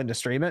and you're willing to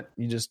stream it,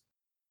 you just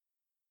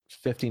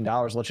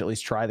 $15 let you at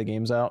least try the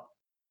games out.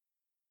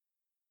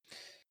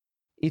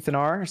 Ethan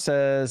R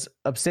says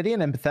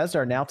Obsidian and Bethesda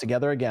are now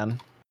together again.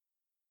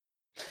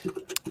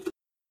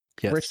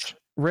 Yes.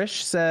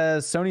 Rich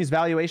says Sony's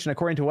valuation,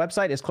 according to a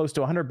website, is close to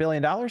 $100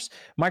 billion.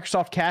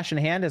 Microsoft cash in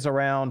hand is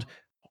around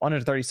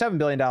 $137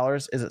 billion.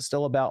 Is it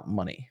still about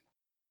money?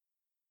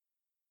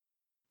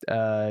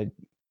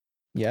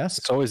 Yes.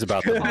 It's always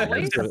about the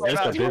money. It's a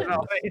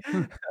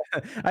business.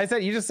 I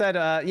said, you just said,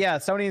 yeah,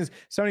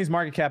 Sony's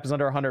market cap is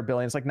under 100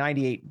 billion. It's like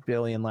 98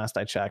 billion last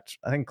I checked.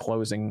 I think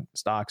closing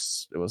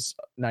stocks, it was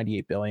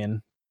 98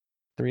 billion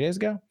 3 days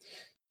ago.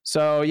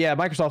 So yeah,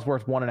 Microsoft's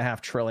worth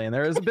 $1.5 trillion.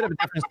 There is a bit of a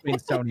difference between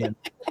Sony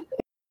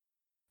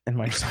and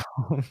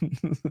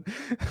Microsoft.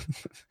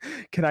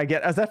 Can I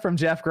get, is that from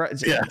Jeff?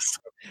 Yes.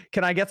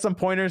 Can I get some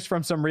pointers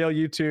from some real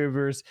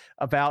YouTubers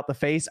about the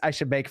face I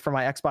should make for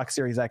my Xbox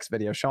Series X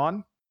video,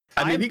 Sean?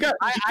 I mean,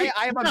 I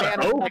am a man.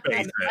 I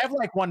have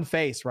like one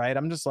face, right?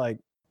 I'm just like,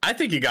 I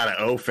think you got to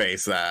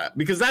O-face that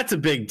because that's a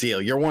big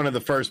deal. You're one of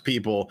the first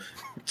people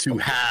to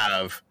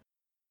have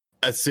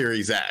a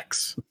Series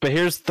X. But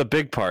here's the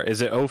big part: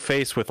 is it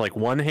O-face with like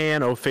one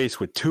hand,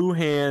 O-face with two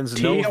hands,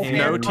 teeth,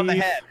 no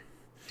teeth?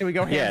 Can we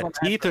go? Yeah,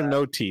 teeth or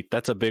no teeth?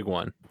 That's a big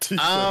one.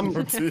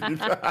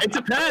 It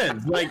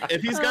depends. Like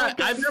if he's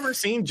got, I've never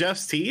seen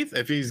Jeff's teeth.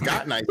 If he's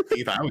got nice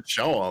teeth, I would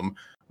show him.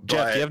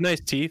 Jeff, do you have nice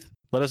teeth?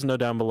 Let us know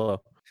down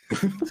below.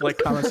 Like,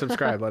 comment,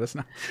 subscribe. Let us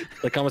know.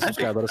 Like, comment,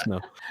 subscribe. Let us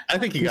know. I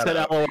think you said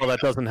LOL. That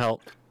doesn't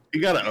help.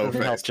 You got to help,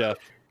 O-face. Jeff.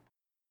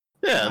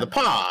 Yeah, the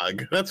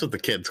Pog. That's what the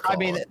kids call it. I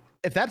mean,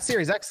 if that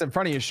Series X is in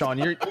front of you, Sean,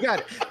 you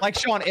got like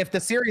Sean. If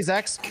the Series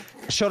X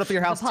showed up at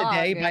your house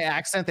today by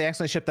accident, they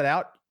accidentally shipped it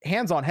out.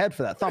 Hands on head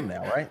for that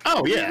thumbnail, right?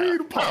 Oh yeah.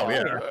 Oh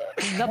yeah.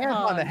 Hands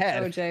on the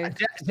head.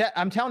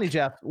 I'm telling you,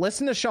 Jeff.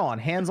 Listen to Sean.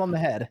 Hands on the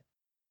head.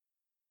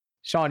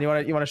 Sean, you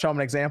want to show him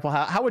an example?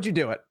 How would you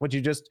do it? Would you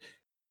just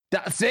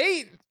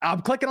see? I'm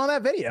clicking on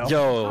that video.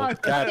 Yo,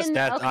 that's okay.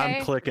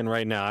 I'm clicking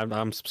right now.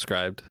 I'm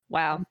subscribed.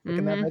 Wow.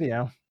 Clicking that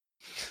video.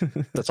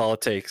 That's all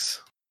it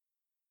takes.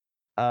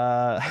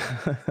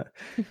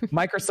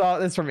 Microsoft,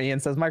 this is from Ian,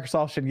 says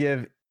Microsoft should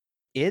give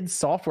id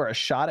Software a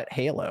shot at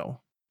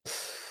Halo.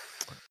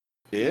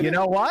 You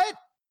know what?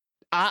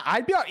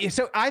 I'd be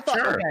so I thought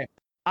Sure. okay.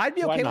 I'd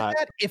be Why okay not? with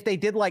that if they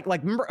did like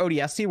remember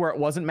ODST where it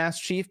wasn't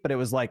Master Chief, but it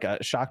was like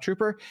a shock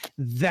trooper.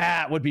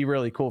 That would be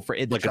really cool for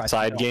id to Like try a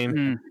side something else.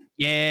 game.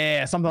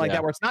 Yeah, something like Yeah.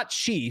 that where it's not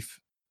Chief,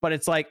 but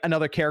it's like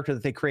another character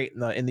that they create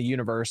in the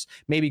universe,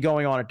 maybe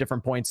going on at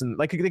different points, and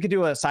like they could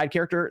do a side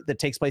character that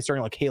takes place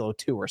during like Halo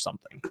 2 or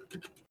something.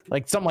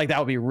 Like something like that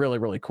would be really,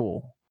 really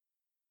cool.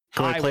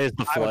 Can we play as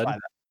the I would Flood? buy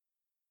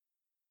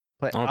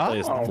that. I want to play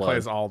as the I'll Flood. play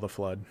as all the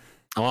Flood.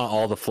 I want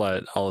all the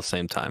Flood all at the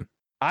same time.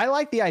 I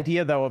like the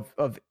idea though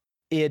of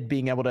id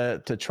being able to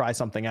try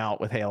something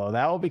out with Halo.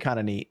 That would be kind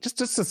of neat, just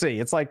to see.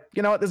 It's like,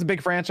 you know what, this is a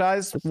big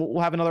franchise.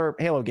 We'll have another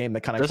Halo game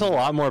that kind of. There's a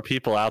lot more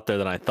people out there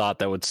than I thought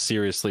that would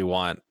seriously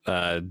want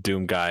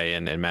Doom Guy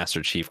and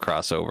Master Chief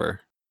crossover.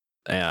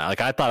 And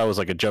like I thought it was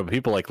like a joke.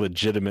 People like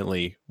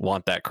legitimately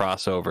want that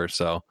crossover.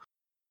 So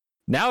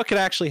now it could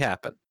actually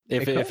happen.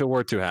 If it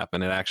were to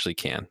happen, it actually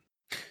can.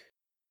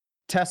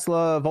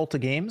 Tesla Volta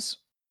Games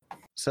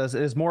says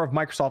it is more of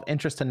Microsoft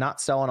interest to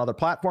not sell on other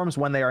platforms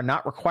when they are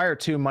not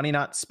required to. Money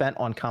not spent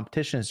on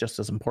competition is just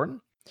as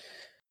important.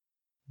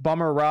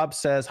 Bummer Rob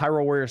says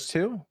Hyrule Warriors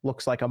 2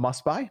 looks like a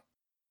must buy.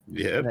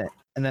 Yeah.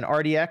 And then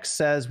RDX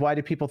says, why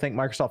do people think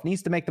Microsoft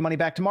needs to make the money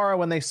back tomorrow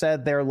when they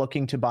said they're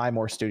looking to buy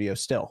more studios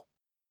still?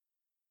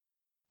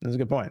 That's a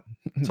good point.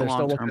 They're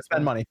still looking to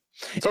spend money.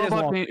 It's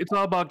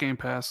all about Game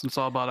Pass. It's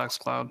all about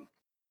xCloud.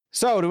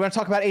 So do we want to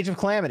talk about Age of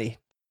Calamity?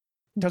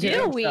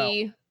 Do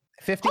we?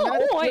 50 Oh,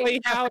 minutes? boy.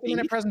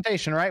 50-minute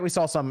presentation, right? We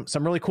saw some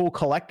really cool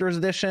collector's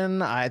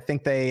edition. I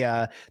think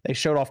they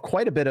showed off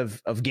quite a bit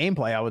of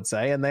gameplay, I would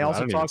say, and they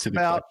also talked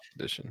about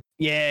edition.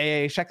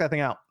 Yeah, check that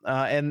thing out.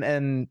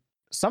 And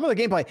some of the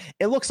gameplay,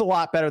 it looks a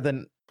lot better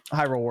than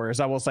Hyrule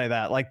Warriors. I will say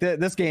that. Like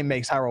this game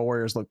makes Hyrule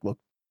Warriors look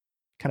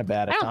kind of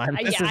bad at times.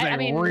 This is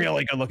a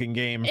really good looking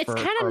game. It's for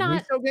kind of a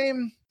not. Musou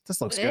game.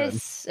 This looks good.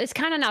 It's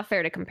kind of not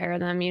fair to compare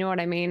them. You know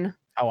what I mean?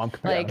 Oh, I'm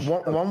Like-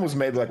 One was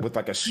made with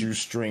like a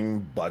shoestring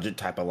budget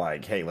type of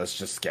like, hey, let's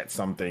just get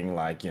something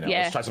like,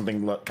 let's try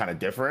something kind of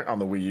different on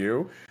the Wii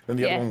U. Then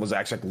the other one was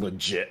actually like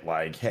legit,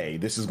 like, hey,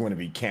 this is going to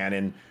be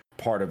canon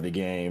part of the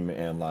game,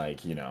 and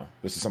like,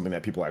 this is something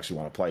that people actually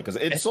want to play because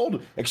it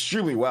sold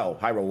extremely well.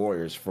 Hyrule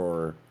Warriors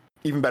for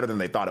even better than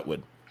they thought it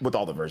would with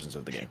all the versions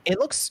of the game. It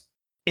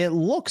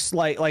looks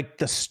like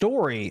the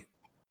story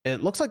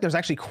it looks like there's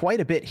actually quite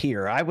a bit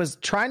here. I was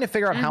trying to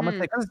figure out how much,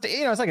 because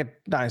it's like a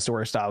Dynasty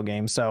Warriors style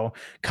game. So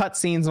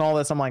cutscenes and all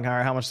this, I'm like, all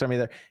right, how much is going to be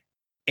there?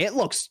 It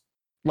looks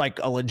like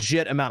a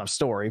legit amount of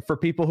story for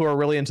people who are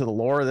really into the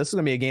lore. This is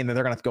going to be a game that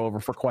they're going to have to go over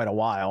for quite a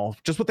while.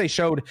 Just what they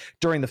showed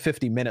during the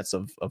 50 minutes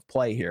of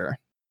play here.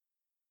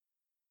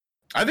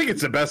 I think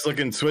it's the best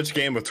looking Switch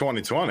game of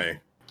 2020.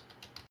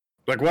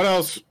 Like, what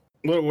else?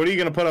 What are you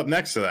going to put up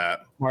next to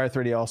that? Mario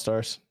 3D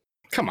All-Stars.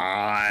 Come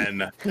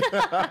on.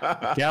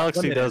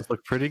 Galaxy does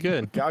look pretty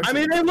good. I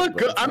mean, they look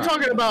good. I'm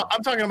talking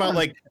about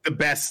like the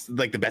best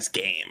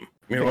game.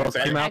 You know what I'm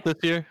saying? Came out this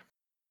year.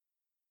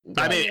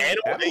 I mean,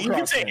 you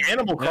can say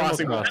Animal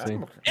Crossing.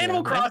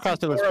 Animal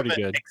Crossing looks more pretty of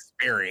an good.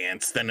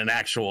 experience than an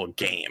actual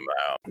game,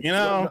 though. You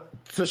know,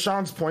 to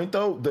Sean's point,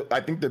 though, I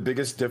think the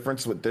biggest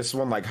difference with this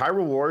one, like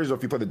Hyrule Warriors, or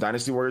if you play the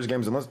Dynasty Warriors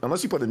games,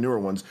 unless you play the newer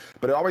ones,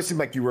 but it always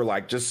seemed like you were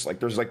like just like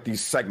there's like these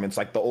segments,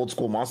 like the old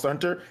school Monster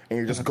Hunter, and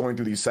you're just going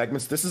through these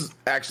segments. This is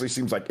actually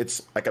seems like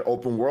it's like an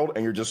open world,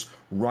 and you're just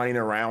running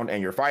around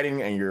and you're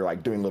fighting and you're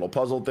like doing little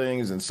puzzle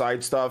things and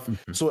side stuff.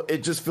 So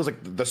it just feels like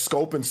the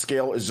scope and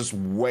scale is just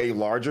way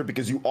larger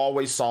because you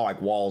always saw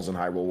like walls in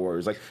Hyrule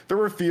Warriors. Like there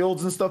were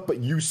fields and stuff, but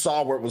you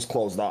saw where it was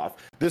closed off.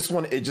 This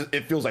one,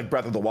 it feels like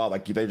Breath of the Wild.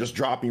 Like they just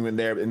drop you in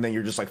there and then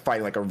you're just like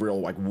fighting like a real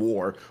like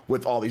war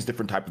with all these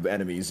different type of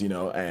enemies, you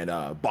know, and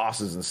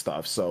bosses and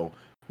stuff. So,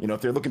 you know,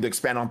 if they're looking to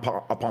expand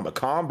upon the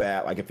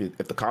combat, like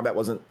if the combat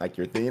wasn't like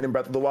your thing in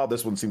Breath of the Wild,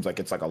 this one seems like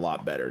it's like a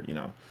lot better, you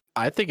know.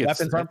 I think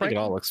it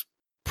all looks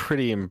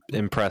pretty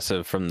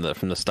impressive from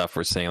the stuff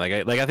we're seeing. Like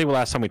I think the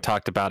last time we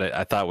talked about it,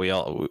 I thought we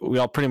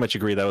all pretty much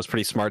agree that it was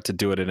pretty smart to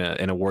do it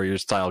in a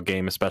Warriors style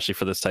game, especially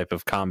for this type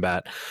of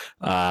combat.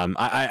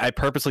 I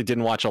purposely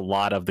didn't watch a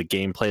lot of the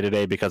gameplay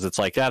today because it's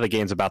like, the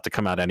game's about to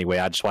come out anyway.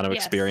 I just want to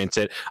experience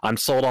it. I'm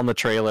sold on the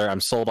trailer. I'm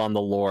sold on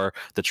the lore.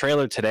 The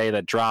trailer today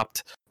that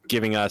dropped,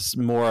 giving us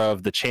more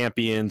of the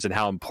champions and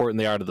how important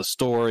they are to the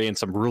story, and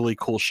some really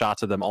cool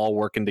shots of them all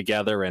working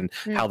together and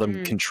how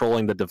them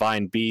controlling the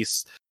divine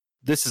beasts.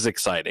 This is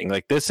exciting.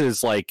 This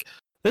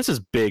is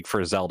big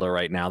for Zelda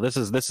right now. This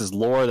is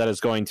lore that is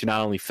going to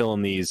not only fill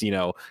in these, you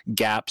know,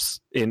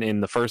 gaps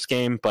in the first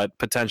game, but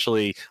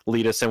potentially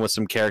lead us in with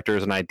some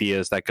characters and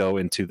ideas that go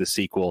into the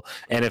sequel.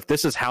 And if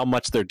this is how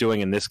much they're doing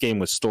in this game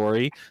with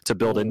story to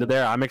build into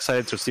there, I'm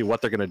excited to see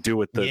what they're going to do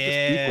with the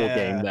sequel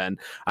game. Then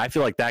I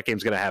feel like that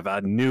game's going to have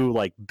a new,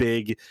 like,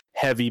 big,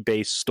 heavy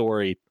base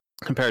story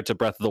compared to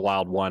Breath of the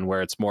Wild 1,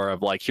 where it's more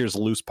of like, here's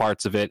loose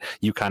parts of it,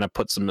 you kind of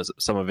put some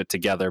of it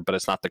together, but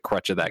it's not the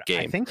crutch of that game.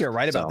 I think you're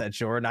right about that,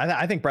 Jordan.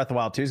 I think Breath of the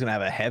Wild 2 is going to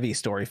have a heavy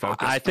story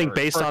focus. I think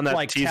based on that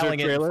like teaser telling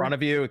trailer it in front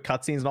of you,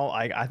 cutscenes and all,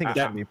 I think it's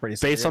going to be pretty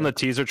based on the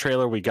teaser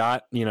trailer we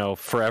got, you know,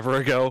 forever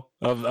ago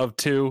of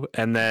 2,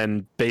 and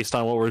then based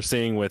on what we're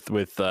seeing with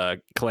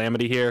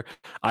Calamity here,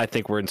 I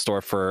think we're in store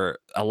for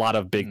a lot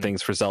of big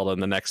things for Zelda in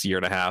the next year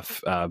and a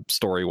half,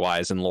 story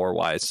wise and lore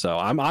wise. So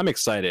I'm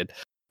excited.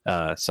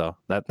 So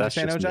that's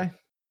just OJ?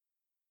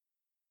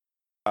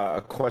 A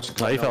question.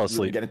 Oh, he fell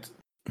asleep. I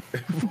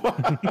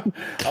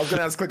was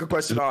gonna ask a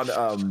question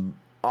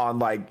on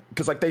like,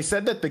 because like they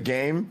said that the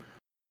game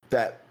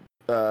that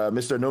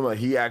Mr. Numa,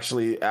 he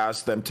actually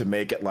asked them to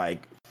make it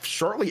like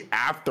shortly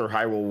after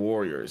Hyrule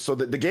Warriors. So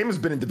the game has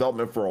been in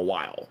development for a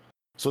while.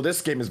 So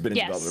this game has been in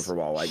development for a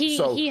while. Like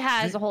he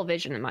has a whole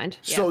vision in mind.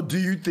 Yeah. So do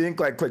you think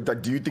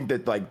do you think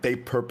that like they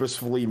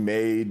purposefully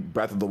made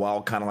Breath of the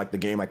Wild kind of like the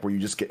game like where you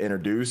just get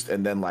introduced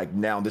and then like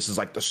now this is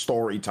like the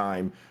story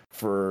time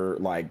for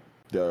like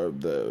the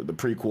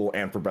prequel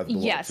and for Breath of the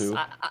Wild too?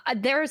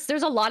 Yes,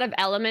 there's a lot of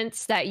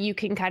elements that you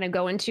can kind of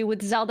go into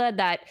with Zelda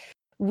that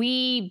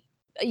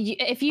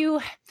if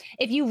you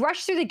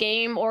rush through the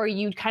game or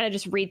you kind of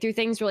just read through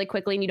things really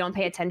quickly and you don't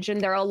pay attention,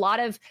 there are a lot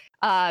of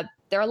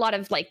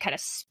like kind of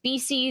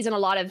species and a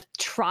lot of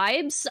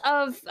tribes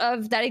of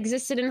that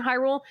existed in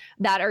Hyrule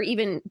that are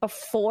even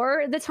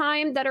before the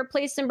time that are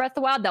placed in Breath of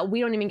the Wild that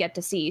we don't even get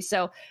to see.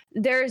 So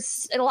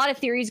there's a lot of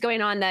theories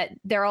going on that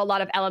there are a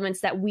lot of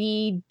elements that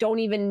we don't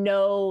even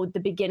know the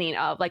beginning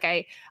of. Like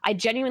I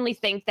genuinely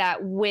think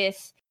that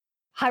with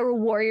Hyrule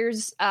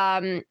Warriors,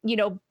 you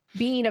know,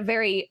 being a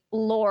very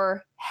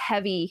lore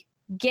heavy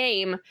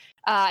game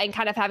and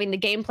kind of having the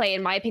gameplay,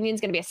 in my opinion,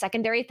 is going to be a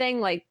secondary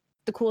thing. Like,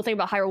 the cool thing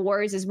about Hyrule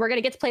Warriors is we're going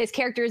to get to play as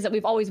characters that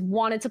we've always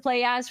wanted to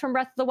play as from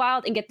Breath of the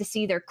Wild and get to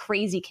see their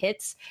crazy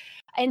kits.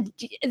 And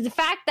the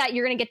fact that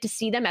you're going to get to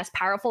see them as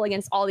powerful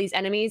against all these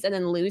enemies and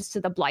then lose to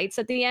the Blights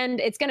at the end,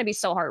 it's going to be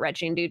so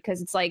heart-wrenching, dude,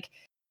 because it's like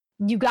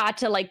you got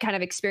to like kind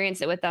of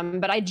experience it with them.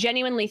 But I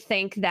genuinely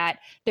think that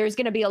there's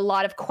going to be a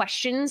lot of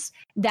questions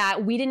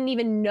that we didn't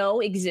even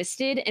know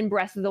existed in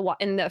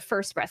the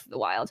first Breath of the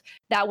Wild,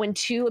 that when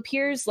 2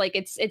 appears, like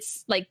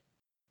it's like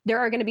there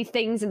are going to be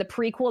things in the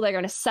prequel that are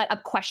going to set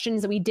up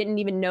questions that we didn't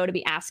even know to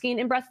be asking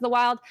in Breath of the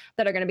Wild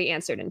that are going to be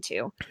answered in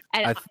 2.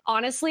 And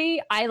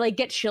honestly, I like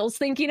get chills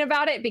thinking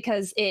about it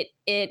because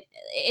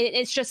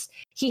it's just,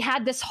 he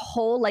had this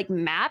whole like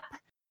map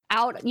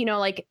out, you know,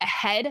 like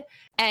ahead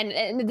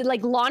and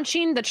like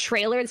launching the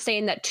trailer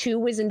saying that 2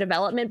 was in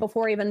development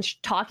before even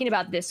talking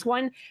about this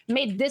one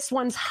made this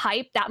one's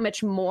hype that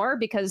much more,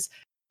 because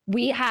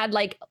we had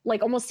like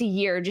almost a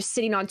year just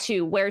sitting on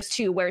 2. Where's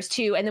 2? Where's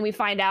 2? And then we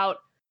find out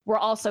we're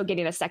also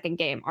getting a second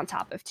game on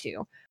top of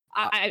 2.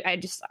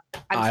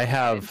 I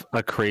have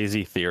a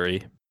crazy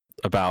theory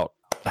about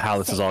how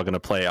this is all going to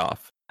play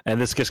off, and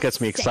this just gets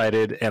me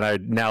excited.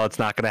 And now it's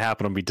not going to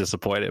happen. I'll be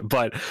disappointed.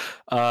 But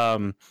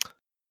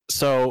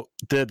so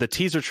the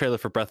teaser trailer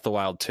for Breath of the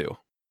Wild 2.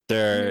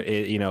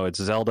 It's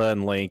Zelda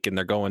and Link, and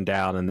they're going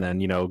down, and then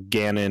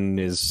Ganon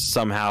is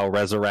somehow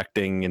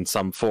resurrecting in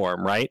some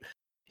form, right?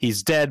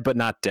 He's dead, but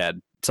not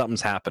dead.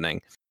 Something's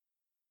happening.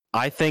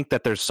 I think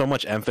that there's so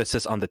much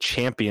emphasis on the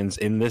champions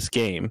in this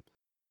game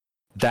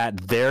that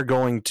they're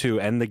going to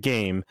end the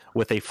game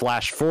with a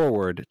flash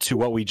forward to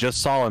what we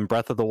just saw in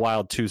Breath of the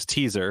Wild 2's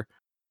teaser,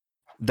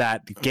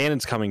 that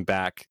Ganon's coming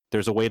back.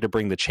 There's a way to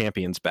bring the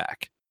champions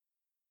back,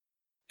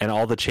 and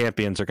all the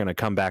champions are going to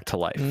come back to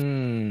life.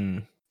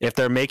 If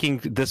they're making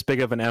this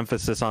big of an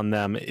emphasis on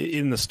them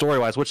in the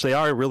story-wise, which they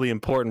are really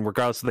important,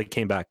 regardless if they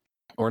came back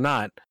or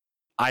not,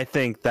 I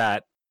think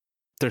that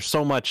there's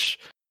so much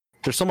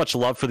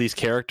love for these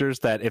characters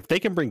that if they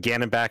can bring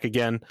Ganon back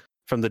again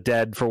from the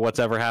dead for what's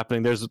ever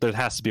happening, there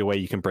has to be a way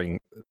you can bring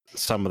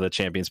some of the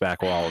champions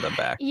back or all of them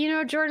back.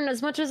 Jordan,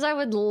 as much as I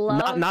would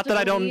love not to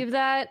that believe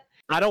that,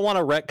 I don't want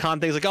to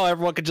retcon things like, oh,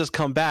 everyone could just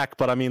come back,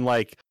 but I mean,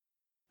 like,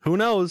 who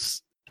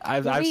knows?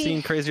 I've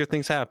seen crazier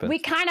things happen. We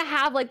kind of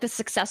have like the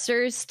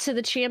successors to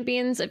the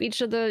champions of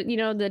each of the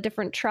the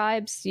different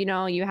tribes. You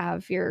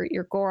have your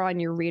Goron,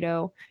 your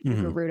Rito, your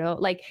Gerudo.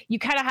 Like you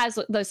kind of has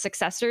those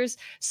successors.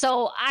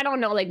 So I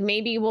don't know. Like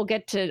maybe we'll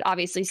get to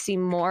obviously see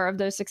more of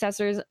those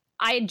successors.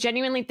 I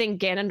genuinely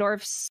think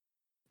Ganondorf's,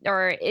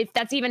 or if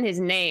that's even his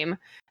name,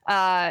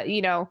 I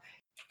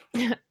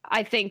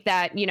think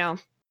that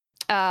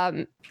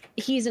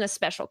he's in a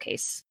special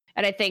case.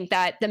 And I think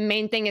that the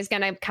main thing is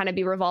going to kind of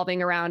be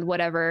revolving around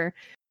whatever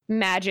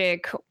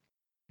magic,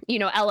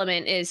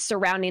 element is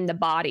surrounding the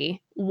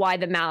body, why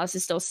the malice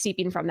is still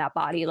seeping from that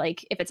body.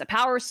 Like if it's a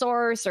power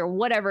source or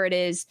whatever it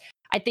is,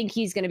 I think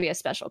he's going to be a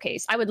special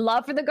case. I would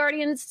love for the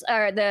Guardians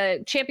or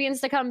the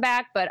champions to come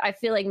back, but I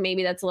feel like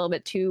maybe that's a little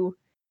bit too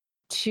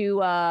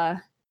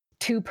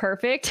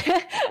perfect.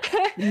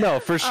 No,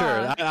 for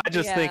sure. I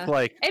just think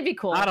like it'd be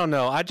cool. I don't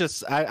know. I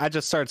just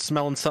started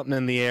smelling something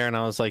in the air, and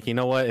I was like, you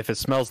know what? If it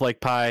smells like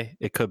pie,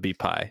 it could be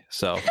pie.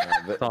 So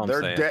that's all I'm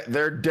saying.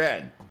 They're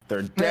dead.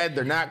 They're dead.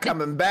 They're not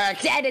coming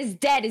back. Dead is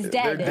dead is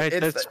dead.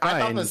 That's I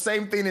thought fine. the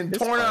same thing in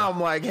Torna.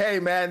 I'm like, hey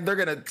man,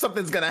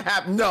 something's gonna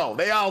happen. No,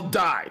 they all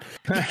died.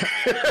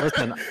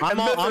 Listen, I'm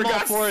all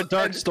for a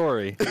dark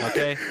story.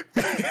 Okay.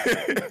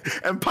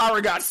 And power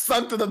got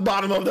sunk to the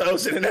bottom of the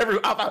ocean, and I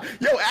thought,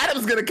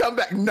 Adam's gonna come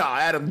back. No,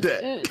 Adam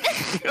dead.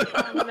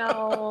 Oh,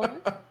 no.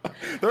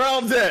 They're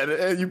all dead,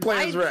 and you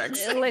play as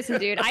Rex. Listen,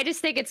 dude, I just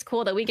think it's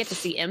cool that we get to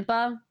see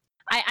Impa.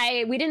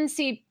 We didn't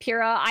see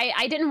Pyrrha.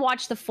 I didn't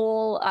watch the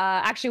full.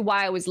 Actually,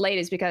 why I was late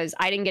is because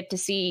I didn't get to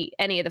see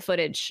any of the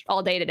footage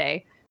all day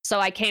today. So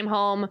I came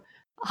home,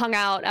 hung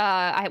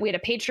out. We had a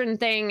patron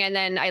thing, and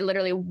then I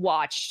literally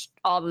watched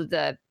all of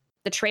the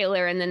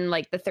trailer and then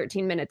like the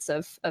 13 minutes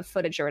of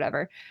footage or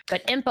whatever.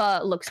 But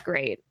Impa looks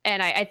great,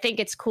 and I think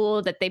it's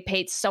cool that they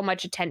paid so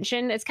much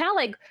attention. It's kind of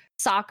like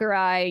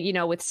Sakurai,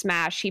 with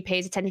Smash. He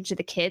pays attention to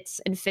the kits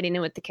and fitting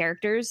in with the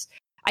characters.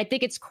 I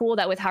think it's cool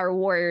that with Hyrule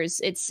Warriors,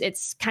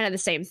 it's kind of the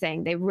same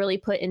thing. They really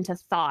put into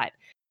thought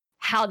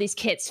how these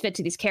kits fit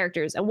to these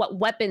characters and what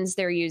weapons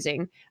they're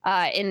using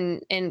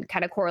in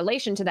kind of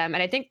correlation to them.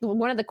 And I think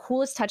one of the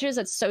coolest touches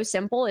that's so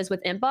simple is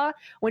with Impa.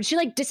 When she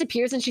like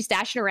disappears and she's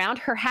dashing around,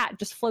 her hat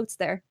just floats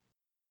there.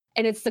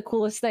 And it's the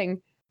coolest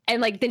thing.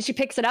 And like then she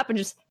picks it up and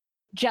just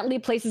gently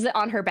places it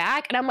on her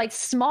back. And I'm like,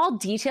 small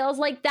details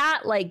like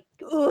that, like,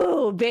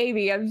 oh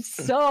baby, I'm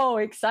so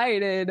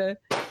excited.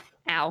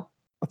 Ow.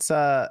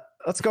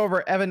 Let's go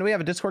over, Evan. We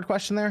have a Discord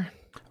question there.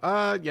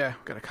 Yeah,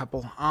 got a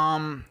couple.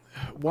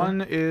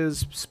 One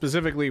is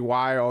specifically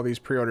why all these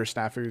pre-order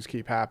snafus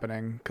keep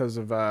happening because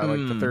of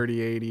like the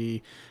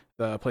 3080,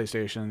 the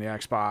PlayStation, the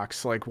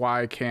Xbox. Like,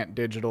 why can't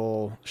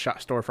digital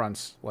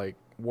storefronts like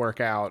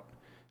work out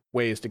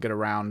ways to get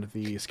around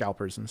the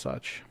scalpers and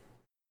such?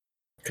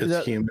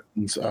 Because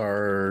humans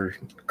are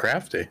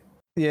crafty.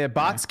 Yeah,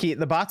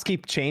 the bots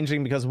keep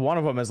changing because one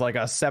of them is like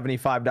a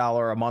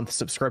 $75 a month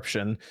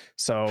subscription.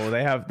 So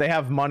they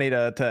have money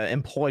to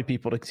employ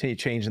people to keep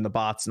changing the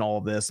bots and all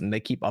of this, and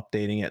they keep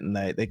updating it, and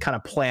they kind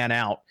of plan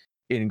out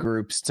in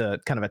groups to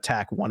kind of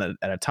attack one at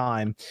a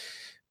time.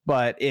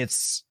 But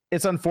it's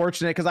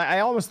unfortunate because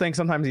I almost think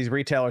sometimes these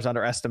retailers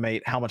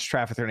underestimate how much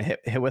traffic they're gonna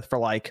hit with for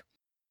like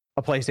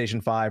a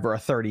PlayStation 5 or a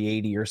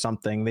 3080 or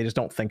something. They just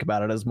don't think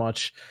about it as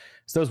much.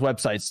 So those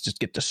websites just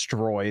get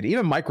destroyed.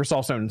 Even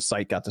Microsoft's own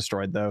site got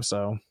destroyed though.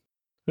 So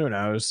who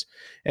knows?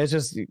 It's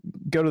just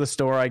go to the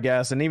store, I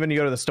guess. And even you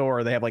go to the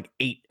store, they have like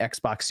 8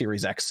 Xbox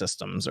Series X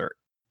systems or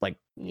like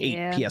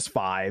 8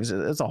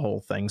 PS5s. It's a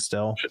whole thing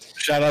still.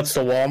 Shout outs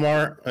to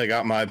Walmart. I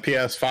got my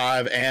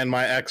PS5 and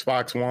my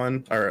Xbox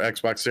One or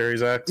Xbox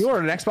Series X. You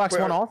ordered an Xbox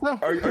One also?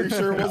 Are you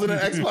sure it wasn't an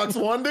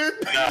Xbox One, dude?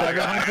 Like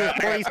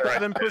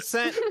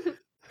 147%.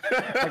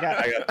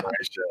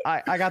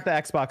 I got the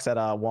Xbox at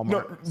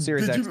Walmart.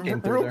 Series X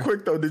came through real there.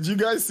 quick though, did you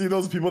guys see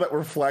those people that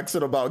were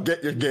flexing about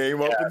get your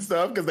game up and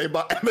stuff because they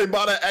bought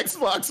an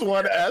Xbox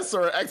One S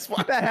or an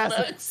Xbox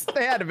One X?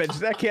 They had to mention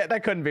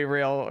that couldn't be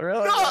real.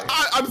 Really? No,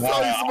 I'm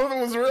telling you, some of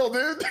it was real,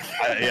 dude.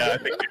 Yeah, I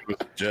think it was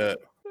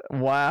legit.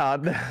 Wow.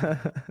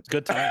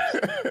 Good times.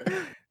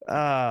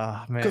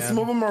 Oh man. Because some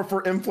of them are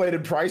for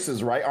inflated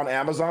prices, right? On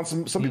Amazon,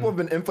 some people have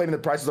been inflating the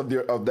prices of the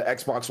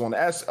Xbox One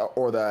S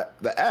or the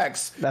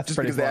X That's just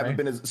pretty because they haven't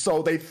been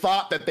so they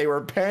thought that they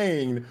were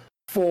paying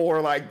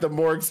for like the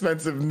more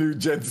expensive new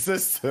gen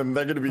system.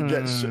 They're gonna be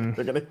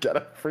they're gonna get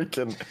a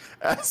freaking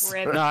S.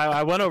 Rip. No,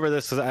 I went over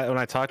this when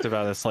I talked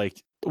about this.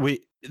 Like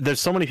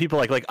there's so many people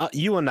like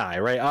you and I,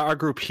 right? Our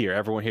group here,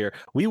 everyone here,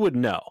 we would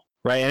know,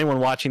 right? Anyone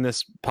watching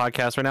this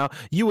podcast right now,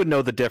 you would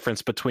know the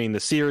difference between the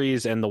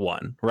Series and the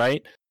One,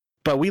 right?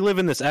 But we live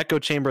in this echo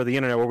chamber of the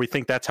internet where we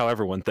think that's how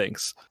everyone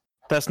thinks.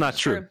 That's not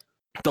true.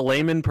 The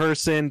layman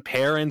person,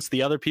 parents,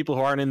 the other people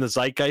who aren't in the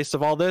zeitgeist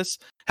of all this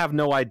have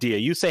no idea.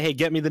 You say, hey,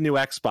 get me the new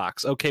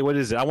Xbox. Okay, what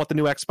is it? I want the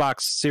new Xbox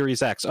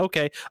Series X.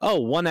 Okay. Oh,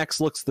 One X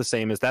looks the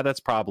same as that.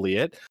 That's probably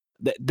it.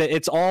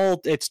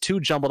 It's too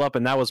jumbled up,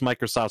 and that was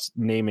Microsoft's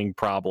naming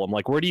problem.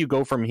 Like, where do you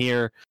go from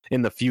here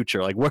in the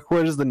future? Like,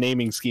 where does the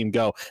naming scheme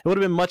go? It would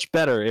have been much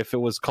better if it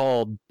was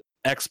called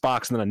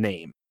Xbox and then a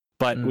name.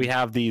 But we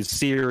have these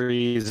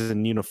series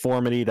and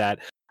uniformity that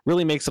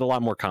really makes it a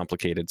lot more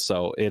complicated.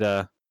 So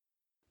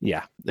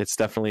it's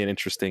definitely an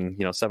interesting,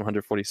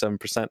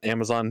 747%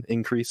 Amazon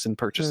increase in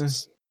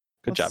purchases.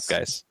 Good job,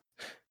 guys.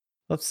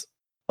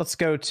 Let's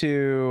go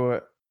to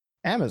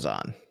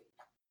Amazon,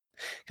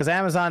 because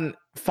Amazon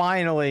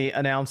finally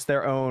announced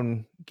their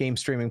own game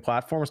streaming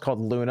platform. It's called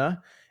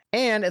Luna.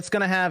 And it's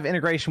going to have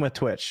integration with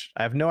Twitch.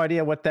 I have no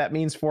idea what that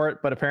means for it,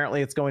 but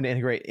apparently it's going to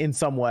integrate in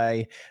some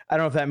way. I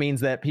don't know if that means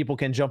that people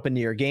can jump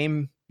into your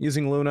game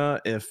using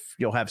Luna, if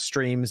you'll have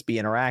streams be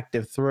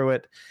interactive through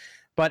it.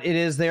 But it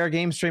is their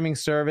game streaming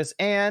service,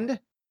 and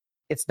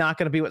it's not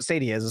going to be what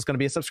Stadia is. It's going to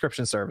be a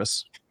subscription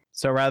service.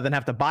 So rather than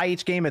have to buy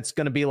each game, it's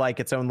going to be like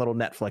its own little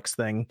Netflix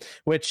thing,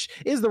 which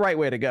is the right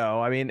way to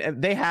go. I mean,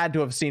 they had to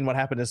have seen what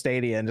happened to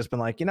Stadia and just been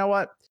like, you know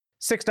what?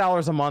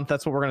 $6 a month,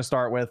 that's what we're going to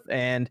start with.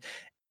 And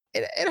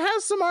it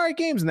has some alright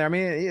games in there. I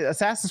mean,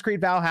 Assassin's Creed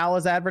Valhalla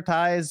is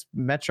advertised,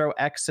 Metro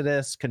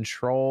Exodus,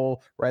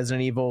 Control,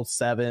 Resident Evil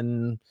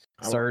 7,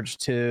 Surge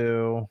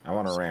 2. I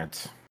want to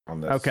rant on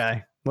this.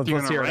 Okay. Let's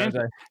hear it.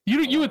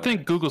 You would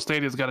think Google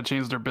Stadia's got to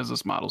change their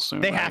business model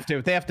soon. They right? have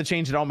to. They have to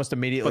change it almost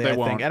immediately, But they I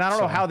think. won't, And I don't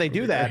know so how they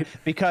do it'll be that great.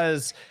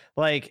 because,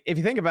 like, if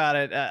you think about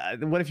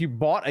it, what if you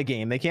bought a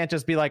game? They can't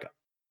just be like,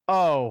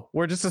 oh,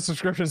 we're just a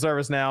subscription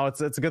service now.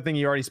 It's a good thing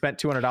you already spent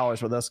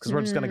 $200 with us because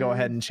we're just going to go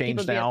ahead and change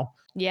People now.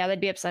 Yeah,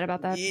 they'd be upset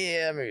about that.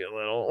 Yeah, maybe a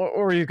little. What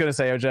were you going to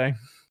say, OJ?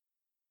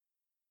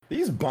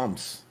 These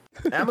bumps.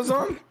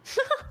 Amazon?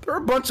 They're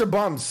a bunch of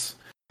bumps.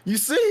 You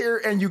sit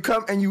here and you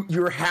come and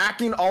you're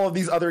hacking all of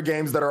these other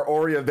games that are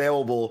already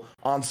available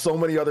on so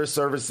many other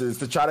services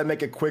to try to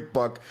make a quick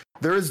buck.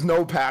 There is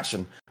no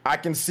passion. I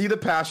can see the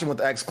passion with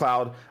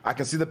xCloud. I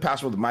can see the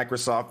passion with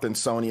Microsoft and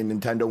Sony and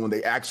Nintendo when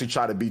they actually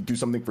try to do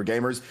something for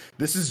gamers.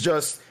 This is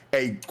just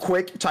a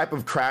quick type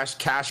of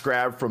cash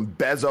grab from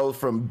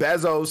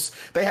Bezos.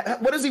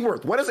 What is he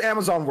worth? What is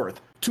Amazon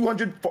worth?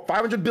 200,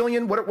 500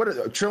 billion? What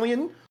a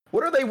trillion?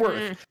 What are they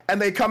worth?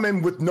 And they come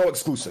in with no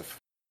exclusive.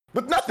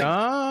 With nothing.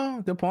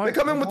 Oh, good point. They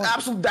come in with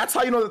absolute. That's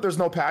how you know that there's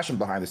no passion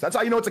behind this. That's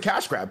how you know it's a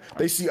cash grab.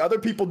 They see other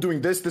people doing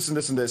this, and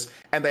this,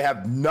 and they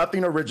have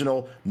nothing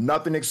original,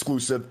 nothing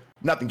exclusive,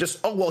 nothing.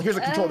 Just here's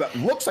a controller that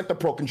looks like the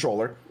Pro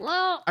controller.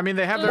 Well, I mean,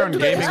 they have their own What do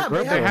they gaming. have?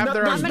 They have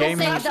their no- own there's no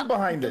gaming. passion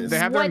behind this. They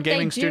have their own What they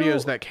gaming do-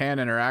 studios that can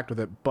interact with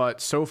it,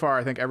 but so far,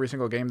 I think every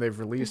single game they've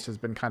released has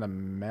been kind of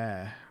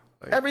meh.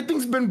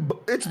 Everything's been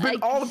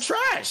all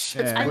trash. It's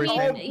Yeah, been I mean,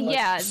 all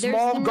yeah, there's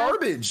small no-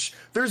 garbage.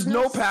 There's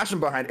no passion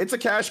behind it. It's a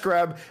cash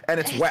grab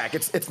and it's whack.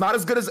 It's not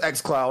as good as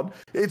xCloud.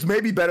 It's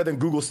maybe better than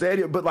Google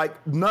Stadia, but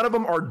like none of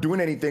them are doing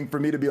anything for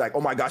me to be like,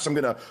 oh my gosh, I'm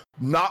gonna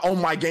not own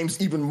my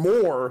games even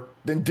more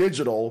than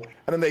digital.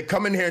 And then they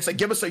come in here and say,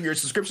 give us your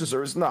subscription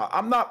service. No,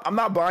 I'm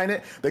not buying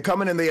it. They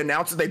come in and they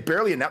announce it. They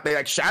barely announce. They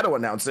like shadow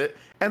announce it.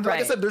 And like I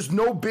Right. said, there's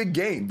no big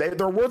game.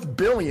 They're worth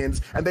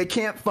billions, and they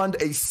can't fund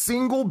a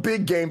single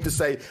big game to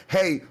say,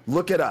 "Hey,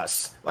 look at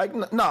us." Like,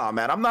 nah,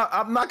 man. I'm not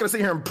gonna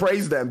sit here and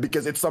praise them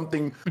because it's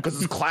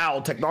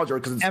cloud technology or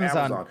because it's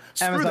Amazon.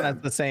 Screw Amazon them.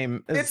 has the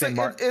same.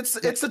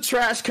 It's a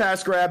trash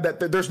cash grab that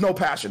there's no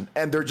passion,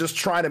 and they're just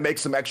trying to make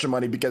some extra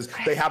money because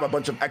they have a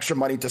bunch of extra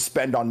money to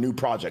spend on new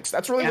projects.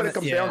 That's really what it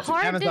comes down to.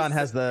 Hard to Amazon s-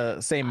 has the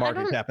same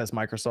market don't- cap as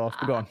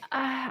Microsoft. Go on.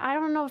 I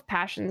don't know if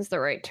passion is the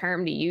right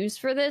term to use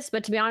for this,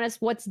 but to be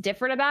honest, what's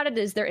different about it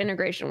is their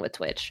integration with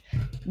Twitch.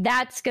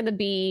 That's going to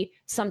be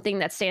something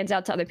that stands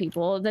out to other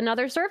people than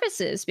other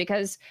services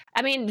because,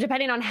 I mean,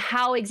 depending on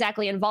how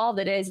exactly involved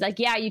it is, like,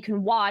 yeah, you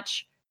can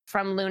watch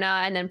from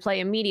Luna and then play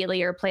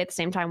immediately or play at the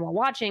same time while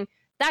watching.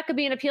 That could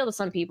be an appeal to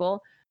some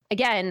people.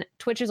 again,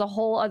 Twitch is a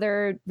whole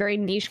other very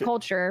niche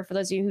culture. For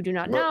those of you who do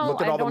not know,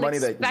 Look at all the money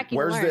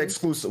where's the learn.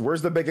 exclusive?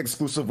 Where's the big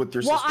exclusive with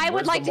your Well, system? I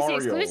would Where's like the to see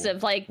Mario?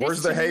 exclusive. Like this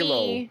Where's the to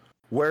Halo? me-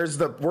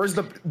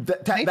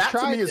 That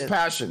to me is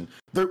passion.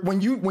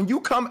 When you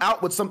come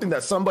out with something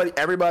that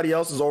everybody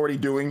else is already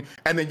doing,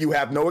 and then you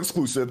have no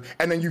exclusive,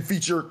 and then you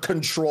feature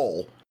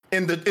Control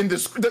in the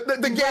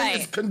game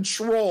is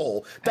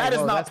Control. That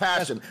is not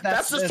passion.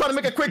 That's just trying to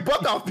make a quick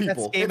buck off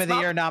people. That's Game of the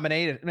Year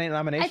nomination.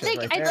 I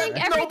think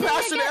No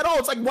passion at all.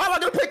 It's like, why am I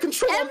going to pay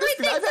Control on this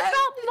thing? Everything's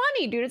about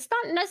money, dude. It's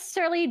not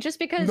necessarily just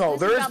because No, this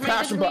there is is about money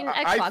passion, doesn't but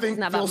mean I Xbox think is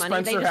not Phil about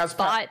money. They Spencer just has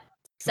bought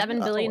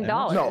 $7 billion.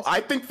 No, I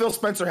think Phil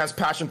Spencer has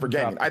passion for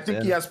gaming. I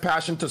think he has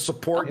passion to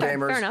support Okay, fair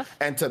gamers enough.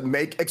 and to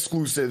make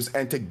exclusives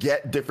and to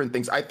get different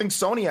things. I think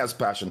Sony has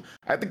passion.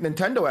 I think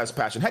Nintendo has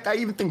passion. Heck, I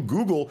even think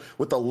Google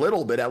with a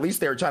little bit. At least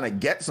they're trying to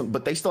get some,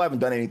 but they still haven't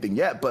done anything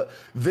yet. But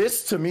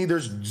this, to me,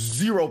 there's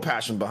zero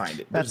passion behind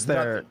it. That's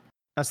There's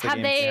the Have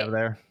game they- they have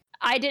there.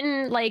 I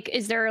didn't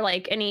is there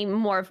like any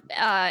more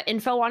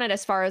info on it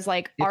as far as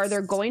like, are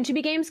there going to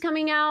be games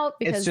coming out?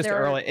 It's just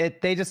early.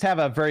 They just have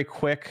a very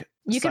quick.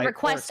 You can site for it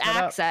request set up.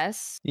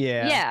 access.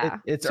 Yeah, Yeah.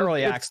 It's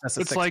early access.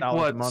 At It's like $6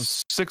 what a month.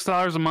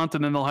 $6 a month,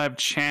 and then they'll have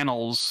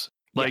channels.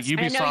 Like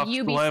Yes. I know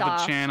Ubisoft will have a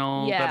Ubisoft,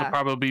 channel yeah. that'll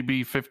probably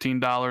be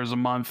 $15 a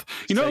month.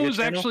 You know Sega who's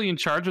channel? actually in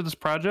charge of this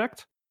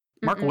project?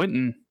 Mark Mm-mm.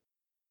 Winton.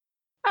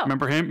 Oh.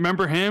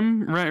 Remember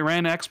him?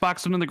 Ran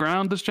Xbox into the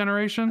ground this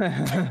generation.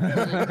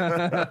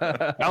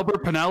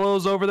 Albert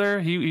Pinello's over there.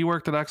 He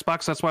worked at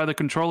Xbox. That's why the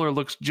controller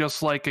looks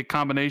just like a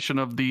combination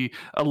of the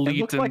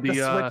Elite and like the Switch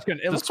the looks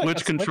like Switch the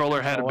Switch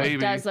controller had a controller. It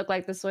baby. does look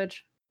like the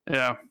Switch.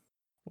 Yeah.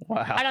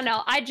 Wow. I don't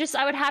know. I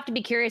would have to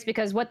be curious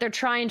because what they're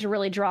trying to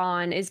really draw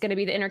on is going to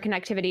be the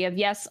interconnectivity of,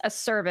 yes, a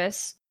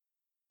service,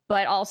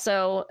 but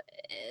also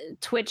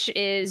Twitch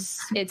is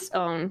its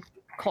own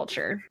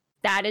culture.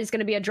 That is going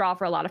to be a draw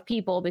for a lot of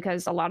people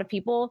because a lot of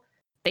people,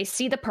 they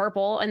see the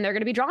purple and they're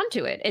going to be drawn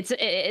to it. It's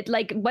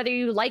like whether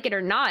you like it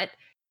or not,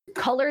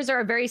 colors are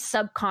a very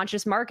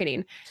subconscious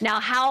marketing. Now,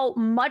 how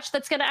much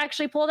that's going to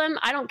actually pull them,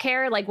 I don't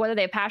care. Like whether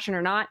they have passion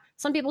or not.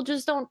 Some people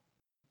just don't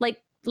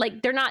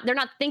like they're not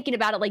thinking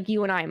about it like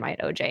you and I might,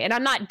 OJ. And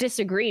I'm not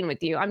disagreeing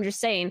with you. I'm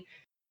just saying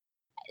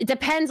it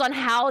depends on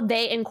how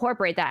they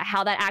incorporate that,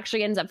 how that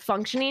actually ends up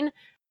functioning.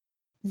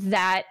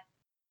 That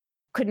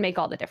could make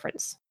all the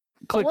difference.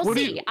 Click, We'll what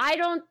do see. you- I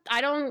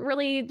don't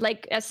really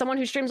like, as someone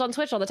who streams on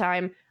Twitch all the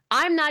time,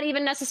 I'm not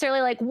even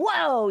necessarily like,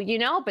 whoa, you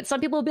know, but some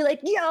people will be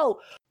like, yo,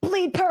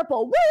 bleed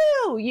purple,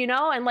 woo, you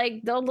know, and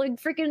like they'll like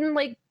freaking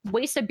like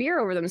waste a beer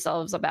over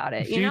themselves about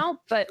it, you Do you- know?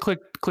 But Click.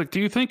 Do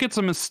you think it's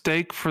a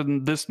mistake for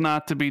this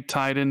not to be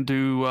tied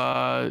into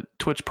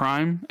Twitch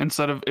Prime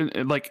instead of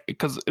like,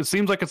 because it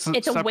seems like it's a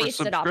it's a separate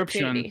wasted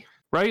subscription, opportunity.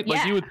 right?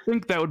 Like you Yeah. would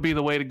think that would be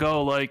the way to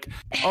go. Like,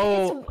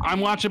 oh,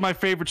 I'm watching my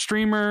favorite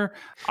streamer.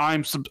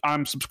 I'm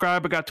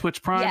subscribed. I got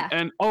Twitch Prime, Yeah.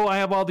 and oh, I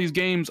have all these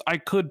games I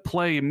could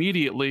play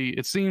immediately.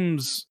 It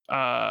seems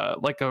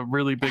like a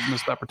really big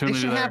missed They opportunity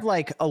should there. have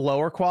like a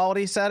lower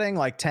quality setting,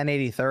 like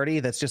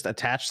 1080/30, that's just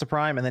attached to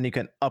Prime, and then you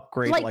can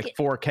upgrade Like- like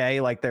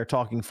 4K, like they're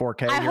talking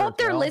 4K. I here hope as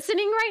they're well.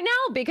 listening right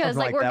now because Something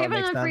like like we're that would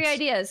giving make them free sense.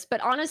 ideas.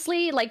 But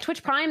honestly, like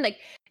Twitch Prime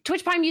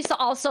used to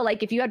also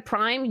like if you had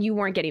Prime, you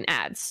weren't getting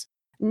ads.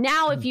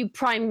 Now if you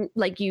Prime,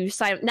 like you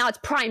sign, now it's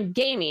Prime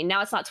Gaming.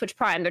 Now it's not Twitch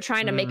Prime. They're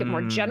trying to make it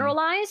more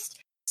generalized.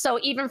 So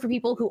even for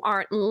people who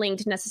aren't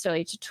linked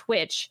necessarily to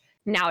Twitch,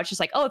 now it's just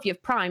like, oh, if you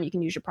have Prime, you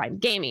can use your Prime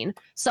Gaming.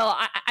 So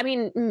I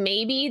mean,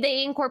 maybe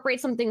they incorporate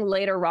something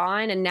later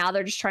on, and now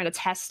they're just trying to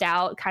test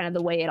out kind of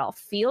the way it all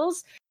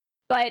feels.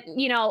 But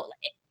you know,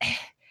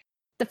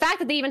 the fact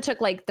that they even took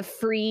like the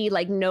free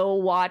like no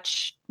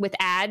watch with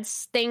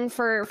ads thing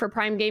for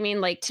Prime Gaming,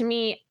 like to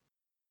me,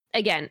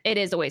 again, it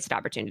is a wasted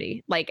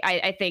opportunity. Like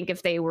I think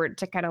if they were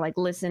to kind of like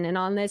listen in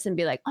on this and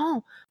be like,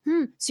 oh,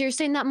 so you're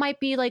saying that might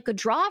be like a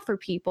draw for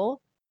people?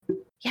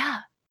 Yeah.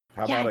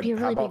 How Yeah, about, it'd be a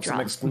really big some draw.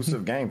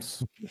 exclusive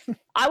games?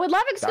 I would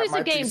love exclusive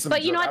might be games, some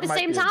but you know, draw- at the that might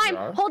same be a time,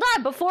 draw. hold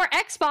on, before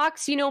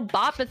Xbox, you know,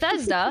 bought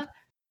Bethesda,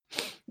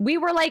 we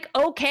were like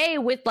okay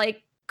with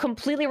like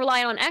completely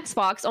relying on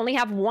Xbox, only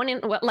have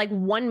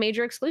one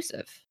major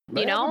exclusive.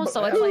 You know,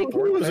 so it's like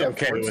They have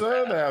okay with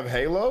Forza, they have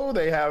Halo,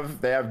 they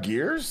have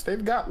Gears.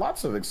 They've got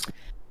lots of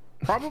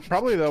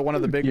Probably though, one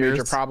of the big major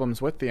Years.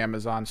 problems with the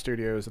Amazon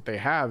studios that they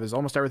have is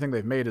almost everything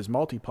they've made is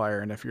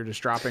multiplayer, and if you're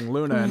just dropping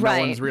Luna, and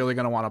Right. no one's really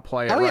going to want to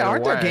play it. Oh yeah, right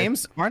aren't away. there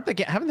games?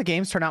 Haven't the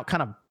games turned out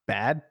kind of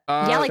bad?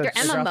 yeah, like their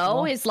that's MMO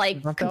disruptable. is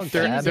like Not that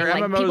confusing. bad. Their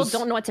Like people MMOs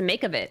don't know what to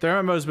make of it.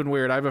 Their MMO's been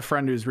weird. I have a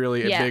friend who's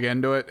really Yeah. big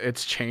into it.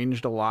 It's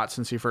changed a lot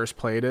since he first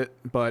played it,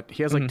 but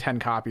he has like 10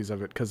 copies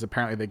of it because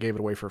apparently they gave it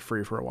away for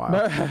free for a while.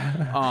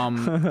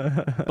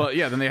 But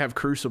yeah, then they have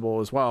Crucible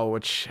as well,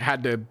 which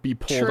had to be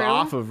pulled True.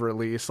 off of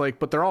release. Like,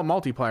 but they're all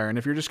multiplayer, and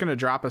if you're just going to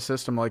drop a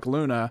system like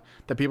Luna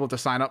that people have to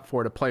sign up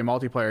for to play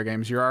multiplayer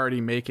games, you're already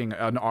making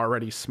an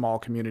already small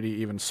community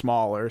even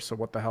smaller. So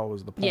what the hell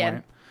was the point?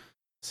 Yeah.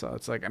 So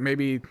it's like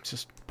maybe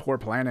just poor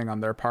planning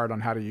on their part on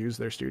how to use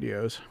their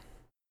studios.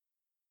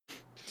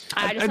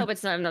 I just hope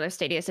it's not another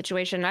Stadia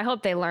situation. I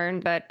hope they learn,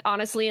 but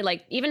honestly,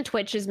 like even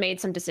Twitch has made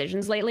some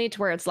decisions lately to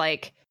where it's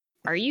like,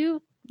 are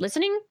you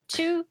listening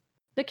to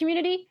the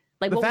community?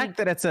 Like the fact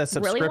that it's a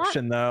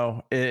subscription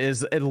though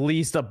is at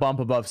least a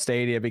bump above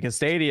Stadia, because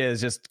Stadia is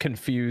just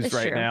confused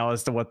right now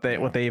as to what they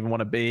even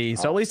want to be.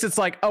 So at least it's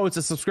like, oh, it's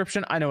a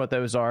subscription. I know what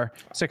those are.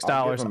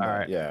 $6. All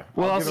right. Yeah.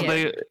 Well, also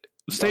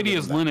Stadia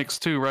is Linux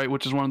too, right?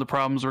 Which is one of the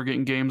problems we're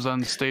getting games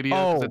on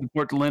Stadia. They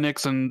support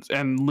Linux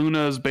and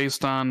Luna is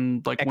based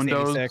on like x86.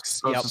 Windows.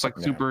 So it's just like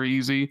super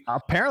easy.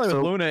 Apparently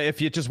with Luna, if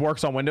it just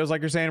works on Windows,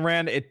 like you're saying,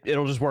 Rand,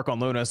 it'll just work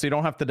on Luna. So you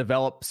don't have to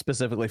develop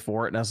specifically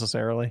for it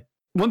necessarily.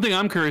 One thing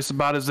I'm curious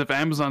about is if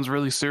Amazon's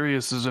really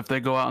serious, is if they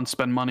go out and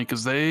spend money,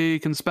 because they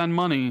can spend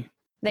money.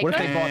 What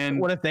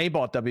if they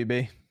bought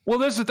WB?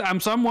 Well,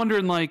 I'm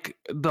wondering, like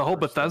the whole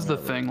Bethesda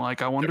thing.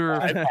 Like, I wonder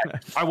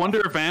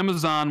if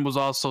Amazon was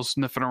also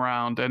sniffing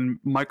around, and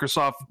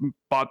Microsoft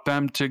bought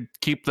them to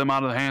keep them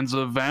out of the hands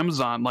of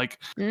Amazon. Like,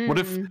 what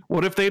if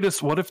they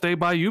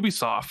buy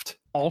Ubisoft?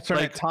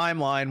 Alternate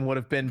timeline would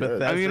have been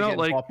Bethesda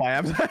getting bought by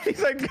Amazon. He's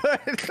like,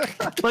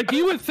 good. Like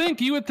you would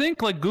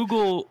think like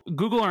Google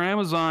or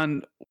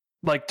Amazon,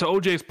 like to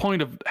OJ's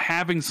point of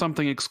having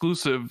something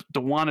exclusive to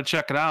want to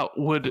check it out,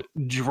 would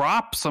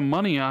drop some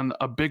money on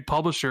a big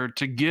publisher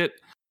to get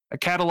a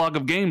catalog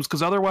of games,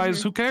 because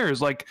otherwise who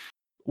cares? Like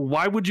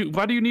why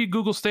do you need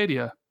Google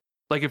Stadia?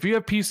 Like if you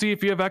have PC,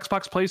 if you have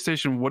Xbox,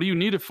 PlayStation, what do you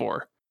need it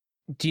for?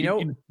 Do you know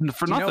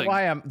for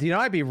nothing? Do you know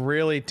I'd be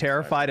really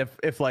terrified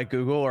if like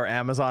Google or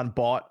Amazon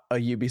bought a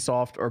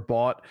Ubisoft or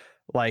bought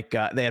like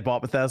they had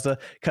bought Bethesda,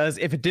 because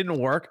if it didn't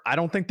work, I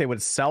don't think they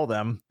would sell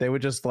them. They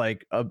would just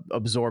like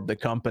absorb the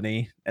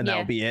company and that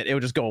would be it. It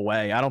would just go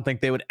away. I don't think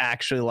they would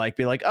actually like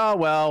be like, oh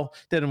well,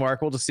 didn't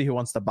work, we'll just see who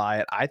wants to buy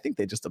it. I think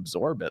they just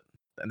absorb it,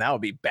 and that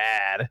would be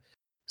bad.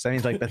 So that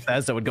means like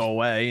Bethesda would go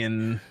away,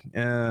 and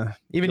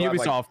even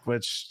Ubisoft,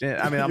 which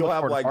I mean, I'm looking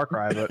forward to Far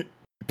Cry, but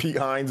Pete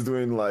Hines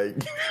doing like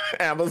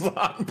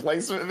Amazon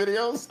placement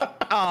videos.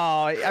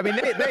 I mean,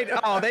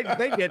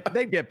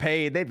 they'd get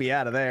paid. They'd be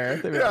out of there.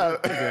 They'd be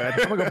like, good.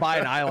 I'm gonna go buy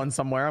an island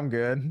somewhere. I'm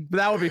good. But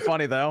that would be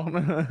funny though.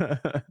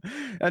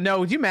 No,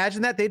 would you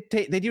imagine that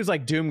they'd use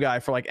like Doom Guy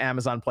for like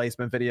Amazon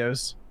placement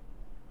videos?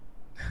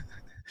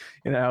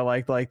 You know,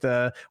 like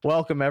the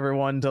welcome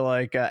everyone to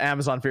like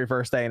Amazon for your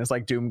first day, and it's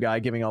like Doom Guy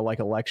giving a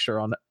lecture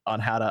on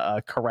how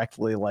to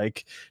correctly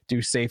like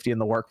do safety in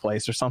the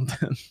workplace or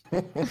something.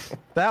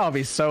 That would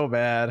be so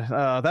bad.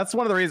 That's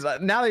one of the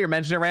reasons. Now that you're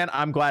mentioning it, Rand,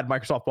 I'm glad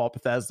Microsoft bought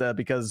Bethesda,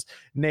 because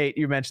Nate,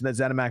 you mentioned that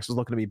ZeniMax was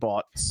looking to be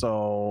bought,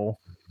 so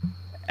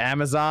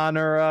Amazon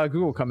or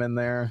Google come in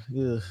there.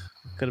 Ugh,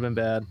 could have been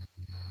bad.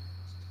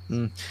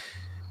 We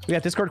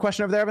got Discord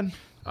question over there, Evan.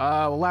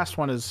 Well, last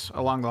one is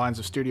along the lines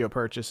of studio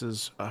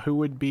purchases. Who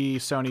would be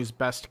Sony's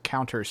best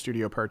counter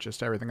studio purchase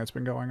to everything that's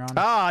been going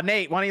on?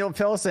 Nate, why don't you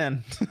fill us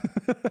in?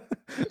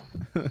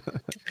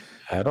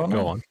 I don't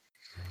know.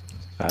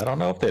 I don't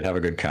know if they'd have a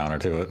good counter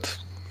to it.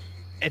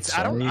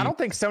 I don't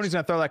think Sony's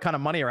gonna throw that kind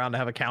of money around to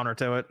have a counter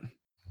to it.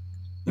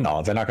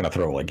 No, they're not gonna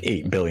throw like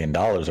 $8 billion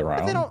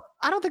around.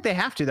 I don't think they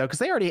have to though, because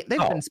they've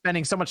been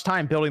spending so much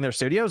time building their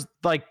studios.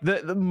 Like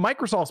the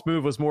Microsoft's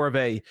move was more of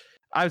a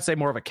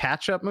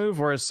catch-up move,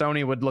 whereas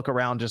Sony would look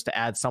around just to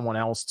add someone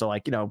else to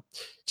like,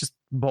 just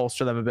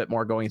bolster them a bit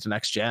more going into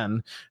next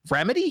gen.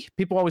 Remedy?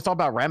 People always talk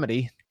about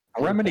Remedy.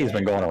 Remedy's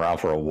been going around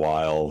for a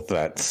while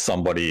that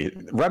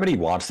Remedy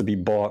wants to be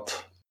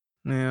bought.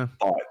 Yeah.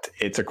 But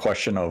it's a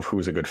question of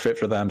who's a good fit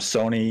for them.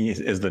 Sony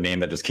is the name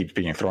that just keeps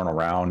being thrown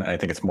around. And I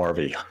think it's more of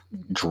a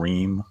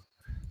dream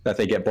that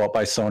they get bought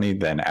by Sony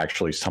than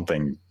actually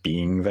something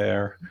being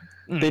there.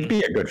 They'd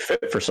be a good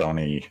fit for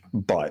Sony,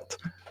 but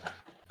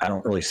I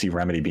don't really see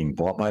Remedy being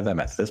bought by them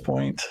at this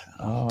point.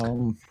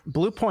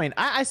 Bluepoint,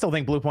 I still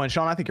think Bluepoint,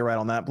 Sean, I think you're right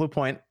on that.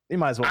 Bluepoint, you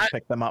might as well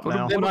pick them up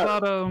now.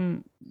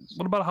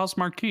 What about House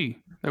Marquee?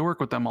 They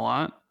work with them a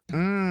lot.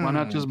 Why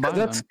not just buy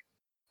them?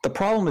 The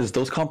problem is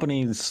those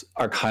companies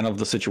are kind of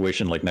the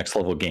situation like Next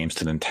Level Games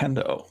to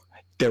Nintendo.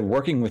 They're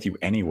working with you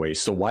anyway,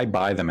 so why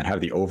buy them and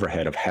have the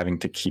overhead of having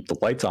to keep the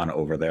lights on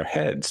over their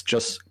heads?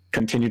 Just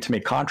continue to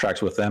make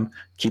contracts with them,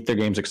 keep their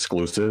games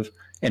exclusive,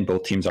 and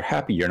both teams are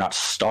happy. You're not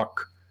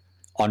stuck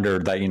under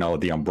that,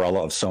 the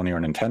umbrella of Sony or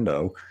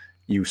Nintendo.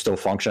 You still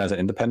function as an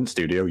independent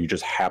studio. You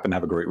just happen to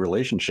have a great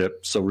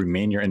relationship. So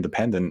remain your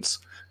independence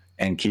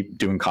and keep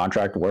doing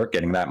contract work,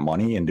 getting that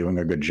money and doing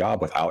a good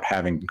job without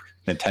having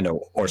Nintendo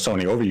or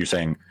Sony over you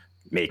saying,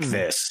 make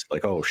this.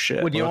 Like, oh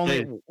shit. Would you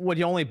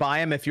only buy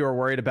them if you were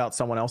worried about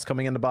someone else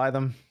coming in to buy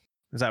them?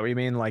 Is that what you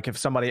mean? Like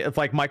if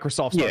like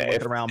Microsoft started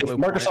looking around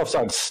Bluepoint. If Microsoft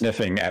started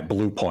sniffing at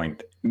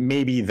Bluepoint,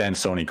 maybe then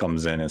Sony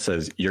comes in and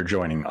says, you're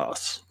joining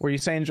us. Were you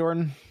saying,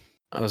 Jordan?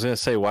 I was going to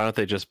say, why don't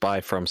they just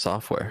buy From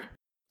Software?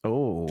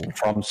 Oh,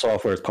 From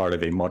Software is part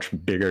of a much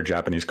bigger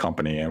Japanese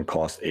company and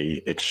costs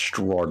a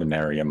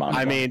extraordinary amount.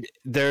 I mean,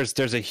 there's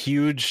a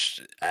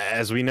huge,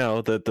 as we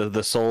know,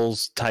 the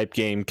Souls type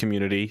game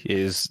community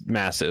is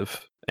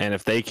massive, and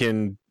if they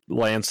can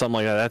land something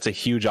like that, that's a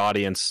huge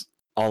audience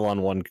all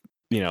on one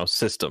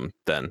system.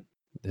 Then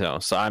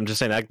so I'm just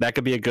saying that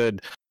could be a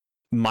good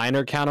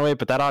minor counterweight,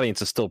 but that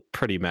audience is still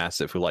pretty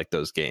massive who like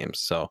those games.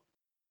 So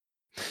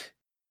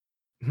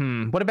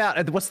What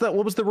about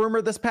what was the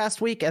rumor this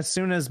past week? As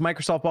soon as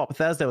Microsoft bought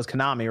Bethesda, it was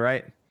Konami,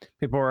 right?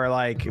 People were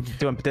like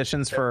doing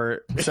petitions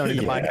for Sony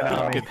to buy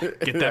Konami.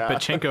 Get that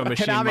pachinko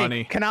machine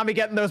money. Konami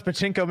getting those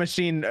pachinko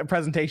machine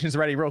presentations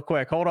ready real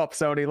quick. Hold up,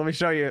 Sony. Let me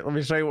show you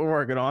what we're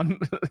working on.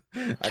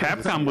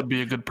 Capcom would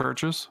be a good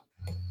purchase.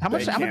 How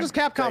much does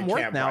Capcom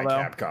worth now, though?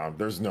 Capcom.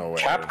 There's no way.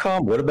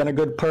 Capcom would have been a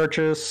good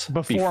purchase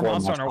before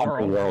Monster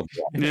Hunter World.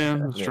 Yeah,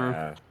 that's true.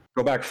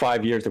 Go back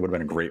 5 years, it would have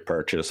been a great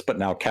purchase. But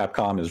now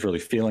Capcom is really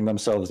feeling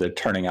themselves. They're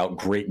turning out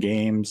great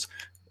games.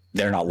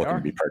 They're not looking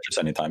to be purchased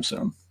anytime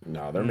soon.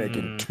 No, they're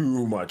making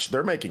too much.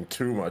 They're making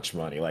too much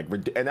money.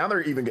 And now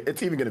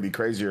it's even going to be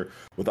crazier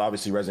with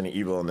obviously Resident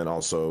Evil and then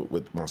also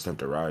with Monster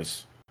Hunter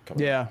Rise.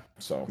 Yeah.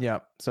 So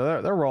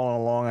they're rolling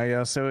along, I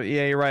guess. So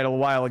yeah, you're right. A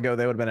while ago,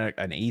 they would have been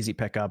an easy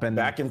pickup. And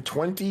back in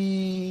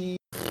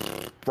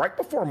right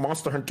before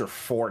Monster Hunter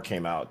 4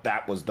 came out,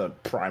 that was the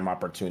prime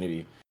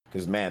opportunity.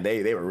 Because man,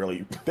 they were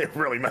really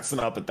messing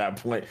up at that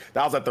point.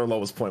 That was at their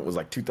lowest point. Was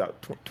like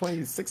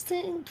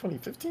 2016,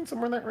 2015,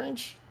 somewhere in that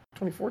range.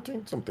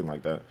 2014, something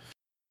like that.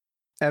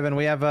 Evan,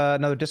 we have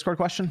another Discord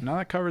question. No,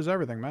 that covers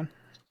everything, man.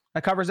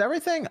 That covers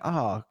everything.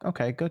 Oh,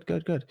 okay, good.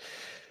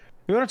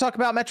 We want to talk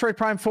about Metroid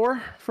Prime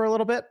 4 for a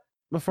little bit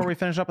before we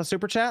finish up with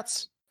super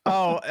chats.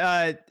 Oh,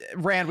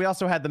 Rand, we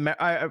also had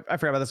I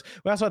forgot about this.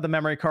 We also had the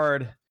memory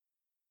card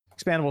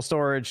expandable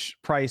storage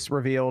price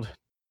revealed.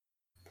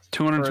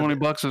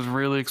 $220 is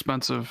really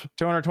expensive.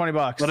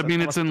 $220. But I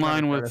mean, it's in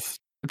line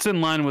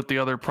with the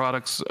other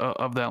products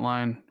of that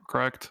line,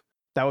 correct?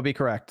 That would be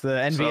correct. The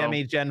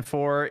NVMe Gen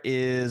 4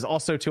 is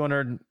also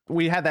 $200.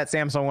 We had that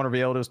Samsung one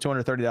revealed. It was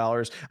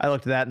 $230. I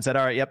looked at that and said,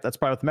 all right, yep, that's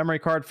probably what the memory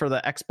card for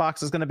the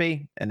Xbox is going to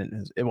be.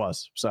 And it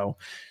was. So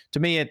to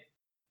me,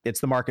 it's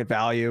the market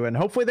value. And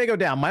hopefully they go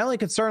down. My only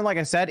concern, like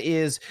I said,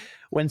 is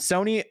when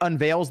Sony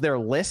unveils their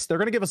list, they're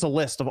going to give us a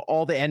list of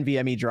all the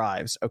NVMe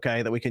drives,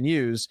 okay, that we can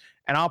use.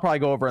 And I'll probably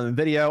go over in the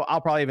video. I'll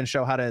probably even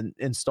show how to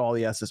install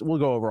the SSD. We'll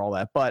go over all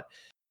that. But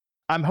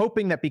I'm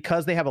hoping that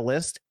because they have a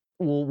list,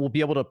 we'll be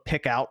able to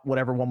pick out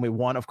whatever one we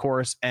want, of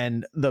course,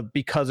 and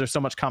because there's so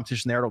much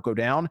competition there, it'll go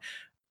down.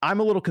 I'm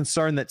a little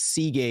concerned that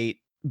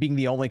Seagate, being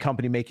the only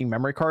company making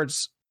memory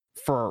cards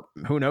for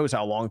who knows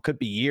how long, could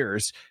be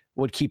years,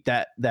 would keep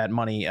that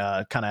money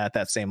kind of at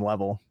that same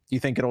level.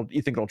 You think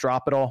it'll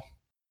drop at all?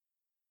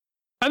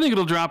 I think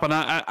it'll drop, and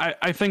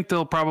I think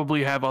they'll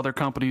probably have other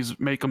companies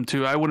make them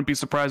too. I wouldn't be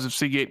surprised if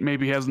Seagate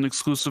maybe has an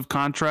exclusive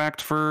contract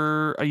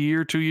for a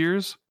year, 2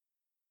 years.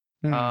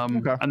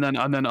 Okay. And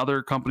then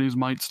other companies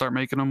might start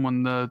making them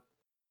when the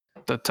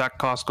tech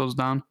cost goes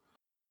down.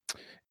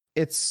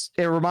 It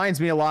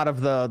reminds me a lot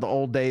of the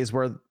old days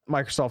where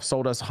Microsoft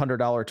sold us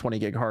 $100 20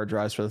 gig hard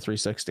drives for the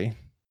 360.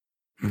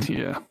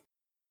 Yeah,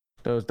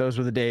 those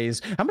were the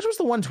days. How much was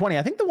the 120?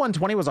 I think the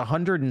 120 was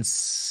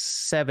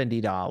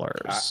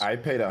 $170. I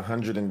paid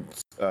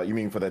 $100. You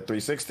mean for that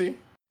 360?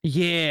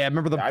 Yeah, I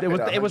remember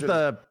it was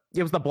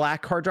the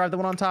black hard drive that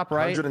went on top,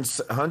 right?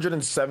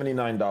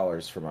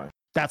 $179 for mine.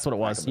 That's what it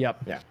was.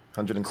 Yep. Yeah,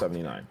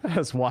 179. That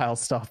was wild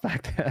stuff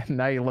back then.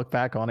 Now you look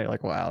back on it,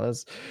 like, wow,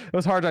 those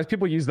hard drives.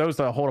 People use those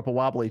to hold up a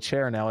wobbly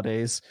chair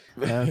nowadays.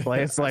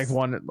 It's like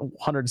 $170,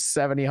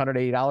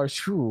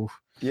 $180. Whew.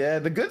 Yeah,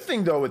 the good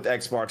thing though with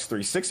Xbox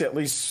 360, at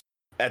least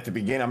at the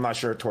beginning, I'm not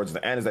sure towards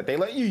the end, is that they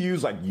let you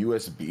use like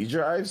USB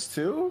drives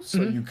too,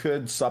 so you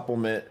could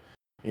supplement,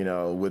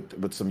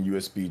 with some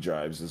USB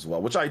drives as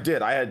well, which I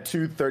did. I had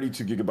two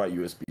 32 gigabyte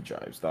USB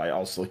drives that I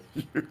also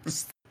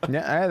used.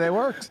 Yeah, they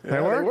worked.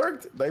 They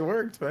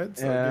worked, man.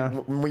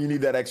 So when you need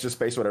that extra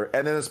space, whatever.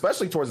 And then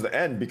especially towards the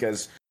end,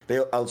 because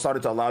they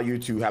started to allow you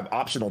to have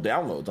optional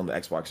downloads on the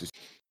Xbox.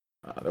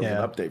 There was an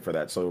update for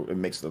that, so it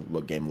makes the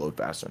game load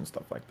faster and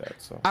stuff like that.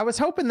 So I was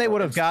hoping they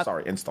would have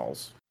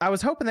installs. I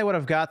was hoping they would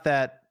have got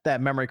that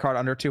memory card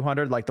under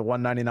 200, like the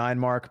 199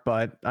 mark.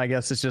 But I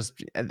guess it's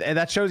just, and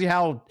that shows you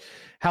how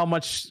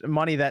much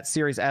money that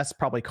Series S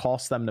probably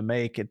costs them to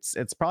make. It's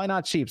probably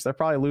not cheap. So they're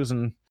probably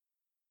losing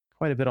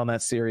quite a bit on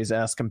that Series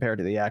S compared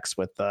to the X,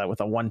 with a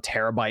 1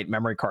 terabyte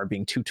memory card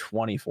being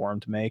 $220 for them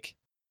to make.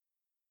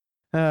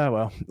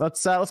 Well,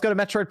 let's go to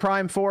Metroid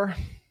Prime 4.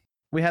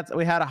 We had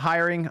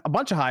a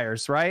bunch of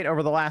hires, right,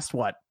 over the last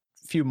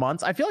few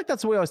months. I feel like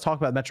that's what we always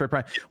talk about Metroid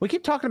Prime. We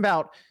keep talking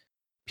about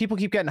people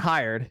keep getting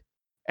hired,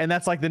 and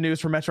that's like the news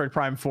for Metroid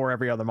Prime 4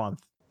 every other month.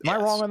 Am I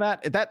wrong on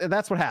that?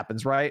 That's what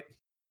happens, right?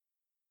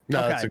 No,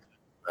 okay. that's what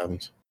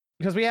happens.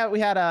 Because we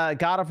had a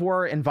God of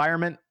War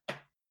environment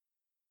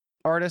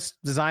artist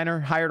designer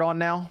hired on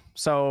now.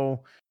 So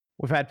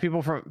we've had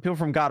people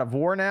from God of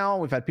War now.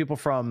 We've had people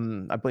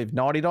from, I believe,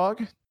 Naughty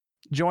Dog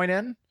join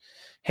in.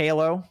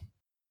 Halo.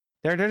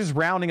 They're just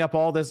rounding up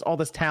all this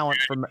talent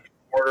from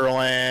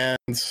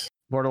Borderlands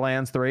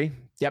 3.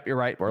 Yep, you're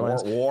right.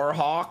 Borderlands.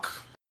 Warhawk.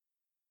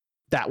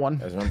 That one. You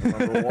guys remember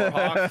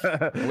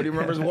Warhawk? What do you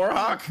remember as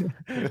Warhawk?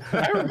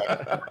 I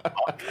remember.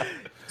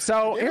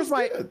 So here's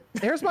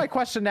my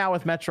question now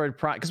with Metroid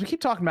Prime, because we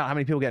keep talking about how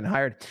many people getting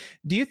hired.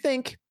 Do you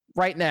think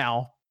right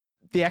now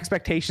the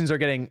expectations are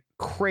getting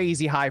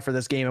crazy high for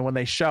this game, and when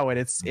they show it,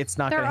 it's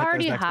not They're going to hit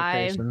already those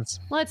high. expectations.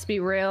 Let's be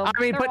real. I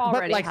mean, They're but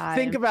already like high.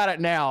 think about it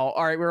now.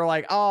 All right, we were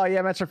like, oh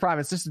yeah, Metroid Prime,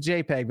 it's just a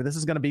JPEG, but this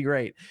is going to be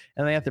great,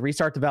 and they have to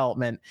restart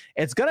development.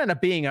 It's going to end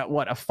up being a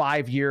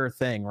 5-year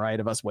thing, right?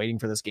 Of us waiting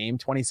for this game,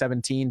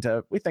 2017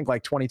 to we think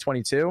like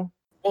 2022.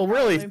 Well,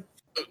 really,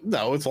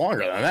 no, it's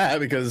longer than that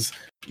because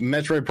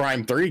Metroid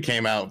Prime 3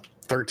 came out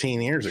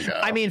 13 years ago.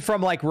 I mean,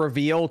 from like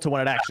reveal to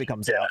when it actually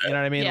comes out. You know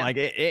what I mean? Yeah. Like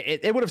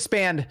it would have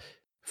spanned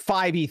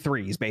 5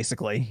 E3s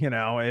basically, you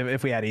know,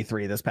 if we had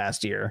E3 this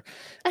past year,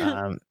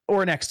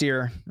 or next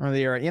year or the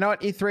year. You know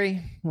what,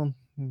 E3,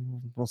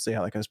 we'll see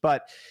how that goes.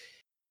 But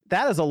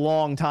that is a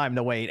long time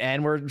to wait,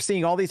 and we're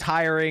seeing all these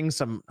hirings,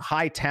 some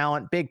high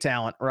talent, big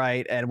talent,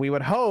 right? And we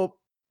would hope,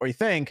 or you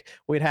think,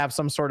 we'd have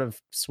some sort of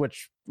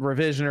Switch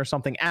revision or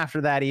something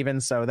after that,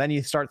 even. So then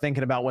you start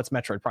thinking about what's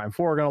Metroid Prime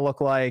 4 going to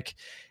look like.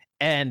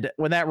 And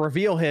when that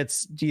reveal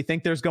hits, do you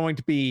think there's going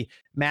to be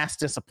mass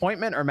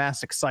disappointment or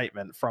mass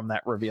excitement from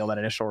that reveal, that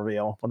initial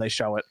reveal when they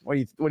show it? What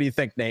do you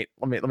think, Nate?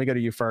 Let me go to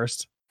you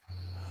first.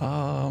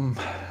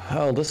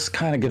 Well, this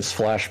kind of gives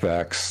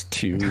flashbacks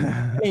to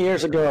many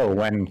years ago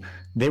when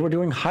they were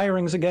doing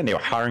hirings again. They were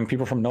hiring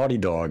people from Naughty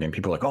Dog, and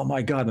people were like, oh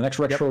my God, the next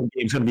retro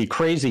game is going to be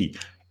crazy.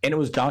 And it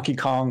was Donkey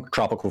Kong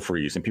Tropical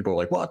Freeze, and people were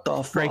like, what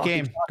the fuck? Great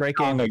game. Great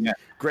game.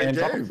 Great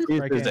Tropical game.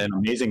 Freeze is an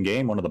amazing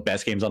game, one of the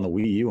best games on the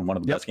Wii U and one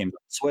of the best games on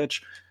the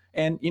Switch.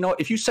 And, you know,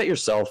 if you set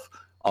yourself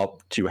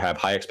up to have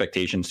high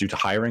expectations due to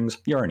hirings,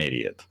 you're an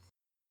idiot.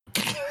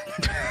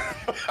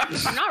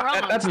 You're not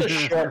wrong. That's the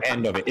short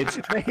end of it. It's,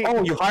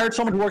 oh, you hired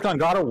someone who worked on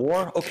God of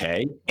War?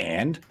 Okay,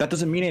 and that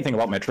doesn't mean anything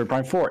about Metroid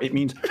Prime 4. It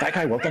means that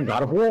guy worked on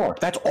God of War.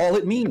 That's all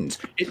it means.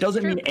 It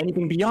doesn't mean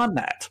anything beyond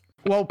that.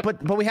 Well,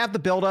 but we have the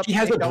build up. He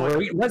has a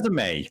great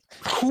resume.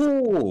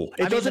 Cool.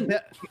 It doesn't.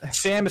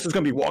 Samus is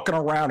going to be walking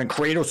around, and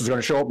Kratos is going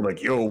to show up and be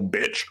like, "Yo,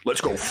 bitch, let's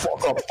go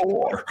fuck up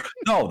Thor."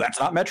 No, that's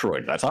not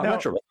Metroid. That's not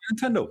Metroid.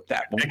 That's Nintendo.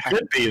 That won't happen.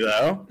 Could be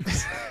though.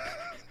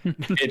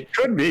 It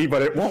could be,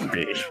 but it won't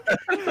be.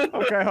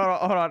 Okay,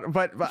 hold on.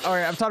 But all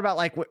right, I'm talking about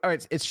like, all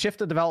right, it's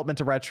shifted development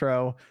to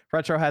retro.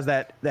 Retro has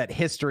that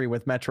history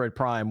with Metroid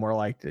Prime, where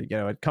like, you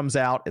know, it comes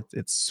out,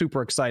 it's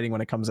super exciting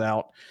when it comes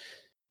out.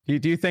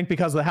 Do you think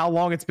because of how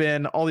long it's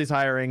been, all these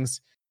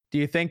hirings, do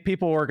you think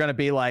people are going to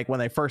be like, when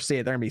they first see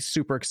it, they're going to be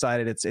super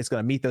excited? It's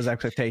going to meet those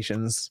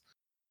expectations?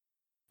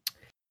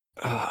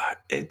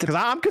 Because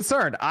I'm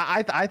concerned.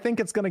 I think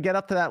it's going to get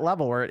up to that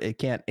level where it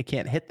can't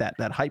hit that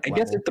hype level. I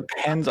guess it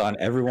depends on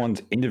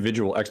everyone's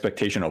individual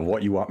expectation of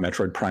what you want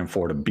Metroid Prime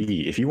 4 to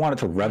be. If you want it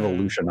to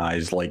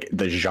revolutionize like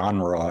the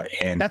genre,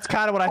 and that's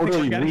kind of what I think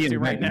we're getting to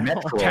right now.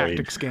 Metroid,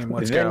 Tactics game.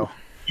 Let's go.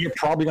 You're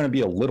probably going to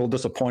be a little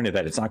disappointed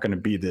that it's not going to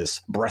be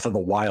this Breath of the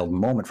Wild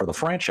moment for the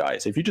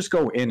franchise. If you just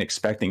go in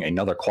expecting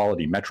another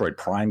quality Metroid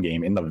Prime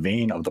game in the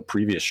vein of the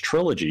previous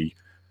trilogy,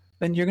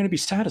 then you're going to be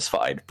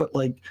satisfied. But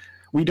like,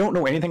 we don't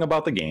know anything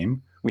about the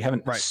game. We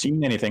haven't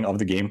seen anything of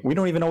the game. We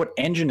don't even know what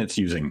engine it's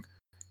using.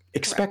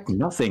 Expect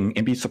nothing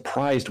and be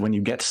surprised when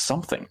you get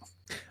something.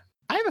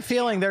 I have a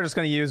feeling they're just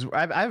going to use.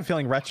 I have a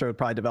feeling Retro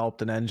probably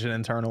developed an engine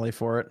internally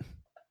for it.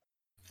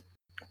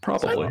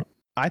 Probably.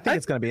 I think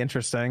it's going to be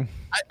interesting.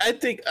 I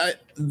think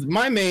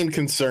my main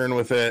concern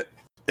with it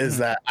is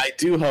that I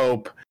do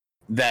hope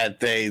that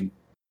they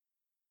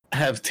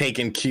have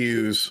taken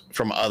cues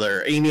from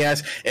other. And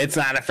yes, it's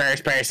not a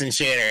first-person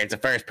shooter; it's a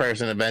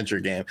first-person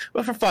adventure game.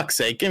 But for fuck's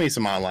sake, give me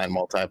some online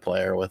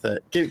multiplayer with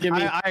it. Give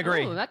me. I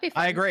agree. Ooh, that'd be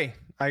fun. I agree.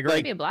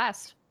 That'd be a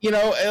blast. You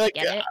know, like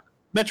Get it?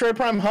 Metroid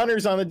Prime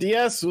Hunters on the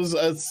DS was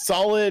a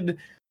solid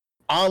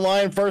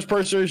online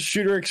first-person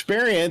shooter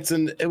experience,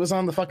 and it was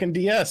on the fucking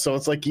DS. So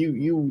it's like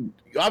you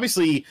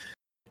obviously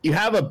you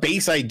have a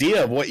base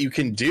idea of what you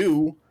can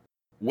do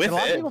with a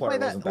lot it. of people play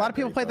that. A lot of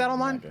people played that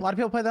online. A lot of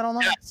people play that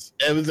online. Yes,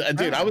 it was,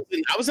 dude. I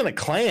was in a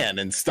clan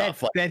and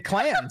stuff. They had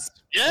clans.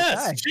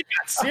 Yes, Okay. shit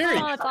got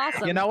serious. Oh, that's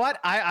awesome. You know what?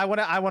 I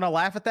want to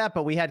laugh at that,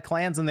 but we had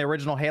clans in the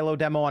original Halo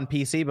demo on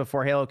PC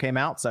before Halo came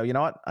out. So you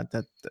know what?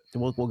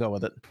 We'll go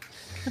with it.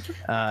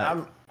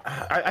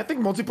 I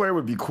think multiplayer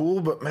would be cool,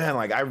 but man,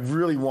 like I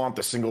really want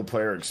the single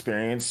player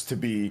experience to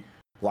be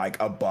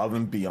like above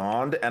and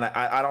beyond. And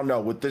I don't know,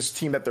 with this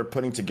team that they're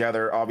putting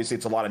together, obviously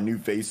it's a lot of new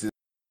faces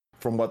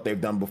from what they've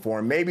done before.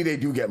 And maybe they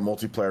do get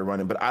multiplayer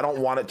running, but I don't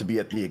want it to be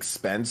at the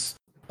expense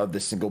of the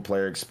single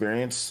player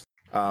experience.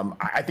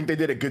 I think they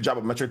did a good job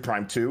of Metroid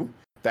Prime 2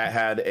 that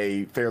had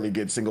a fairly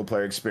good single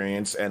player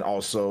experience and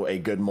also a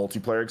good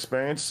multiplayer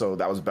experience. So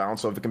that was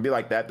balanced. So if it can be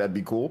like that, that'd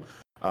be cool.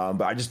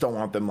 But I just don't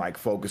want them like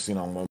focusing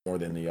on one more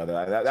than the other.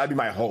 That'd be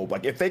my hope.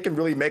 Like if they can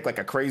really make like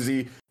a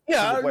crazy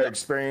single player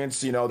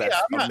experience, you know, that's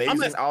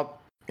amazing.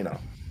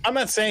 I'm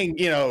not saying,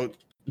 you know,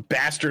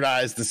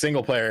 bastardize the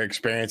single player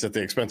experience at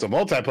the expense of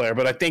multiplayer,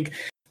 but I think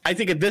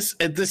at this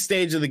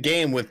stage of the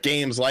game, with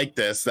games like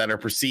this that are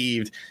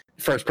perceived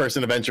first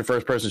person adventure,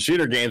 first person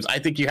shooter games, I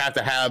think you have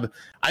to have,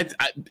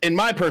 in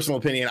my personal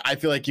opinion, I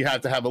feel like you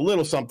have to have a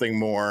little something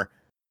more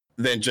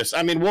than just,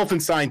 I mean,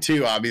 Wolfenstein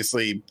 2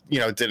 obviously, you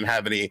know, didn't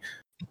have a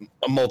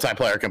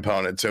multiplayer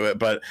component to it,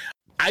 but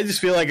I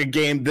just feel like a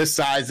game this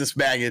size, this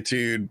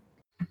magnitude,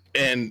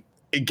 and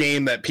a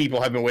game that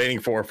people have been waiting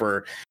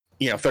for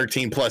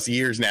 13 plus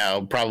years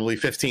now, probably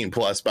 15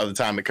 plus by the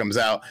time it comes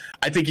out.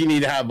 I think you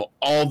need to have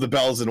all the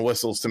bells and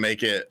whistles to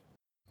make it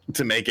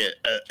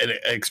an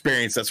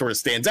experience that sort of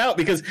stands out,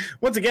 because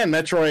once again,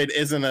 Metroid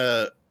isn't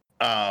a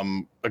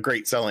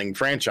great selling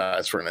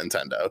franchise for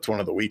Nintendo. It's one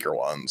of the weaker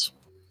ones.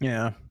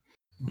 Yeah.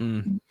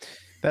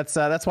 That's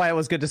why it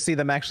was good to see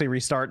them actually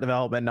restart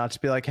development, not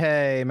just be like,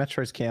 hey,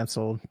 Metroid's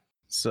canceled.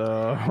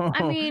 So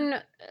I mean,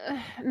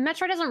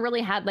 Metroid hasn't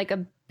really had like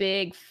a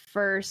big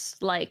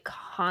first like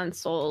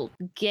console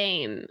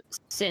game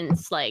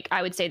since like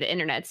I would say the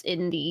internet's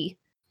in the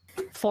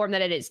form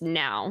that it is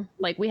now.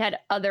 Like we had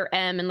Other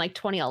M in like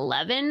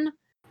 2011,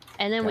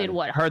 and then we had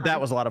what? Heard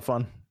that was a lot of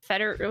fun. What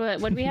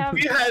did we have?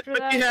 We had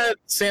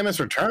Samus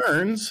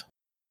Returns.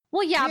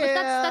 Well, yeah, but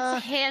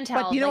that's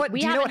handheld. But you know like, what? we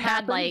do you know haven't what had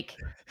happened? like.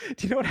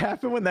 Do you know what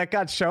happened when that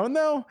got shown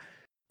though?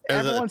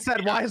 Everyone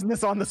said, "Why isn't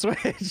this on the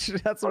Switch?"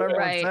 That's what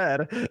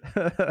everyone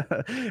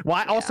said.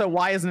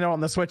 Why isn't it on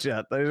the Switch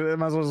yet? They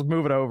might as well just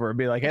move it over and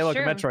be like, "Hey, look,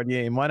 a Metroid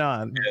game. Why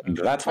not?" And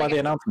that's why they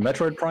announced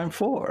Metroid Prime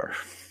 4.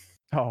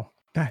 Oh,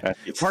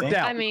 It's worked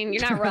out. I mean,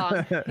 you're not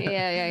wrong.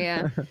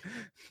 Yeah.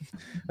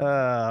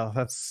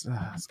 That's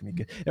gonna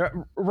be good.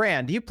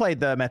 Rand, you played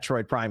the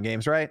Metroid Prime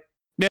games, right?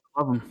 Yeah,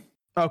 love them.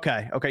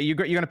 Okay. You're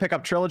gonna pick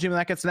up Trilogy when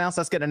that gets announced.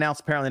 That's getting announced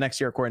apparently next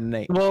year, according to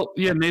Nate. Well,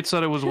 yeah, Nate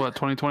said it was what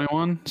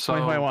 2021. So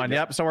 2021.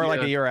 Yep. So we're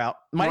like a year out.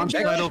 Launch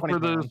title for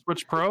the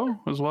Switch Pro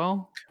as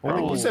well. I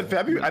think you said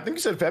February. I think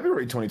you said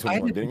February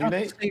 2021, didn't you,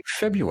 Nate? Say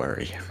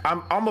February.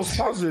 I'm almost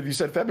positive you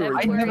said February.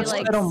 February never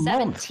like said a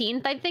month.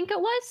 17th, I think it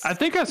was. I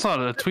think I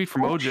saw a tweet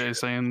from OJ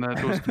saying that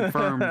it was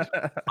confirmed.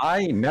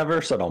 I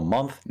never said a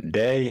month,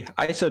 day.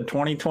 I said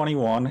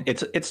 2021.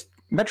 It's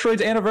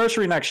Metroid's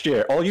anniversary next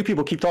year. All you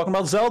people keep talking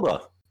about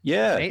Zelda.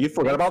 Yeah, Nate, you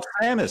forgot about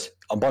Samus.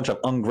 A bunch of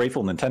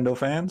ungrateful Nintendo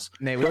fans.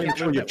 Nate, Trying to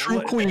show your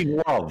true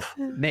queen love.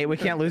 Nate, we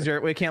can't lose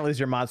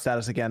your mod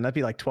status again. That'd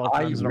be like 12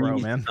 times in a row,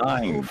 man.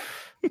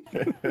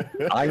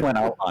 I went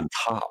out on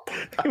top.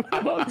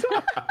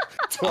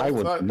 I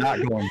was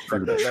not going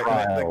through the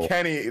trial.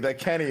 The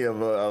Kenny of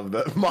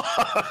the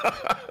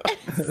mod.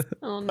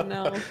 Oh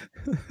no.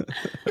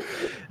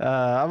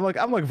 I'm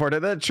looking forward to it.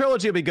 The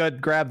trilogy will be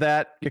good. Grab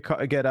that.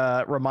 Get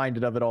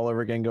reminded of it all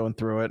over again going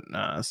through it.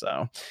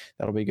 So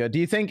that'll be good. Do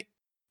you think?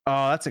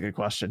 Oh, that's a good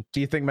question. Do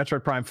you think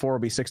Metroid Prime 4 will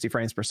be 60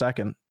 frames per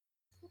second?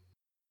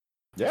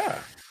 Yeah.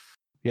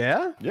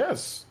 Yeah.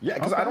 Yes. Yeah.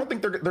 Because I don't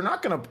think they're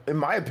not gonna. In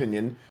my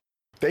opinion,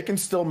 they can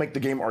still make the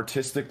game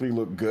artistically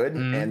look good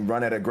and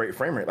run at a great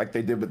frame rate, like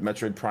they did with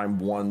Metroid Prime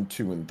 1,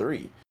 2, and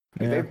 3.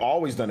 Yeah. They've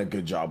always done a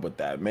good job with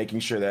that,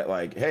 making sure that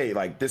like, hey,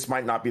 like this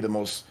might not be the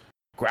most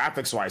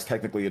graphics-wise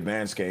technically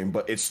advanced game,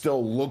 but it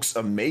still looks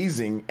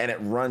amazing and it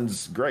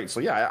runs great. So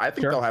yeah, I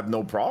think they'll have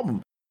no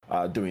problem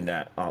doing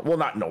that. Well,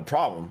 not no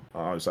problem.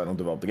 Obviously, I don't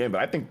develop the game,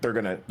 but I think they're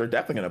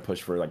definitely gonna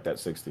push for like that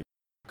 60.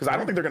 Because I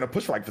don't think they're gonna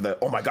push for the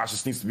oh my gosh,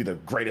 this needs to be the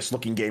greatest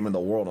looking game in the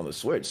world on the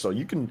Switch. So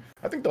I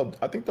think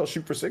they'll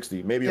shoot for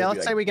 60. Maybe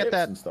let's say we get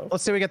that.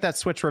 Let's say we get that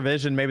Switch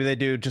revision. Maybe they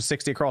do just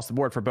 60 across the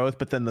board for both,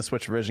 but then the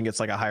Switch revision gets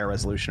like a higher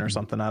resolution or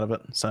something out of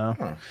it. So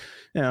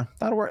yeah,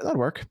 that'll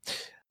work.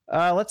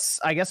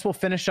 I guess we'll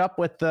finish up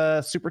with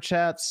the super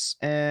chats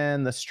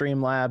and the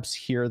Streamlabs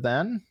here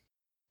then.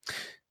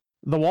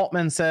 The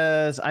Waltman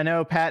says, I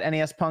know Pat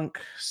NES Punk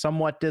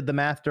somewhat did the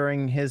math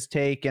during his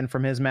take, and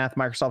from his math,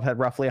 Microsoft had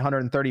roughly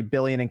 130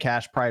 billion in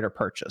cash prior to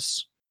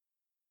purchase.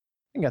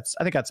 I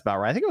think that's about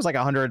right. I think it was like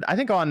 100. I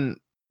think on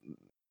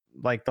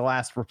like the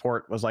last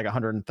report was like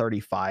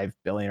 135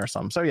 billion or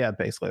something. So yeah,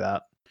 basically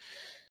that.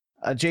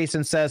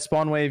 Jason says,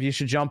 Spawnwave, you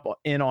should jump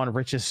in on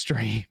Rich's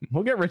stream.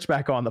 We'll get Rich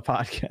back on the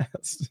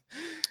podcast.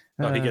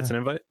 Oh, he gets an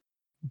invite?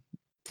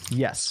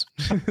 Yes.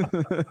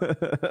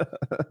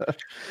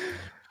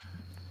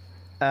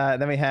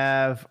 Then we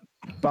have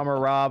Bummer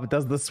Rob.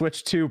 Does the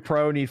Switch 2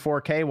 Pro need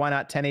 4K? Why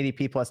not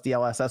 1080p plus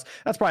DLSS?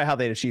 That's probably how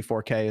they'd achieve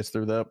 4K is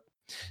through the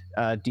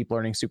deep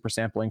learning super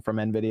sampling from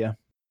NVIDIA.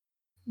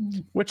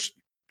 Which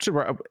should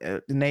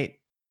Nate,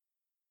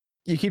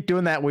 you keep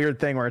doing that weird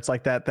thing where it's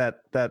like that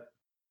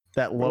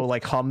low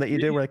like hum that you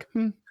did. We're like,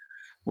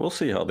 We'll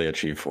see how they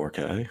achieve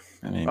 4K.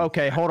 I mean,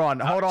 okay, hold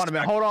on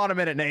a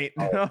minute, Nate.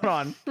 Hold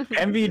on.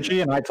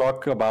 MVG and I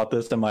talked about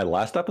this in my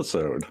last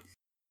episode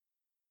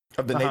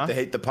of the Nate the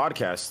Hate the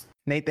podcast.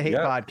 Nate the Hate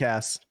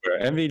podcast.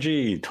 Where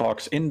MVG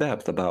talks in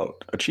depth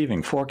about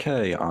achieving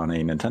 4K on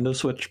a Nintendo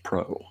Switch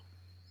Pro.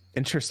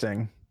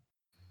 Interesting.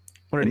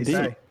 What did he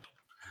say?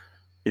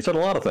 He said a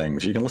lot of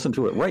things. You can listen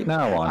to it right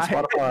now on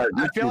Spotify.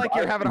 I feel like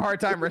you're having a hard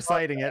time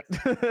reciting it.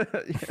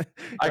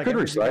 I could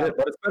recite it,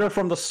 but it's better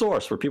from the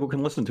source where people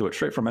can listen to it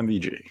straight from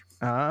MVG.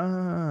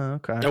 Ah,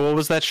 okay. And what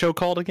was that show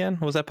called again?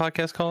 What was that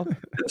podcast called?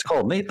 It's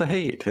called Nate the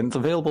Hate, and it's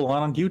available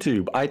on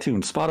YouTube,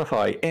 iTunes,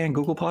 Spotify, and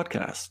Google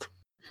Podcast.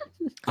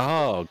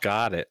 Oh,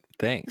 got it.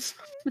 Thanks.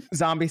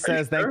 Zombie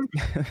says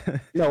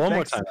No, one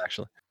more time,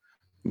 actually.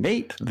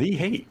 Nate the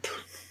Hate.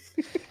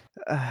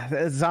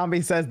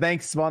 Zombie says,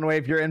 thanks,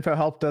 Spawnwave. Your info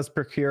helped us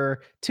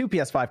procure 2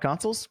 PS5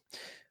 consoles.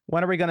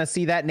 When are we going to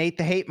see that Nate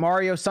the Hate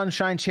Mario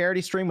Sunshine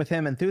charity stream with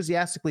him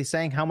enthusiastically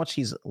saying how much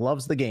he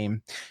loves the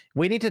game?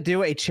 We need to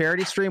do a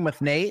charity stream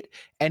with Nate,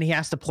 and he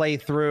has to play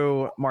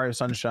through Mario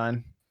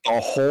Sunshine. A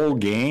whole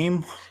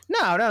game?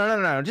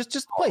 No.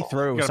 Just play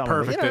through. You gotta some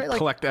of perfect it. it,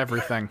 collect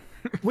everything.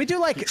 We do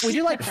like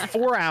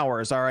 4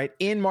 hours, all right,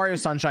 in Mario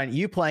Sunshine.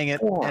 You playing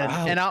it,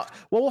 and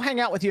we'll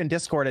hang out with you in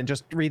Discord and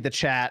just read the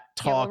chat,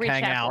 talk,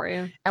 hang out,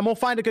 and we'll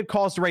find a good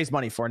cause to raise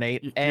money for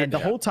Nate. And the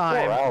whole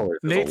time,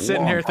 Nate's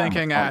sitting here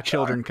thinking,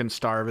 children can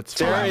starve. It's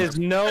There fine. is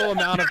no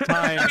amount of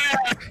time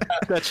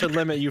that should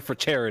limit you for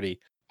charity.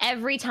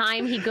 Every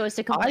time he goes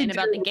to complain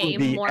about the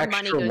game, more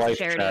money goes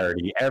to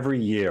charity. Every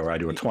year I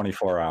do a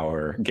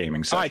 24-hour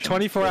gaming session. All right,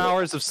 24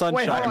 hours of sunshine.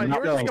 Wait, hold on. You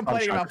were just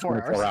complaining Sunshine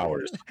about 4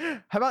 hours.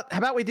 How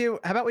about we do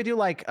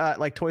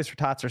like Toys for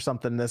Tots or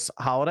something this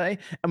holiday,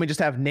 and we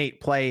just have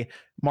Nate play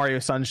Mario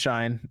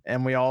Sunshine,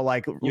 and we all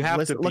like You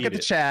have to look at the beat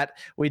it. chat.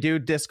 We do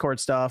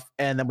Discord stuff,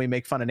 and then we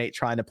make fun of Nate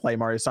trying to play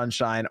Mario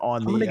Sunshine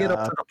on I'm gonna get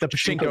up to the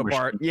pachinko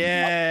part. machine.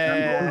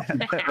 Yeah. I'm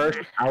going to curse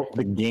out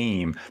the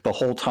game the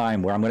whole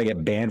time, where I'm going to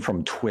get banned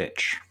from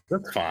Twitch.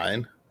 That's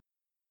fine.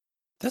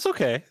 That's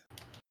okay.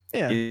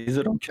 Yeah. Is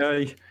it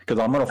okay? Because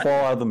I'm going to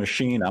fall out of the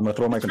machine. I'm going to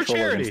throw my for controller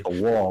charity. against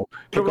the wall,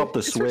 pick up the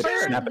It's for switch,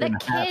 charity. snap it The in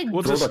half, kids.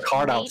 We'll throw just- the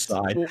card Nate.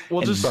 outside, We'll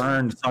and just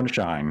burn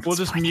Sunshine. we'll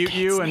just mute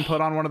you and put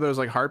on one of those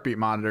like heartbeat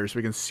monitors. So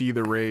we can see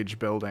the rage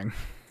building.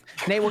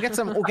 Nate, we'll get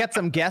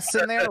some guests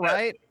in there,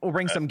 right? We'll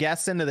bring some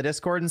guests into the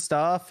Discord and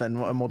stuff, and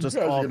we'll just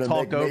You guys are all gonna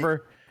talk make Nate-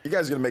 over. You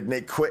guys are gonna make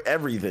Nate quit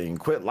everything,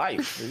 quit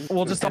life.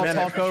 We'll just all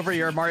talk over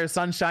your Mario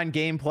Sunshine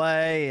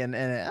gameplay, and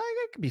it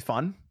could be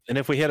fun. And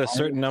if we hit a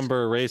certain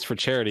number raised for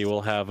charity,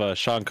 we'll have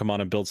Sean come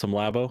on and build some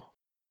Labo.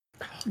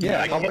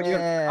 Yeah, how about you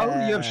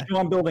have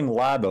Sean building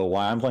Labo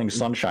while I'm playing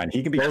Sunshine?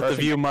 He can be Both of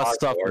cursing you at must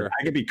Cardboard. suffer.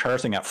 I could be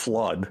cursing at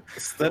Flood.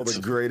 Still the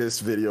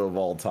greatest video of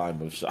all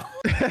time of Sean.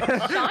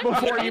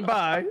 Before you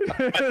buy.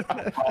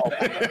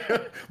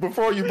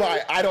 Before you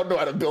buy, I don't know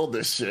how to build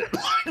this shit.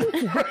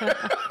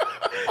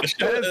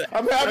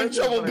 I'm having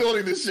trouble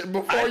building this shit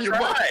before you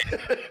buy.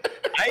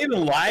 I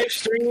even live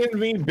streamed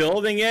me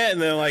building it,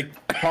 and then like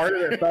part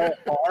of it fell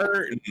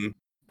apart. And...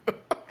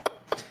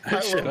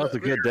 That was a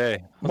good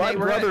day. My Nate,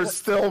 we're brother gonna-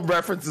 still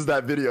references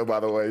that video, by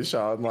the way,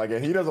 Sean. Like,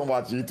 and he doesn't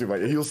watch YouTube.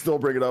 Like, he'll still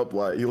bring it up.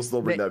 Like, he'll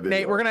still bring that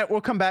video. Nate,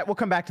 we'll come back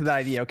to that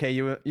idea. Okay,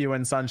 you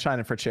and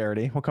Sunshine for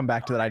charity. We'll come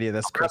back to that idea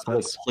this I have to, like,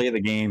 Christmas. play the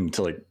game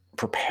to like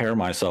prepare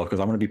myself because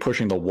I'm going to be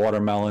pushing the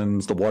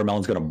watermelons. The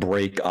watermelon's going to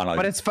break on a.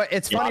 But it's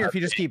funnier if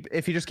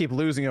you just keep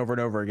losing over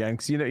and over again,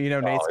 because you know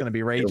Nate's going to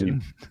be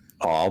raging.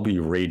 I'll be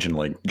raging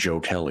like Joe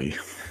Kelly.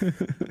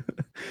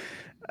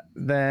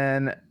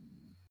 Then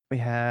we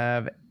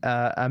have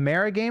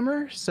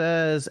Amerigamer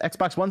says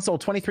Xbox One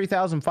sold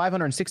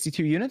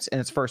 23,562 units in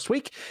its first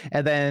week,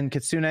 and then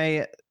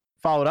Kitsune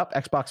followed up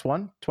Xbox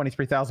One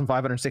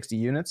 23,560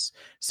 units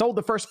sold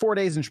the first 4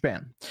 days in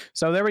Japan.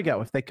 So there we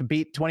go. If they could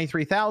beat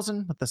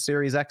 23,000 with the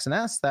Series X and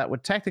S, that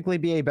would technically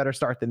be a better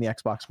start than the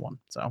Xbox One.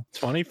 So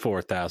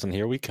 24,000.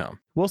 Here we come.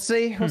 we'll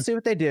see. We'll see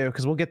what they do,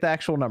 because we'll get the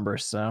actual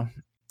numbers. So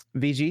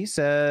VG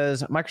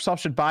says Microsoft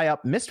should buy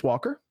up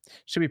Mistwalker.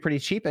 Should be pretty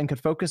cheap and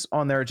could focus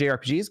on their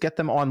JRPGs. Get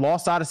them on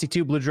Lost Odyssey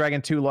 2, Blue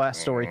Dragon 2,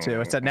 Last Story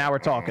 2. I said, now we're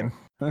talking.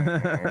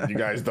 You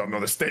guys don't know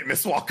the state,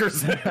 Miss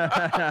Walkers.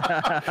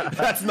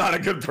 That's not a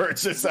good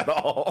purchase at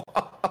all.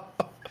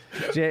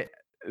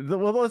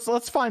 Well,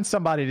 let's find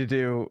somebody to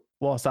do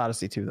Lost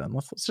Odyssey 2 then.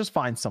 Let's just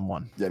find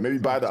someone. Yeah, maybe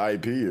buy the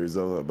IP or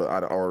so,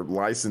 but or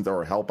license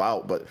or help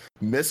out. But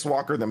Miss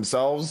Walker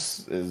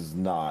themselves is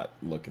not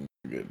looking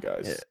good,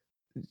 guys.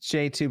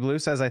 J2 Blue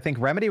says, I think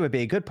Remedy would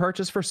be a good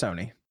purchase for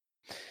Sony.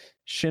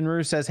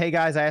 Shinru says, hey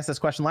guys, I asked this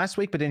question last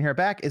week but didn't hear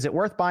back. Is it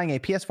worth buying a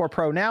PS4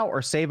 Pro now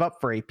or save up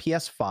for a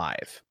PS5?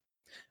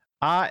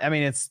 I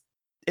mean, it's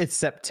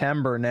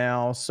September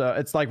now, so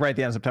it's like right at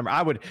the end of September.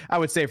 I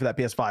would save for that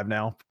PS5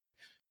 now.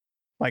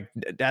 Like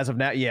as of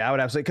now, yeah, I would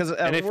absolutely. Because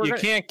And if you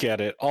can't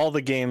get it, all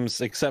the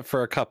games except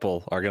for a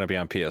couple are going to be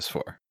on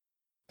PS4.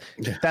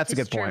 that's a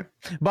good It's true. point.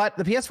 But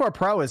the PS4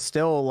 Pro is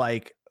still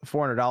like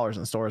 $400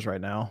 in stores right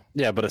now.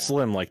 Yeah, but a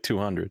slim like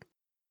 200.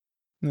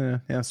 Yeah,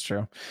 that's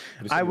true.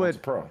 But it's I still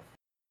would- Pro.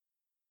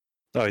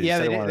 Oh, you Yeah,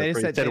 said they one did- of the- they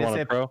you said- one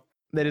they of the Pro?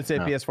 They did say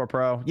No. PS4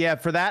 Pro. Yeah,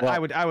 for that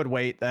Well- I would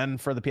wait then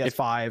for the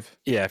PS5.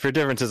 Yeah, if your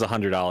difference is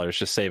 $100,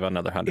 just save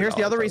another $100. Here's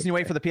the other I would reason you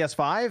wait say. for the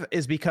PS5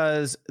 is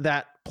because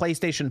that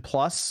PlayStation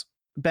Plus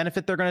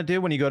benefit they're going to do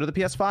when you go to the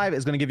PS5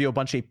 is going to give you a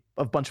bunch of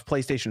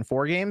PlayStation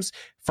 4 games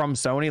from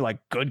Sony, like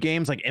good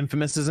games, like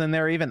Infamous is in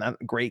there even. That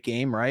great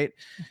game, right?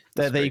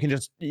 That you can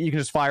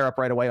just fire up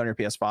right away on your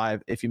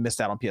PS5 if you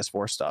missed out on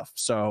PS4 stuff.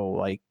 So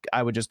like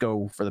I would just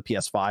go for the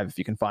PS5 if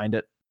you can find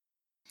it.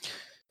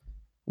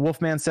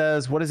 Wolfman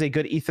says, what is a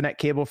good Ethernet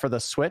cable for the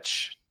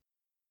Switch?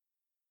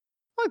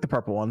 I like the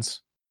purple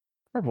ones.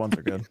 Purple ones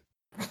are good.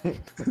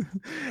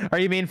 Or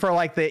you mean for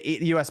like the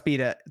USB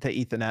to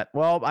Ethernet?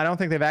 Well, I don't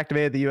think they've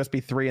activated the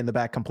USB 3 in the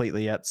back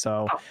completely yet.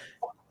 So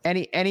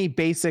any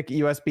basic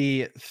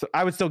USB,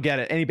 I would still get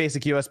it. Any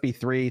basic USB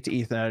 3 to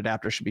Ethernet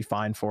adapter should be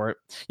fine for it.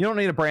 You don't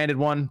need a branded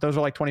one. Those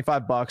are like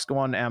 $25. Go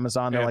on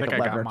Amazon. They're I like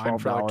think I got $11 or mine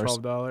for like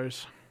 $12.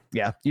 $12.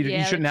 Yeah, you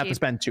shouldn't have to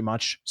spend too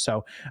much.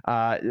 So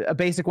a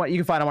basic one, you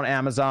can find them on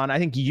Amazon. I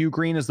think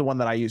Ugreen is the one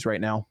that I use right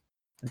now.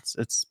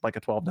 It's like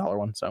a $12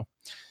 one. So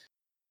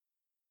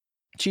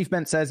Chief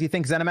Bent says, you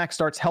think ZeniMax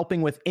starts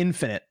helping with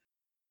Infinite?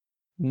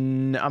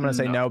 I'm going to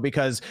say no,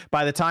 because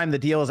by the time the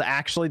deal is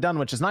actually done,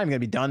 which is not even going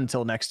to be done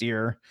until next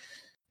year,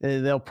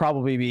 they'll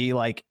probably be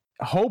like,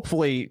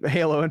 hopefully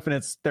Halo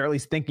Infinite's, they're at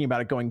least thinking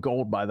about it going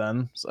gold by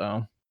then.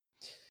 So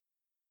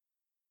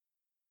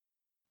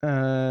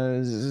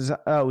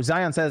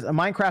Zion says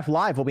Minecraft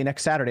Live will be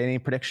next Saturday. Any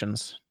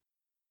predictions?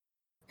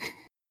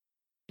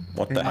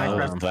 What the hell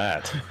is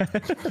that?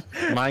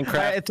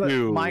 Minecraft It's a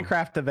 2.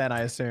 Minecraft event,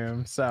 I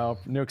assume. So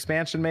new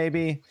expansion,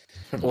 maybe.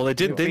 Well,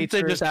 didn't they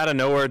features. just out of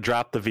nowhere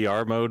drop the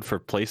VR mode for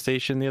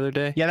PlayStation the other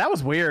day? Yeah, that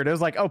was weird. It was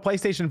like, oh,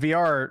 PlayStation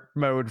VR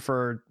mode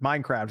for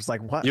Minecraft. It's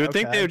like, what? You would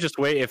think Okay. they would just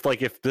wait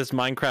if this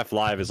Minecraft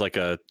Live is like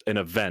an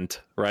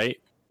event, right?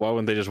 Why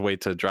wouldn't they just wait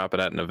to drop it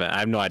at an event? I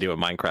have no idea what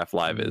Minecraft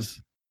Live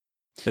is.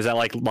 Is that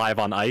like live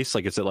on ice?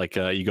 Like, is it like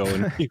you go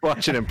and you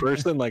watch it in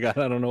person? Like, I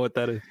don't know what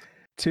that is.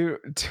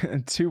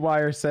 Two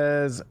Wire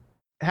says,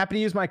 happy to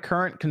use my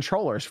current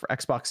controllers for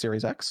Xbox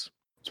Series X,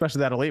 especially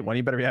that Elite one.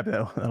 You better be happy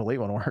that Elite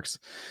one works.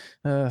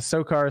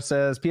 Sokar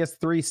says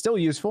PS3 still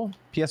useful,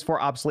 PS4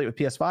 obsolete with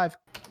PS5,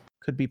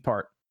 could be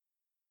part.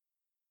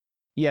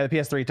 Yeah, the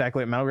PS3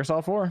 technically Metal Gear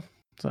Solid 4.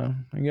 So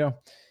there you go.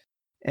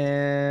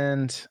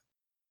 And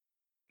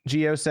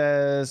Geo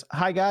says,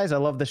 hi guys, I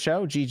love the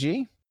show.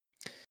 GG.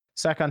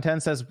 Second 10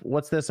 says,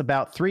 what's this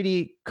about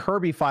 3D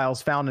Kirby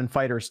files found in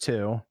Fighters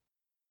 2?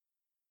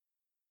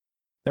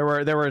 There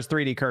was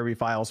 3D Kirby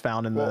files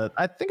found in the.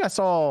 I thought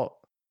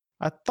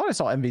I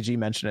saw MVG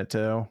mention it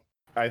too.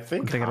 I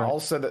think Hal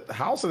said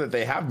that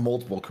they have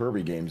multiple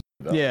Kirby games.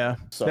 Yeah,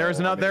 so, there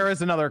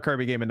is another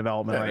Kirby game in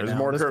development right now. There's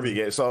more Kirby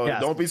games, so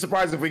yes. Don't be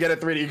surprised if we get a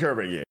 3D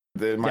Kirby game.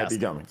 It might be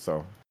coming.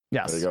 So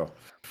yes, there you go.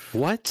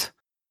 What?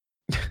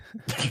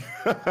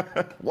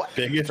 What?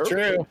 Big is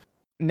true.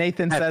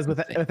 Nathan says with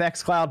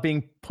xCloud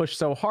being pushed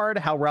so hard,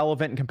 how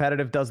relevant and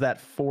competitive does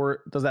that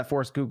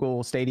force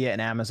Google Stadia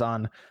and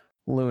Amazon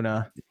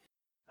Luna?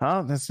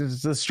 Huh? This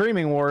is the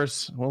streaming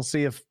wars. We'll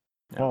see if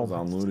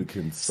Amazon Luna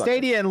can suck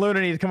Stadia and Luna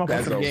need to come up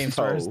with some games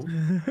toe.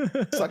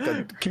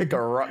 first.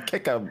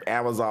 kick a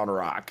Amazon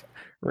rock.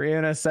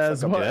 Rihanna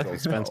says Yeah,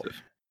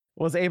 expensive.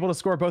 was able to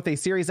score both a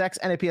Series X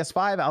and a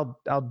PS5.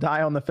 I'll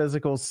die on the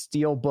physical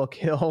Steelbook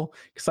hill.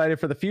 Excited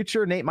for the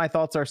future. Nate, my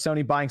thoughts are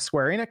Sony buying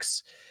Square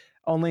Enix.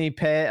 Only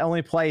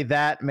play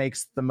that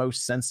makes the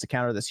most sense to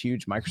counter this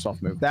huge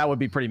Microsoft move. That would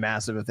be pretty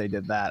massive if they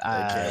did that.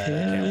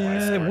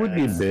 It would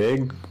be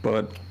big,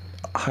 but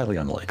highly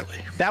unlikely.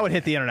 That would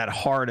hit the internet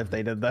hard if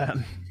they did that.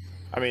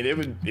 I mean, it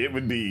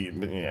would be.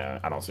 Yeah,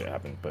 I don't see it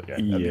happening, but yeah,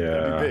 Yeah.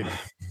 that'd be big.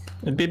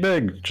 It'd be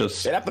big,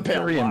 just They'd have to pay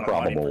very a lot of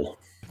money. improbable.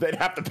 They'd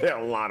have to pay a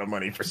lot of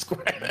money for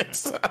Square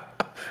Enix.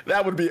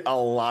 That would be a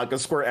lot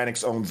because Square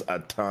Enix owns a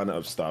ton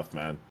of stuff,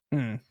 man.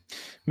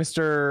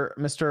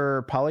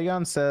 Mr.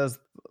 Polygon says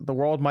the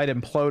world might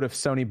implode if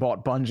Sony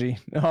bought Bungie.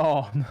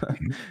 Oh,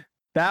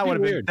 that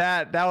would be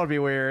that would be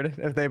weird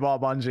if they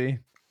bought Bungie.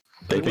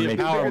 They can make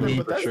power Bigger than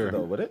move for Bethesda, sure.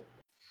 though, would it?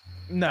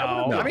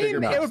 No, No, I mean bigger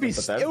it would be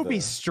than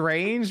Bethesda.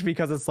 strange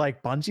because it's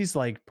like Bungie's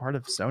like part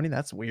of Sony.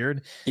 That's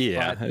weird.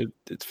 Yeah,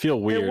 it feel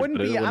weird. It wouldn't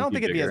but be. I don't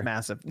think it'd be as bigger.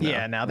 massive. No.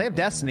 Yeah, now they have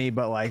Destiny,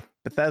 but like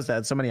Bethesda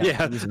had so many.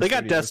 Yeah, IPs and they got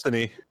studios.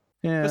 Destiny.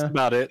 That's Yeah,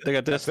 about it. They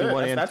got Destiny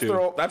 1 and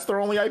 2. That's their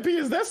only IP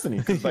is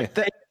Destiny. It's like,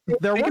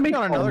 they're can working make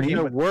on another Oni game.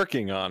 They're with-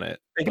 working on it.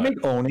 They can but-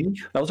 make Oni.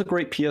 That was a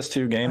great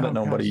PS2 game Oh, that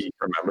nobody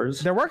remembers.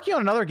 They're working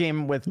on another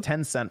game with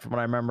Tencent, from what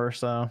I remember.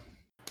 So,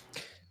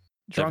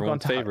 It's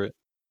everyone's favorite.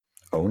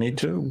 Oni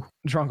 2.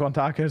 Drunk on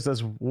Taco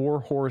says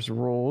Warhorse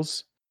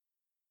rules.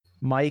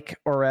 Mike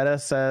Oretta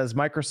says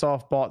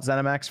Microsoft bought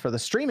ZeniMax for the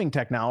streaming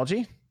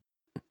technology.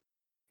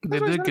 They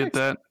That's did what get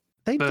that.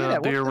 They did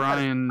it. The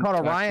Orion. Called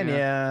tech, Orion,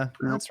 yeah.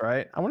 That's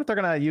right. I wonder if they're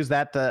gonna use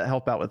that to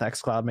help out with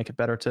xCloud, make it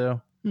better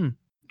too.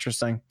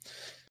 Interesting.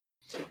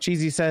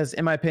 Cheesy says,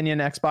 in my opinion,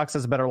 Xbox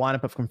has a better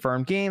lineup of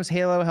confirmed games: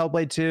 Halo,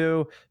 Hellblade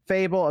 2,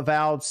 Fable,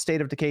 Avowed,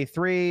 State of Decay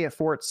 3,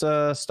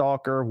 Forza,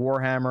 Stalker,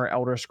 Warhammer,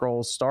 Elder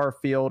Scrolls,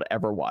 Starfield,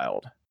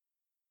 Everwild.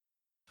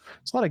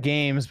 It's a lot of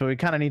games, but we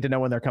kind of need to know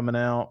when they're coming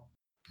out.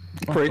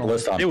 Great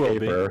list on It will be.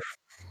 paper.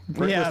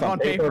 Great Yeah, list on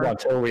paper.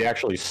 until we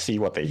actually see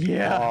what they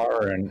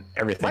are and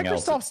everything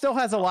else. Microsoft still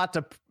has a lot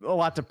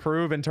to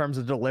prove in terms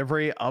of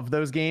delivery of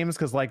those games,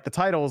 because like the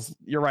titles,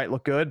 you're right,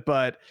 look good,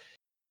 but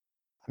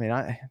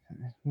I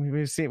mean,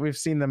 we've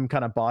seen them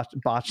kind of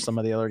botch some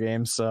of the other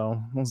games,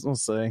 so we'll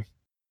see.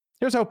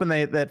 Here's hoping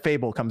that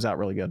Fable comes out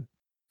really good.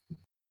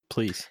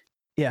 Please.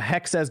 Yeah,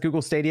 Hex says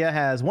Google Stadia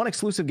has one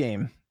exclusive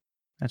game,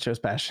 That shows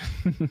passion.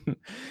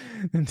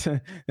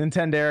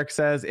 Nintendo Eric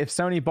says, if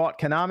Sony bought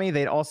Konami,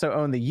 they'd also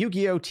own the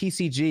Yu-Gi-Oh!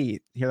 TCG.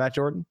 Hear that,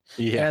 Jordan?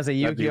 Yeah. As a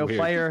that'd be Yu-Gi-Oh! weird.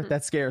 player,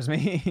 that scares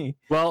me.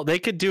 Well, they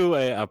could do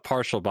a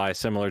partial buy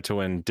similar to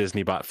when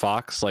Disney bought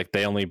Fox. Like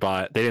they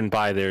didn't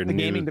buy their The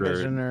gaming news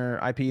division or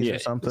IPs or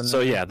something.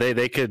 So yeah,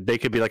 they could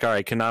be like, all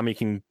right, Konami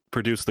can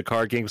produce the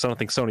card games. I don't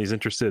think Sony's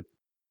interested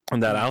in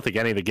that. I don't think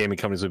any of the gaming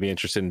companies would be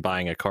interested in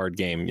buying a card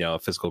game, a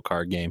physical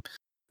card game.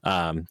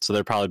 So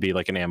there'd probably be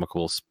like an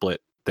amicable split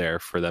there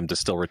for them to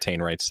still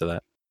retain rights to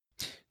that.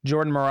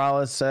 Jordan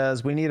Morales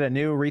says, we need a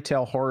new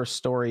retail horror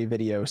story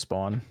video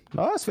spawn.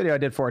 The last video I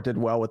did for it did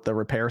well with the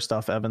repair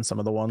stuff, Evan, some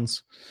of the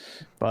ones.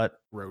 But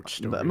Roach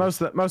stories.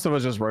 most of it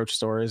was just Roach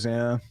stories,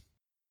 yeah.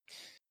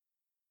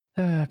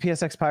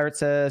 PSX Pirate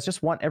says,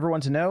 just want everyone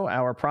to know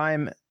our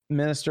Prime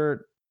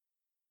Minister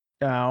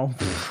and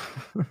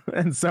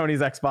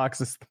Sony's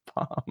Xbox is the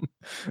bomb.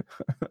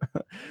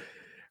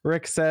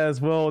 Rick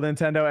says, will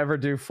Nintendo ever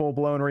do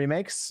full-blown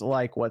remakes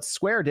like what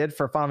Square did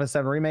for Final Fantasy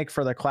VII Remake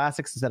for their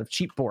classics instead of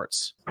cheap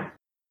ports?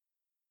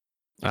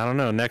 I don't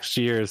know. Next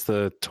year is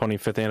the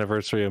 25th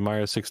anniversary of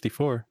Mario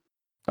 64.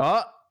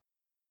 Oh,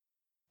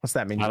 what's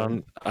that mean? I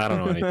don't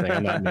know anything.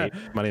 I'm not Nate.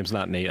 My name's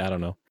not Nate. I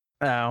don't know.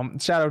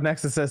 Shadow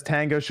Nexus says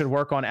Tango should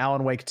work on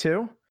Alan Wake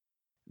 2.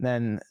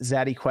 Then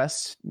Zaddy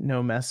Quest,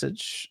 no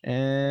message.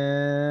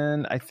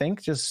 And I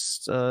think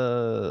just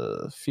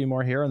a few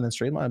more here and then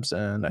Streamlabs.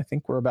 And I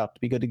think we're about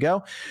to be good to go.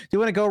 Do you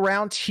want to go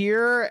around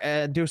here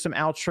and do some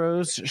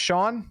outros,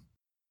 Sean?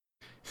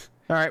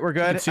 All right, we're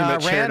good.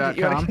 Rand,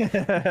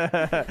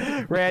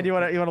 you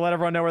want to let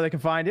everyone know where they can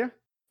find you?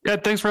 Yeah,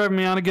 thanks for having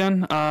me on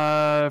again.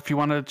 If you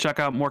want to check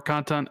out more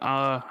content,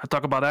 I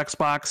talk about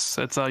Xbox.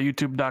 It's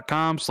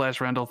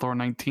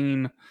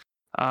youtube.com/RandallThor19.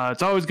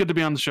 It's always good to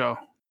be on the show.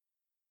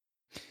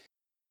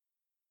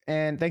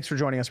 And thanks for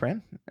joining us,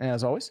 Rand,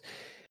 as always.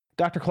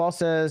 Dr. Claw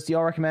says, do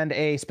y'all recommend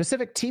a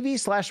specific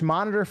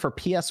TV/monitor for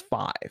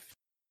PS5?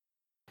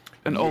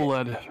 An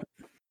OLED.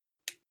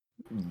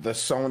 The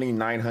Sony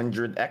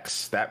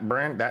 900X, that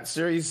brand, that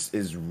series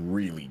is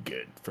really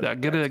good. Yeah,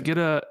 get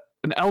an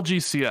LG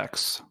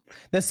CX.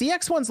 The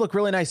CX ones look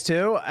really nice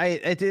too.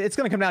 It's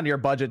going to come down to your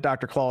budget,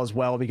 Dr. Claw, as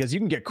well, because you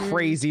can get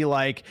crazy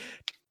like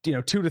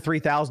 $2,000 to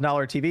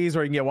 $3,000 TVs,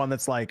 or you can get one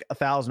that's like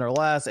 $1,000 or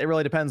less. It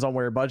really depends on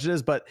where your budget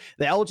is, but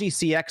the LG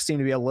CX seem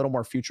to be a little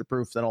more future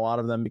proof than a lot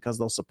of them because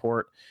they'll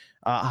support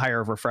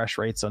higher refresh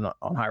rates on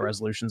high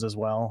resolutions as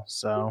well.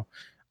 So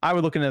I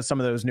would look into some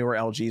of those newer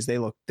LGs.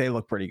 They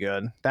look pretty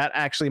good. That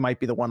actually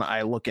might be the one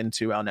I look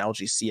into on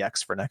LG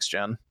CX for next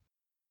gen.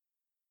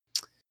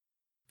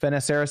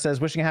 Vanessa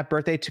says, wishing a happy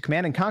birthday to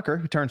Command & Conquer,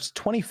 who turns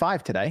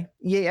 25 today.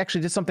 EA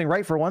actually did something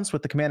right for once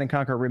with the Command &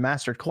 Conquer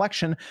Remastered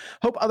Collection.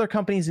 Hope other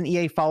companies in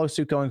EA follow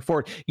suit going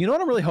forward. You know what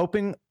I'm really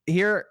hoping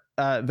here,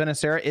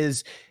 Vanessa,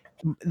 is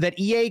that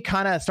EA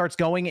kind of starts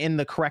going in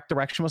the correct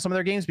direction with some of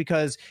their games,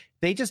 because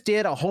they just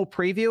did a whole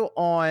preview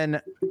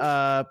on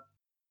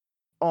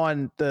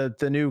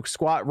the new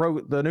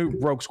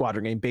Rogue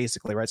Squadron game,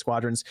 basically, right?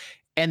 Squadrons.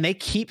 And they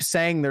keep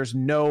saying there's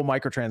no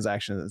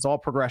microtransactions. It's all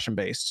progression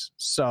based.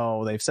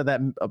 So they've said that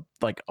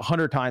like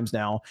 100 times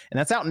now, and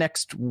that's out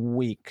next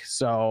week.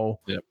 So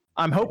yep.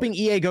 I'm hoping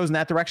EA goes in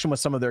that direction with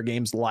some of their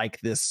games, like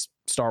this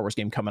Star Wars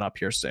game coming up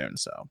here soon.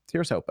 So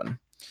here's hoping.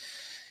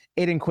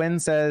 Aiden Quinn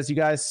says, you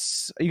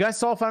guys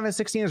saw Final Fantasy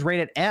 16 is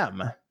rated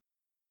M.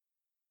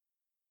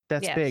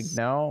 That's big.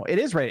 No, it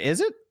is rated. Is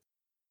it?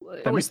 We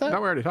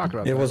already talked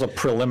about that. It was a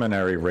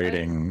preliminary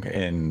rating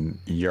in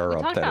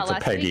Europe that it's a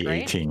PEGI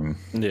 18.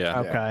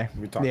 Yeah. Okay.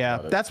 We talked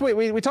about it. That's what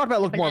we talked about.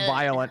 It looked more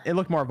violent. It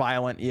looked more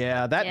violent.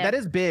 Yeah. That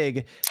is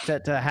big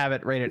to have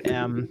it rated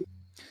M.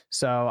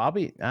 So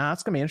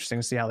it's gonna be interesting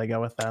to see how they go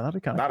with that. That'll be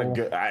kind of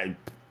cool. I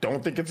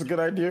don't think it's a good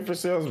idea for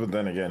sales, but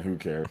then again, who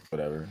cares?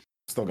 Whatever.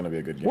 It's still gonna be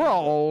a good game. We're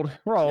all old.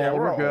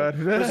 We're good.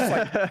 It's just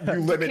like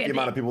you limit the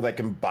amount of people that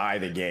can buy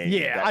the game.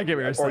 Yeah, I get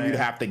what you're saying. Or you'd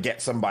have to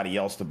get somebody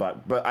else to buy.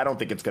 But I don't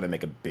think it's gonna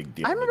make a big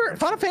deal. I remember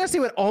Final Fantasy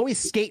would always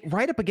skate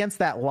right up against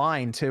that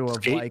line too of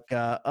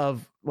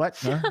of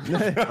what?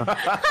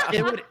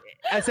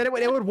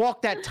 It would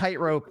walk that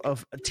tightrope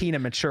of teen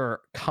and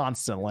mature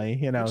constantly,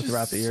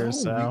 throughout the years.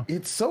 So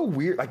it's so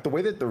weird, like the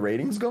way that the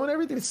ratings go and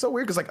everything. It's so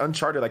weird because like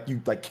Uncharted, like you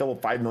like kill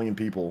 5 million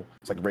people.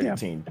 It's like rated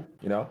teen,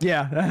 Yeah.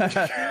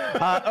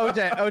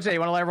 OJ, you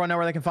want to let everyone know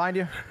where they can find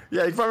you?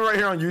 Yeah, you can find me right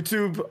here on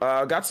YouTube.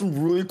 Got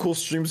some really cool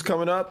streams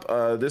coming up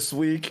this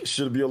week.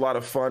 Should be a lot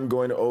of fun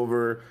going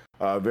over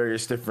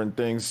various different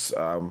things.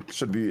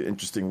 Should be an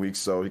interesting week.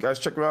 So you guys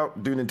check them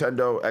out. Do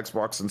Nintendo,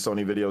 Xbox, and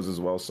Sony videos as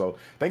well. So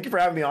thank you for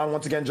having me on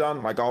once again,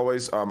 John. Like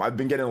always, I've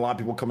been getting a lot of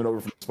people coming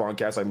over from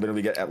Spawncast. I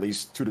literally get at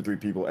least 2 to 3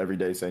 people every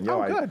day saying,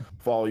 "Yo, I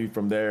follow you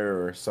from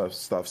there" or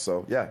stuff.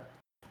 So yeah,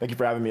 thank you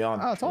for having me on.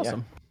 Oh, that's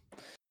awesome. Yeah.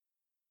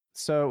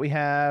 So we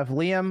have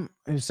Liam,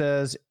 who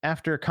says,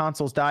 after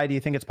consoles die, do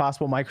you think it's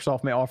possible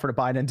Microsoft may offer to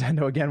buy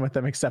Nintendo again with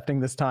them accepting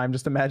this time?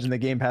 Just imagine the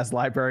Game Pass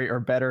library, or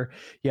better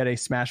yet, a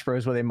Smash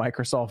Bros. With a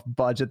Microsoft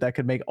budget that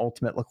could make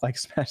Ultimate look like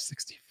Smash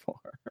 64.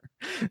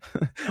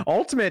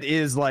 Ultimate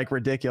is like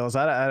ridiculous.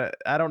 I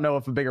don't know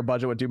if a bigger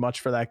budget would do much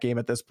for that game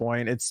at this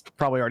point. It's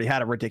probably already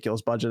had a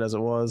ridiculous budget as it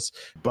was.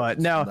 But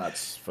no,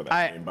 Nuts for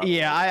that game, by the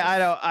way.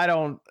 I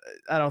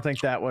don't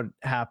think that would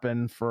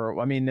happen for.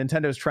 I mean,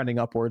 Nintendo's trending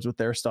upwards with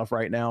their stuff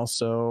right now.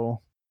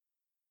 So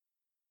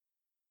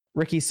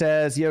Ricky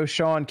says, "Yo,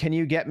 Sean, can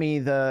you get me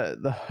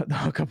the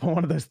hookup on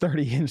one of those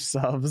 30-inch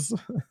subs?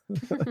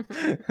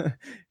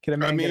 Can a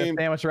man get a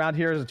sandwich around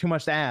here? Is it too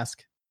much to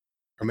ask?"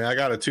 I mean, I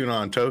got a tuna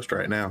on toast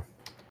right now.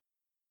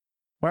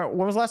 When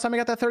was the last time you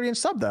got that 30-inch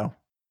sub, though?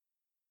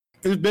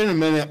 It's been a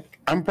minute.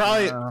 I'm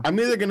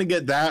either going to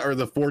get that or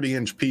the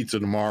 40-inch pizza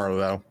tomorrow,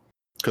 though,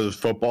 because it's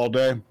football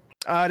day.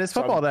 It is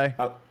football day.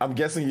 I'm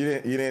guessing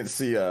you didn't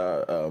see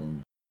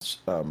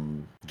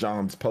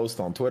John's post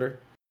on Twitter.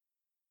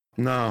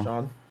 No.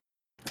 John?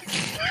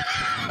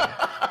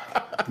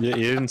 You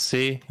didn't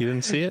see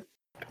it?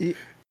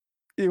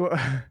 You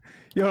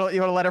want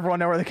to let everyone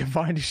know where they can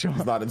find you, Sean?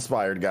 He's not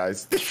inspired,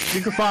 guys.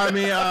 You can find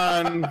me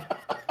on.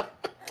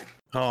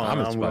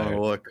 I'm going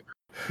to look.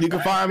 You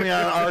can find me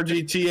on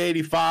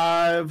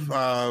RGT85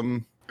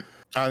 on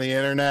the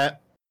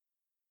internet.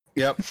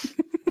 Yep,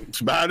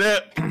 that's about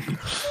it. I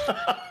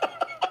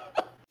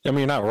mean,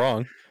 you're not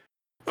wrong.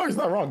 No, he's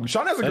not wrong.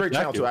 Sean has a great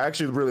channel too. I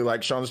actually really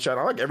like Sean's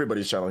channel. I like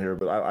everybody's channel here,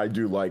 but I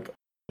do like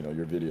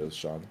your videos,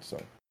 Sean.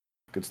 So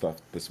good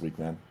stuff this week,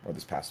 man, or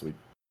this past week.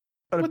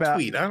 What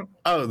tweet?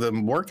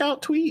 The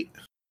workout tweet.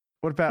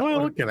 What about? What am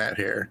I looking at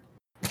here?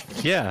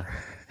 Yeah,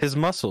 his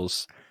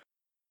muscles.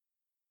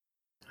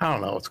 I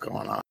don't know what's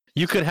going on.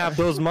 You could have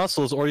those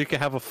muscles, or you could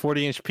have a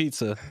 40-inch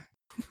pizza.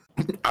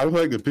 I would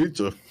like the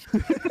pizza.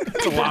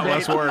 It's a lot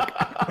less work.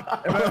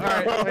 All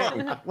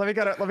right, let me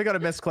go to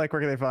Misclick.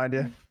 Where can they find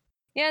you?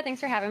 Yeah,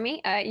 thanks for having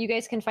me. You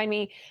guys can find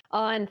me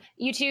on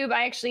YouTube.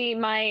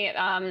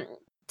 My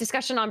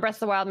discussion on Breath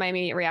of the Wild, my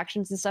immediate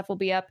reactions and stuff will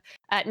be up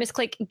at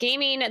Misclick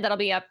Gaming. That'll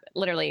be up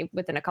literally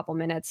within a couple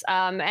minutes.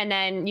 And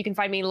then you can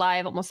find me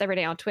live almost every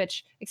day on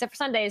Twitch, except for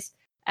Sundays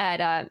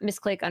at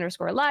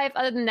Misclick_live.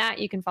 Other than that,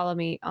 you can follow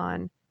me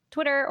on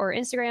Twitter or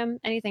Instagram,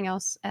 anything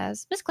else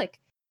as Misclick.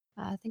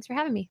 Thanks for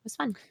having me. It was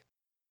fun.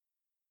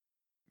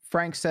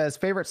 Frank says,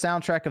 favorite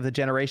soundtrack of the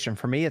generation.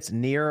 For me, it's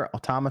Nier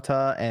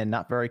Automata and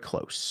Not Very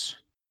Close.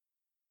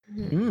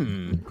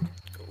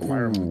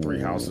 Fire Emblem Three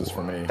Houses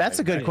for me. That's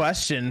a good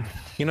question.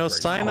 You know,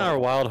 Sayonara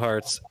Wild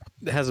Hearts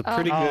has a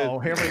pretty good. Oh,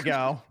 here we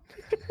go.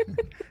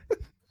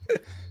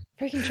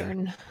 Freaking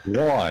Jordan.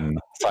 One,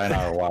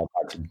 Sayonara Wild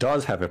Hearts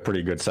does have a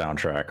pretty good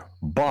soundtrack,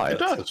 but It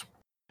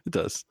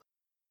does.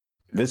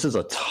 this is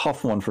a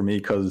tough one for me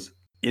because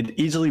it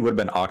easily would have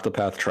been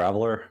Octopath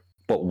Traveler,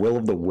 but Will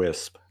of the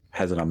Wisp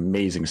has an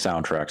amazing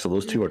soundtrack, so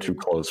those two are too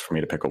close for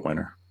me to pick a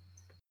winner.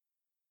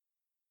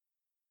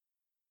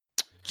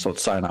 So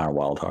it's Sayonara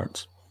Wild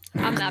Hearts.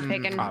 I'm not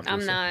picking.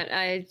 Obviously. I'm not.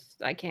 I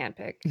can't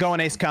pick.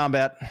 Going Ace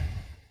Combat.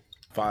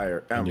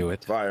 Fire Emblem. knew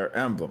it. Fire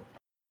Emblem.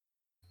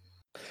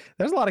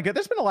 There's been a lot of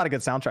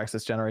good soundtracks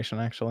this generation,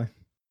 actually.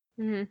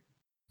 Mm-hmm.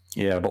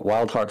 Yeah, but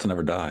Wild Hearts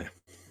never die.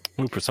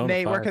 Ooh, Persona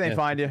Nate, 5, where can they yeah.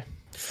 find you?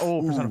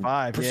 Oh, Persona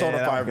 5. Persona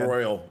Yeah, 5 that was good.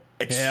 Royal.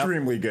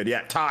 Extremely good.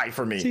 Yeah, tie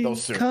for me.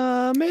 Those two.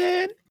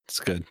 Coming. It's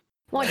good.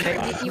 Well, you did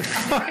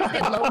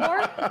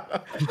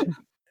Lowmore?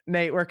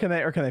 Nate, where can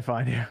they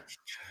find you?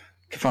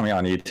 You can find me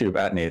on YouTube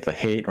at Nate the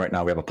Hate. Right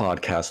now we have a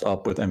podcast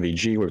up with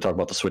MVG where we talk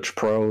about the Switch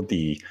Pro,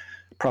 the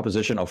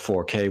proposition of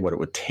 4K, what it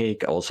would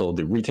take, also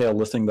the retail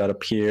listing that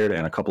appeared,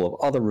 and a couple of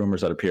other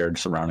rumors that appeared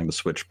surrounding the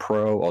Switch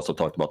Pro. Also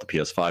talked about the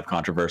PS5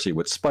 controversy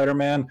with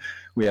Spider-Man.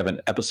 We have an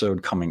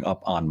episode coming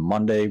up on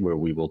Monday where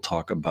we will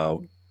talk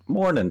about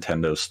more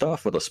Nintendo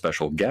stuff with a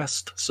special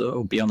guest,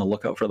 so be on the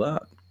lookout for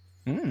that.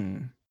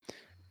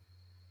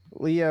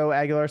 Leo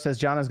Aguilar says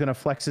John is going to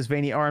flex his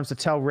veiny arms to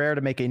tell Rare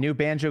to make a new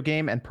Banjo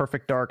game and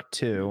Perfect Dark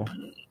 2.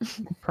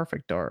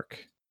 Perfect Dark.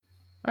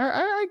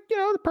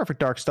 The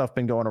Perfect Dark stuff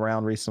been going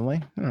around recently.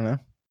 I don't know.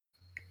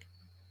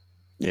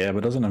 Yeah, but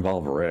it doesn't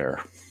involve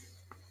Rare.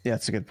 Yeah,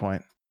 that's a good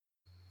point.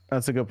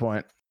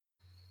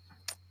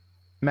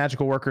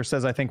 Magical Worker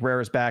says, I think Rare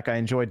is back. I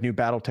enjoyed new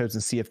Battletoads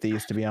and Sea of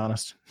Thieves, to be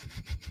honest.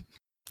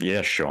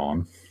 Yeah,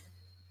 Sean.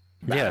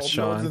 Yeah, Battletoads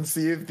Sean. and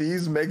see if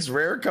these makes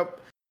Rare come.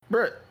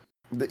 Bro,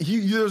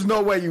 there's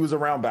no way he was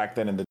around back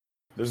then.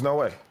 There's no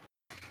way.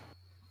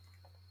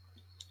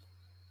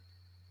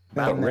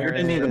 But Rare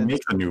didn't even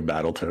make the new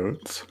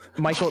Battletoads.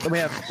 Michael, we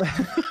have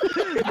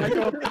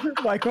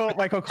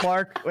Michael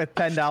Clark with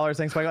 $10.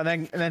 Thanks, Michael.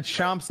 And then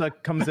Shamsa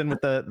comes in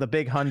with the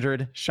big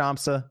 100.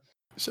 Shamsa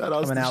Shout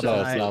out coming to out Shout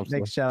out tonight. Shamsa.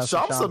 Big shout out to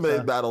Shamsa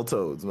made Shamsa.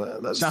 Battletoads,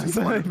 man. That's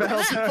Shamsa made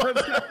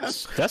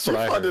Battletoads. That's what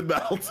I heard. funded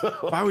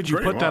Battletoads. Why would you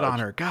Pretty put that much. on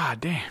her?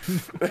 God damn.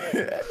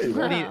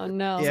 Oh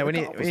no. Yeah, we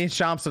need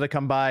Shamsa to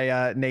come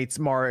by Nate's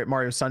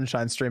Mario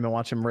Sunshine stream and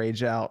watch him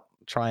rage out,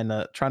 trying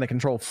to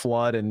control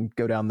Flood and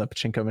go down the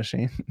pachinko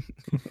machine.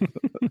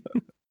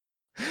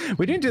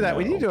 We didn't do that.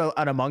 We need to do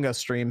an Among Us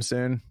stream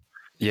soon.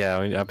 Yeah,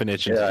 I've been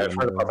itching. Yeah, to I've do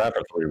heard more. about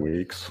that for 3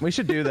 weeks. We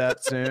should do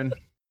that soon.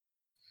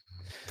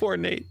 Poor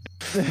Nate.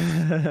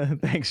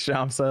 Thanks,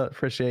 Shamsa.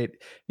 Appreciate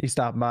you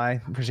stopping by.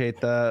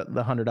 Appreciate the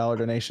 $100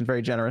 donation.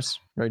 Very generous.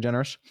 Very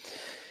generous.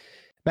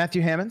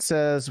 Matthew Hammond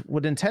says,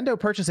 would Nintendo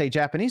purchase a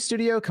Japanese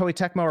studio, Koei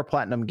Tecmo, or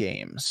Platinum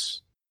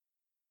Games?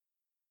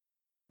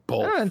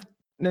 Both.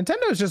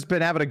 Nintendo's just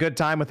been having a good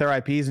time with their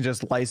IPs and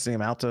just licensing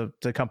them out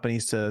to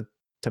companies to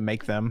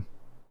make them.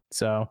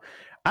 So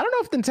I don't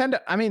know if Nintendo,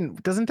 I mean,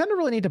 does Nintendo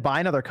really need to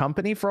buy another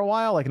company for a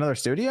while, like another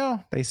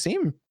studio? They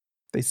seem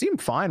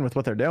fine with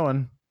what they're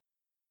doing.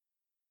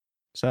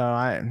 So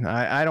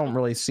I don't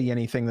really see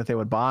anything that they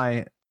would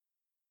buy.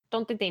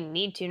 Don't think they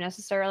need to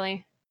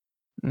necessarily.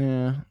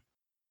 Yeah.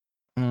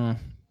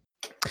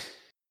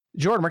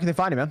 Jordan, where can they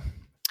find you, man?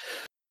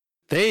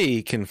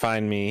 They can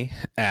find me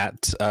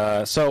at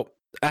so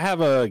I have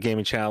a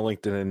gaming channel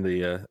linked in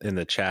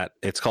the chat.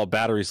 It's called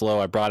Batteries Low.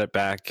 I brought it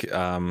back.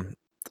 I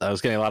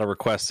was getting a lot of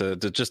requests to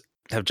just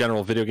have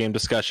general video game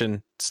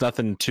discussion. It's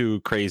nothing too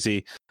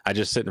crazy. I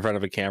just sit in front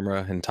of a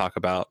camera and talk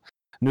about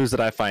news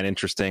that I find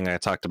interesting. I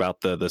talked about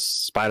the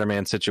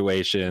Spider-Man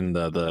situation,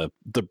 the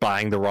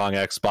buying the wrong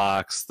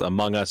Xbox, the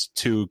Among Us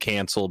 2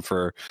 canceled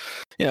for,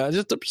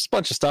 just a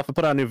bunch of stuff. I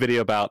put out a new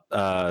video about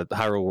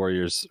Hyrule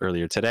Warriors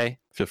earlier today.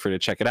 Feel free to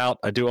check it out.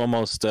 I do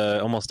almost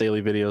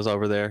daily videos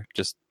over there,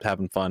 just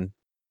having fun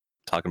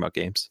talking about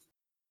games.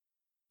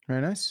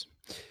 Very nice.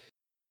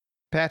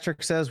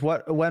 Patrick says,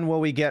 when will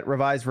we get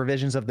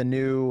revisions of the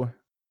new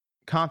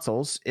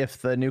consoles?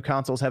 If the new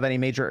consoles have any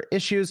major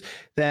issues,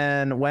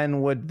 then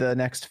when would the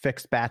next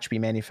fixed batch be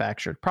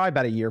manufactured? Probably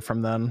about a year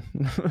from then.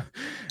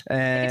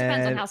 And it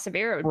depends on how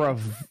severe it would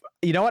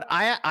be. You know what?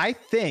 I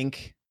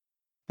think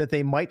that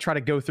they might try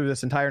to go through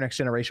this entire next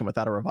generation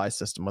without a revised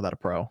system, without a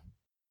Pro.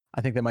 I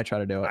think they might try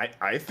to do it.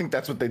 I think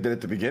that's what they did at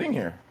the beginning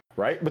here,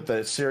 right? With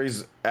the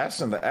Series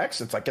S and the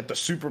X, it's like get the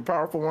super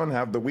powerful one,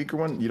 have the weaker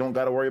one. You don't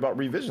got to worry about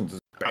revisions.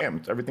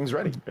 Bam, everything's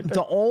ready. Right,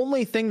 the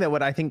only thing that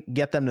would, I think,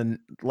 get them to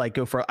like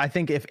go for, I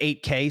think if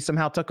 8K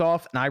somehow took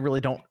off, and I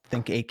really don't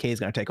think 8K is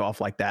going to take off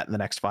like that in the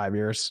next 5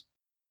 years.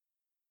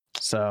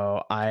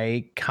 So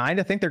I kind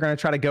of think they're going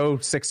to try to go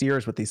 6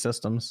 years with these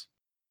systems.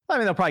 I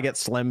mean, they'll probably get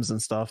slims and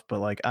stuff,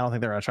 but like, I don't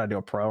think they're going to try to do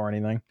a Pro or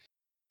anything.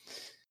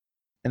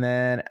 And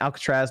then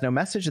Alcatraz, no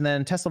message. And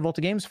then Tesla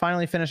Volta Games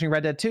finally finishing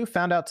Red Dead 2.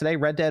 Found out today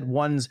Red Dead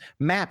 1's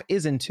map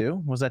is in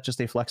 2. Was that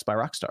just a flex by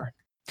Rockstar?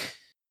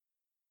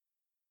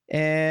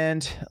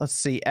 And let's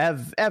see,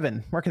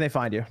 Evan, where can they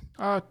find you?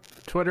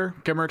 Twitter,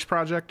 Gimmerix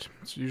Project.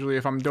 It's usually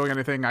if I'm doing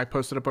anything, I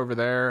post it up over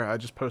there. I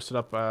just posted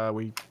up. I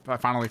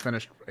finally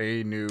finished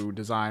a new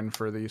design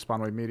for the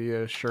Spawnwave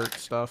Media shirt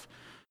stuff.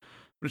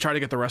 I'm gonna try to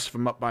get the rest of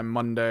them up by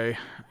Monday.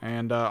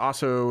 And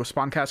also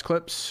Spawncast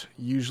clips.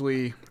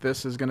 Usually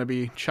this is gonna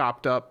be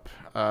chopped up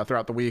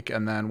throughout the week,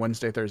 and then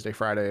Wednesday, Thursday,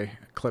 Friday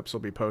clips will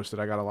be posted.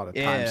 I got a lot of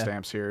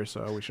timestamps here,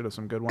 so we should have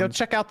some good ones. Go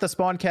check out the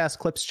Spawncast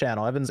clips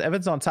channel.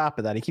 Evan's on top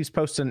of that. He keeps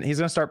posting. He's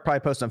gonna start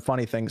probably posting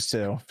funny things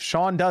too. If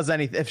Sean does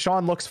anything, if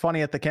Sean looks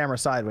funny at the camera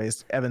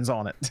sideways, Evan's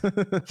on it.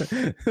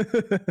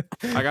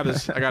 I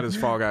got his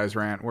Fall Guys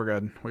rant. We're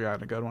good. We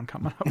got a good one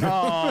coming up.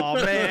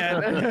 Oh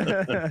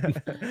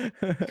man.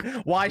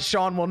 Why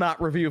Sean will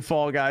not review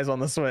Fall Guys on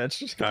the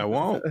Switch. I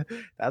won't.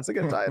 That's a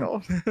good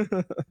title.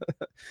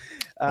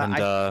 And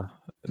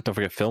don't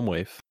forget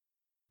Filmwave.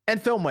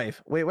 And Filmwave.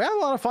 We have a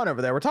lot of fun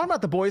over there. We're talking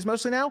about The Boys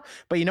mostly now,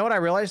 but you know what I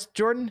realized,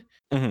 Jordan?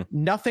 Mm-hmm.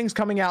 Nothing's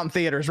coming out in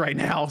theaters right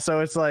now, so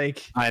it's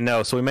like I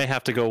know. So we may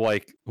have to go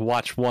like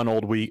watch one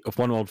old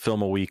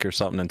film a week or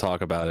something and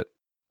talk about it.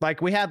 Like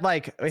we had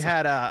it's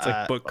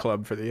like book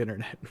club for the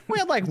internet. We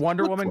had like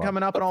Wonder Woman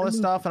coming up and all this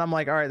stuff, and I'm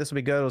like, all right, this will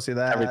be good. We'll see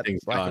that.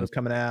 Everything's gone.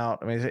 Coming out.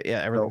 I mean,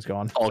 yeah, everything's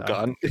gone. All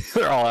gone.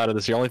 They're all out of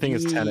this year. Only thing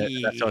is Tenet.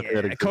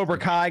 Yeah. Cobra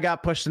Kai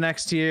got pushed to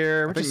next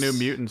year. I think New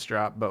Mutants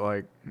dropped, but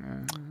like,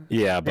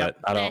 yeah, but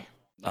I don't.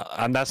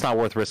 And that's not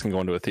worth risking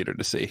going to a theater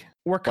to see.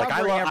 We're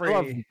covering I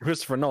love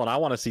Christopher Nolan. I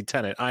want to see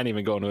Tenet. I ain't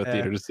even going to a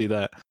theater to see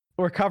that.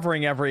 We're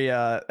covering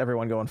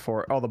everyone going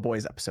for all the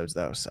Boys episodes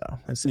though, so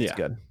it's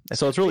good.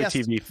 So it's really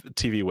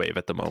TV wave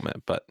at the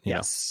moment, but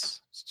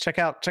yes, check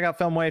out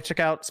Filmwave, check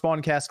out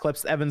Spawncast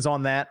clips. Evan's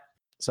on that.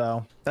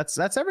 So that's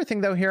everything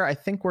though. Here, I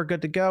think we're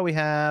good to go. We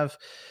have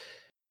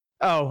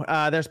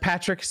there's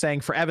Patrick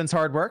saying for Evan's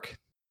hard work.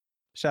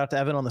 Shout out to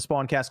Evan on the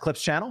Spawncast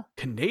clips channel.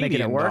 Canadian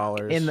making it work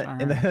dollars in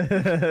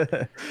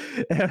the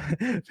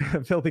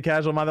Filthy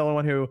Casual. Am I the only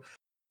one who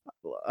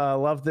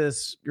love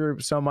this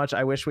group so much?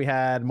 I wish we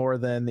had more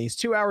than these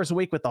 2 hours a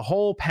week with the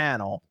whole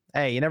panel.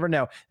 Hey, you never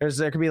know. There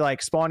could be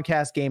like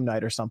Spawncast game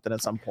night or something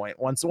at some point.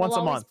 Once a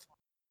month.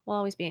 We'll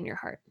always be in your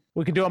heart.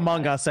 We could do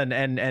Among Us and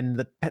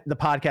the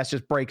podcast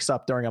just breaks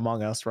up during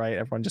Among Us, right?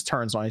 Everyone just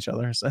turns on each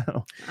other. So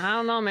I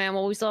don't know, man.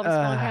 Will we still have a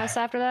Spawncast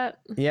after that?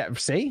 Yeah,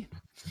 see?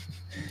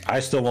 I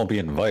still won't be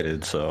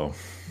invited, so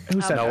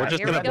who said no, that? we're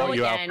just gonna vote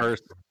you out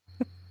first.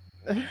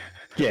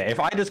 Yeah,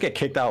 if I just get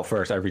kicked out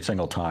first every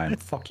single time,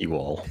 fuck you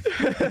all.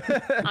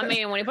 I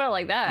mean, when you put it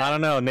like that. I don't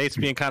know. Nate's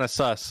being kind of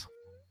sus.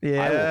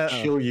 Yeah, I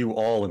will kill you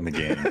all in the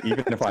game,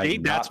 even if I.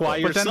 Nate, that's why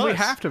you're But then sus. we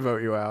have to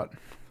vote you out.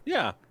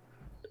 Yeah.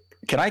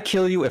 Can I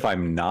kill you if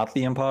I'm not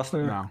the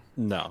imposter? No.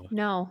 No.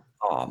 No.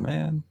 Oh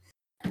man.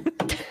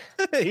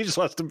 He just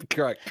wants to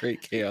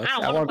create chaos. I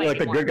I don't want to be like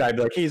the anymore. good guy.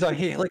 Be like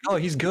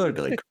he's good.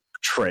 Be like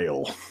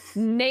betrayal.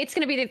 Nate's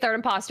gonna be the third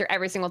imposter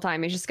every single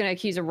time. He's just gonna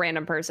accuse a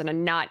random person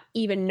and not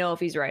even know if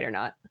he's right or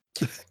not.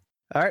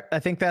 All right, I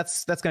think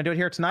that's gonna do it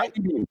here tonight.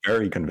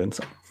 Very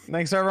convincing.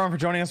 Thanks everyone for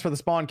joining us for the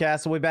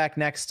Spawncast. We'll be back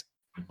next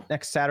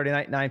Saturday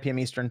night, 9 p.m.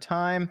 Eastern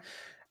time.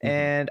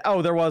 And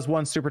there was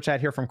one super chat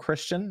here from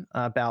Christian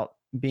about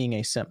being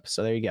a simp.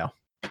 So there you go.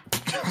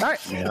 All right,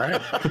 All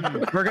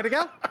right. we're good to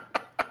go.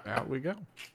 Out we go.